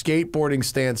skateboarding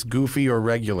stance goofy or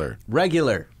regular?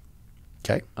 Regular.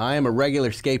 Okay. I am a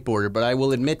regular skateboarder, but I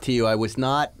will admit to you, I was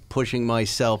not pushing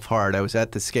myself hard. I was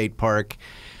at the skate park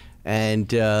and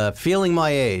feeling my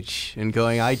age and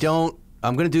going, I'm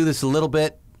going to do this a little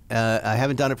bit. I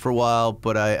haven't done it for a while,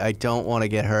 but I don't want to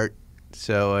get hurt.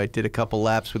 So I did a couple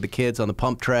laps with the kids on the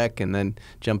pump track and then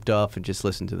jumped off and just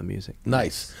listened to the music.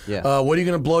 Nice. Yeah. What are you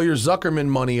going to blow your Zuckerman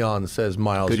money on, says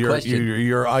Miles? Good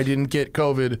question. I didn't get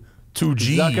COVID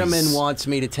 2Gs. Zuckerman wants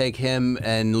me to take him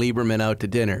and Lieberman out to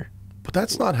dinner. But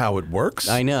that's not how it works.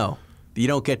 I know. You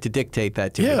don't get to dictate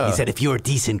that to me. He said, if you're a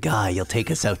decent guy, you'll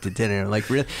take us out to dinner. Like,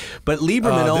 really? But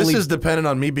Lieberman only... This is dependent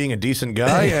on me being a decent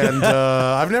guy, and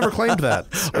I've never claimed that.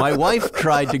 My wife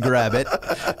tried to grab it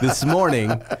this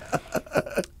morning.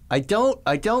 I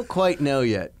don't quite know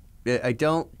yet. I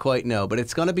don't quite know, but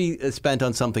it's going to be spent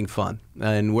on something fun.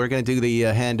 And we're going to do the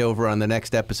handover on the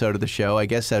next episode of the show, I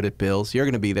guess out at Bill's. You're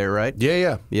going to be there, right?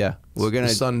 Yeah. Yeah. We're going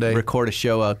to record a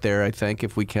show out there, I think,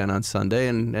 if we can on Sunday,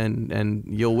 and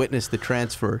you'll witness the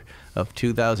transfer of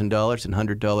 $2,000 and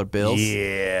 $100 bills.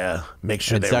 Yeah. Make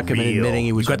sure and they're Zuckerman real. admitting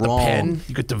he was wrong. You got the pen?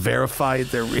 You got to verify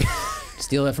they're real.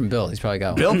 Steal that from Bill. He's probably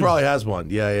got one. Bill probably has one.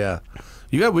 Yeah.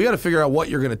 We got to figure out what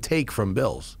you're going to take from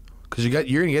Bill's, because you're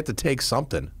going to get to take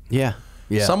something. Yeah.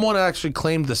 Someone actually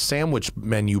claimed the sandwich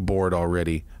menu board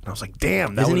already, and I was like,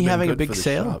 "Damn!" Isn't he having a big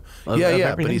sale?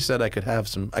 Yeah. But he said I could have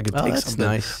some. I could take something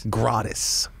nice.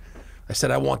 gratis. I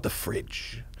said I want the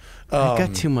fridge. I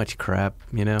got too much crap,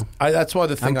 you know. That's why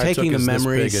the thing I took is this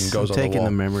big and goes on the wall. I'm taking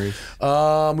the memories.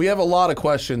 We have a lot of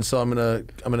questions, so I'm gonna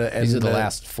end. These are the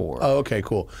last four. Oh, okay,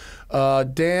 cool.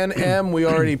 Dan M, we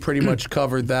already pretty much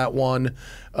covered that one.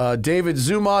 David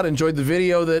Zumot enjoyed the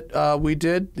video that we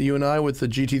did, you and I, with the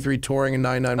GT3 Touring and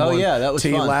 991 Oh, yeah, that was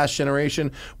T fun. last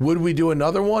generation. Would we do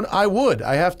another one? I would.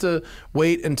 I have to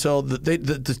wait until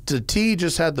the T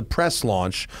just had the press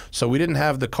launch, so we didn't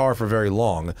have the car for very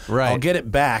long. Right. I'll get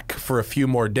it back for a few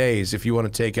more days if you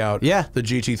want to take out the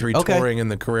GT3 Touring and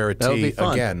the Carrera T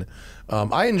again.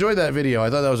 I enjoyed that video. I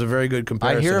thought that was a very good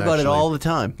comparison. I hear about actually. it all the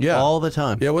time. Yeah. All the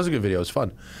time. Yeah, it was a good video. It was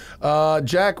fun.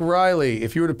 Jack Riley,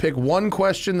 if you were to pick one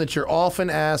question that you're often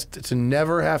asked to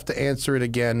never have to answer it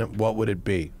again, what would it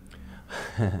be?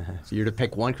 So you're to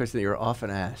pick one question that you're often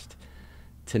asked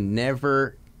to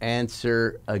never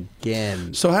answer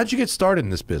again. So how'd you get started in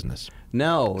this business?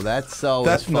 No, that's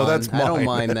always fun. No, that's mine. I don't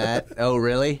mind that. Oh,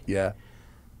 really? Yeah.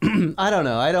 I don't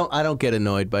know. I don't get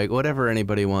annoyed by whatever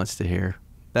anybody wants to hear.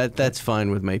 That's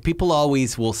fine with me. People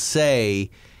always will say,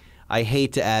 I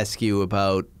hate to ask you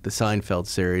about the Seinfeld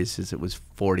series as it was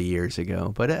 40 years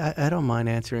ago, but I don't mind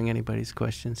answering anybody's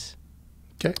questions.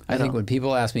 Okay. I think when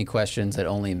people ask me questions that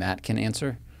only Matt can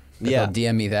answer, Yeah.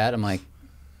 they'll DM me that. I'm like,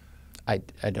 I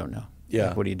don't know. Yeah.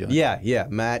 Like, what are you doing? Yeah.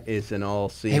 Matt is an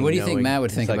all-seeing, Hey, what do you think knowing Matt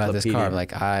would think about this car? encyclopedia. I'm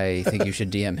like, I think you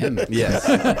should DM him. Yes,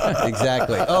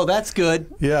 exactly. Oh, that's good.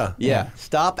 Yeah. Yeah.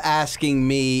 Stop asking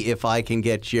me if I can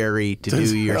get Jerry to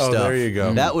do your Oh, stuff. there you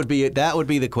go. That would be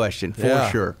the question for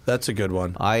sure. That's a good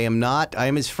one. I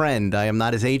am his friend. I am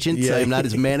not his agent. Yeah. I am not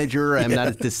his manager. I am not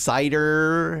his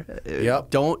decider.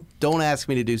 Yep. Don't ask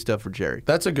me to do stuff for Jerry.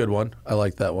 That's a good one. I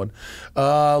like that one.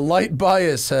 Light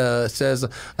Bias says,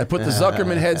 I put the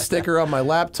Zuckerman head sticker on my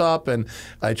laptop and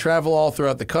I travel all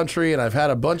throughout the country and I've had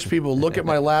a bunch of people look at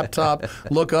my laptop,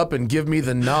 look up and give me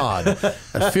the nod.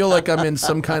 I feel like I'm in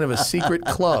some kind of a secret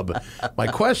club. My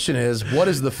question is, what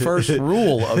is the first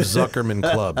rule of Zuckerman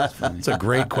Club? It's a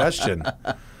great question.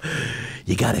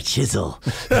 You got to chisel.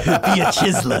 Be a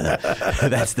chiseler.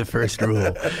 That's the first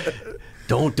rule.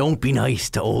 Don't be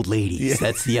nice to old ladies. Yeah.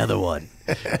 That's the other one.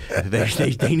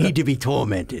 They need to be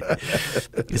tormented,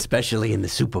 especially in the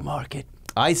supermarket.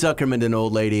 I Zuckermaned an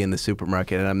old lady in the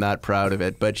supermarket, and I'm not proud of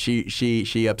it, but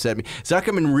she upset me.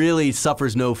 Zuckerman really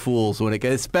suffers no fools when it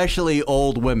gets, especially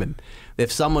old women. If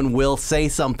someone will say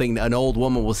something, an old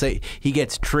woman will say, he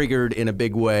gets triggered in a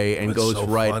big way and goes so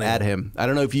right funny. At him. I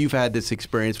don't know if you've had this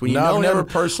experience. When you know I've never him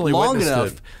personally long witnessed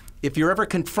enough, it. if you're ever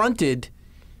confronted,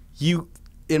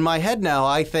 in my head now,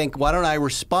 I think, why don't I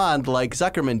respond like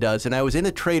Zuckerman does? And I was in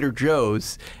a Trader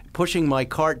Joe's pushing my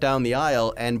cart down the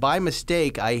aisle, and by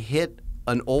mistake, I hit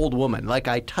an old woman. Like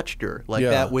I touched her like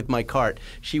that with my cart.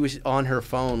 She was on her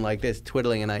phone like this,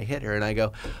 twiddling, and I hit her. And I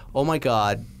go, oh, my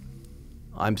God,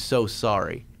 I'm so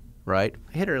sorry, right?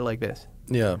 I hit her like this.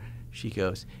 Yeah. She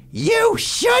goes, you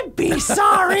should be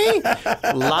sorry.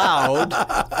 Loud.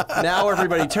 Now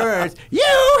everybody turns,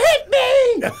 you hit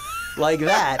me. Like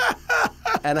that.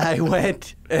 And I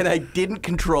went, and I didn't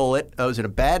control it. I was in a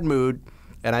bad mood,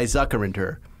 and I Zuckermaned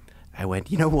her. I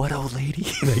went, you know what, old lady?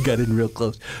 And I got in real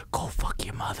close. Go fuck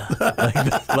your mother.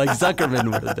 like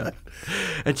Zuckerman would have done.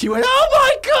 And she went,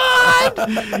 oh my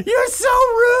God, you're so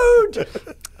rude.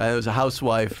 There was a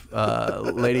housewife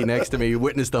lady next to me who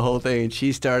witnessed the whole thing, and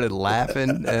she started laughing.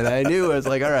 And I knew, I was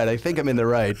like, all right, I think I'm in the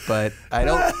right, but I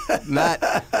not.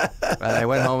 And I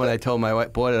went home and I told my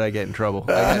wife, boy, did I get in trouble.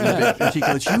 And she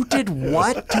goes, you did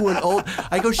what to an old?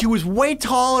 I go, she was way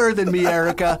taller than me,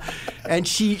 Erica, and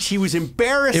she was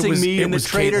embarrassing me in the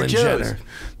Trader Joe's.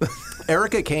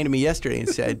 Erica came to me yesterday and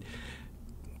said,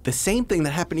 the same thing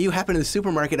that happened to you happened in the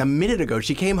supermarket a minute ago.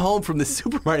 She came home from the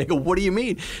supermarket. I go, what do you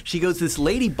mean? She goes, this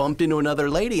lady bumped into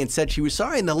another lady and said she was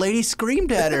sorry, and the lady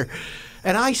screamed at her.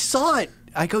 And I saw it.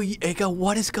 I go,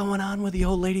 what is going on with the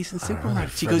old ladies in the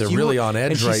supermarket? She goes, they're really on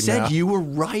edge right now. And she said, you were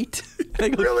right. I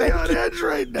go, really on edge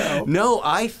right now. No,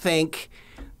 I think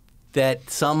that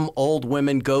some old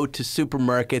women go to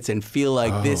supermarkets and feel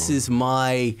like this is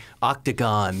my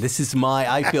octagon.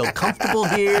 I feel comfortable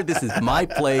here. This is my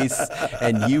place,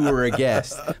 and you were a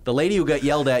guest. The lady who got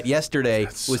yelled at yesterday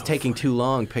was taking too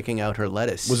long picking out her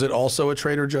lettuce. Was it also a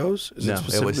Trader Joe's? No,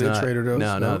 it was not. A Trader Joe's?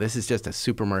 No, this is just a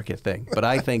supermarket thing. But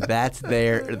I think that's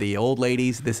the old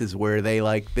ladies. This is where they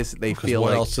like this. They feel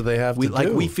what like else do they have to do? Like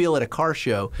we feel at a car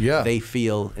show. Yeah. They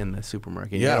feel in the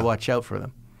supermarket. You got to watch out for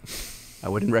them. I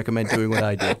wouldn't recommend doing what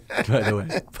I did, by the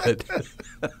way. But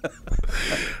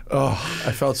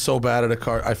I felt so bad at a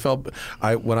car.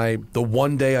 The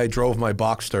one day I drove my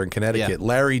Boxster in Connecticut,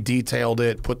 Larry detailed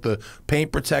it, put the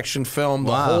paint protection film,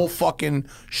 the whole fucking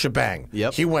shebang.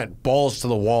 Yep. He went balls to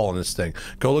the wall in this thing.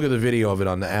 Go look at the video of it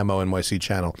on the Ammo NYC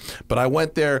channel. But I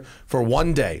went there for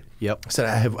one day. Yep. I said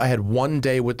I had one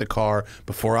day with the car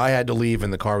before I had to leave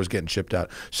and the car was getting shipped out.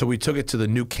 So we took it to the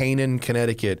New Canaan,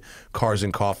 Connecticut Cars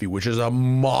and Coffee, which is a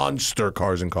monster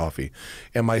Cars and Coffee.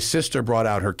 And my sister brought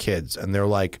out her kids, and they're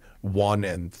like 1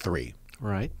 and 3.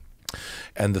 Right.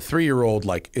 And the 3-year-old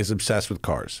like is obsessed with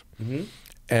cars.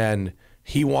 And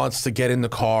he wants to get in the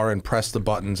car and press the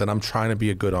buttons, and I'm trying to be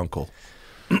a good uncle.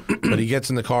 But he gets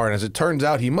in the car, and as it turns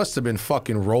out, he must have been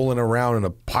fucking rolling around in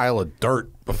a pile of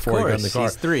dirt before he got in the car.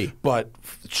 He's 3. But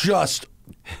just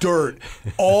dirt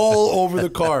all over the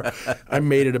car. I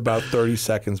made it about 30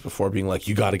 seconds before being like,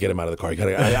 "You got to get him out of the car." You got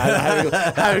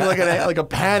to. Having like a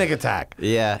panic attack.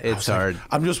 Yeah, it's hard. Like,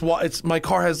 I'm just. It's my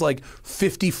car has like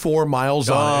 54 miles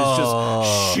on it. It's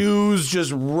just shoes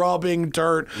just rubbing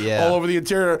dirt all over the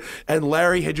interior. And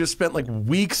Larry had just spent like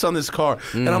weeks on this car,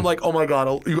 and I'm like, "Oh my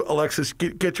God, Alexis,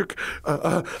 get your kid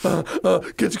out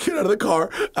of the car."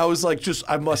 I was like,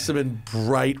 I must have been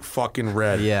bright fucking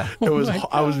red. Yeah, it was.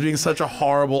 I was being such a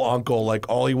horrible uncle. Like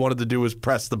all he wanted to do was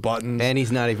press the button, and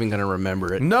he's not even going to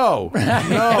remember it. No.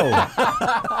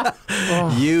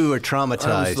 You are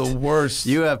traumatized. That was the worst.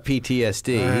 You have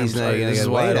PTSD. He's not. This is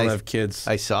why I don't have kids.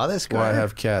 I saw this guy. Why I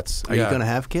have cats. Are you going to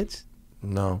have kids?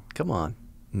 No. Come on.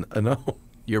 No.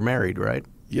 You're married, right?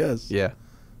 Yes. Yeah.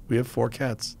 We have 4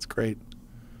 cats. It's great.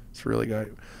 It's really great.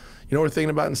 You know what we're thinking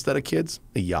about instead of kids?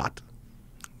 A yacht.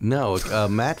 No,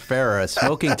 Matt Farah,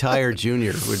 Smoking Tire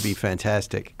Jr. would be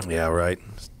fantastic. Yeah, right.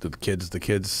 The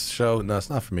kids show. No,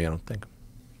 it's not for me. I don't think.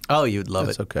 Oh, you'd love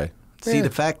it. That's okay. See, the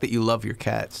fact that you love your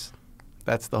cats,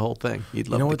 that's the whole thing. You'd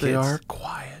love you know the what kids. They are?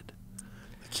 Quiet.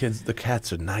 The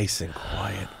cats are nice and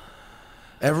quiet.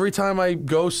 Every time I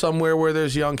go somewhere where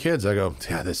there's young kids, I go,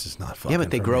 "Yeah, this is not fun." Yeah,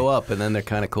 but they grow up and then they're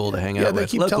kind of cool to hang out they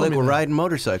with. keep Look, telling me we're that. riding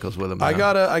motorcycles with them now. I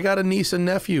got a niece and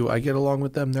nephew. I get along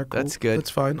with them. They're cool. That's good. That's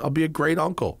fine. I'll be a great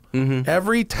uncle.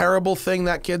 Every terrible thing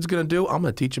that kid's gonna do, I'm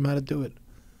gonna teach him how to do it,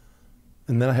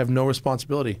 and then I have no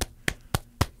responsibility.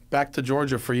 Back to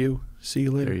Georgia for you. See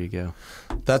you later. There you go.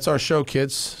 That's our show,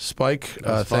 kids. Spike,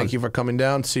 thank you for coming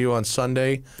down. See you on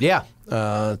Sunday. Yeah.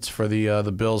 It's for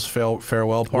the Bills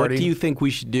farewell party. What do you think we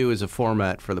should do as a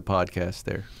format for the podcast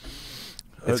there?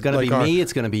 It's going to be me.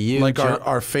 It's going to be you. Like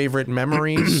our favorite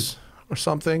memories or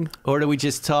something? Or do we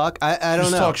just talk? I don't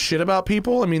know. Just talk shit about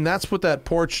people? I mean, that's what that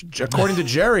porch, according to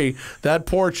Jerry, that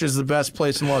porch is the best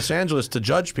place in Los Angeles to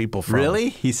judge people from. Really?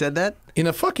 He said that? In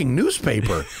a fucking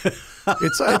newspaper.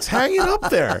 It's hanging up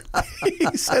there.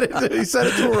 He said it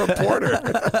to a reporter.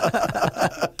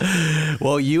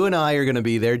 Well, you and I are going to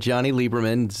be there. Johnny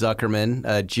Lieberman,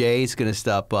 Zuckerman, Jay's going to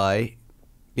stop by.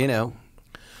 You know,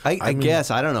 I guess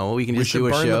I don't know. We can just do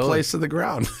a show. We should burn the place to the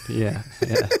ground. Yeah.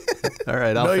 All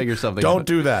right, I'll figure something. Don't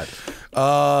do that.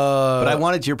 But I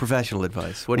wanted your professional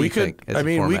advice. What do you think?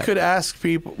 We could ask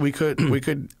people. We could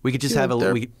just have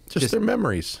their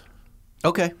memories.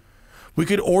 Okay. We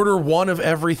could order one of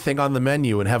everything on the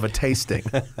menu and have a tasting.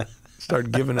 Start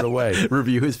giving it away.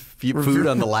 Review his food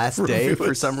on the last day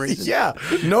for some reason. Yeah,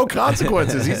 no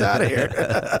consequences. He's out of here.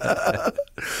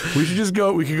 We should just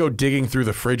go. We could go digging through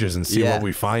the fridges and see what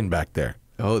we find back there.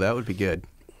 Oh, that would be good.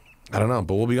 I don't know,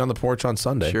 but we'll be on the porch on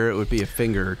Sunday. Sure, it would be a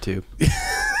finger or two.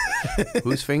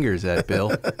 Whose finger is that,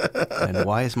 Bill? And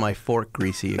why is my fork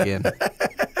greasy again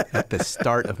at the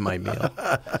start of my meal?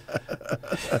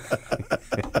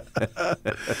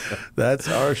 That's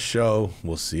our show.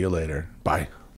 We'll see you later. Bye.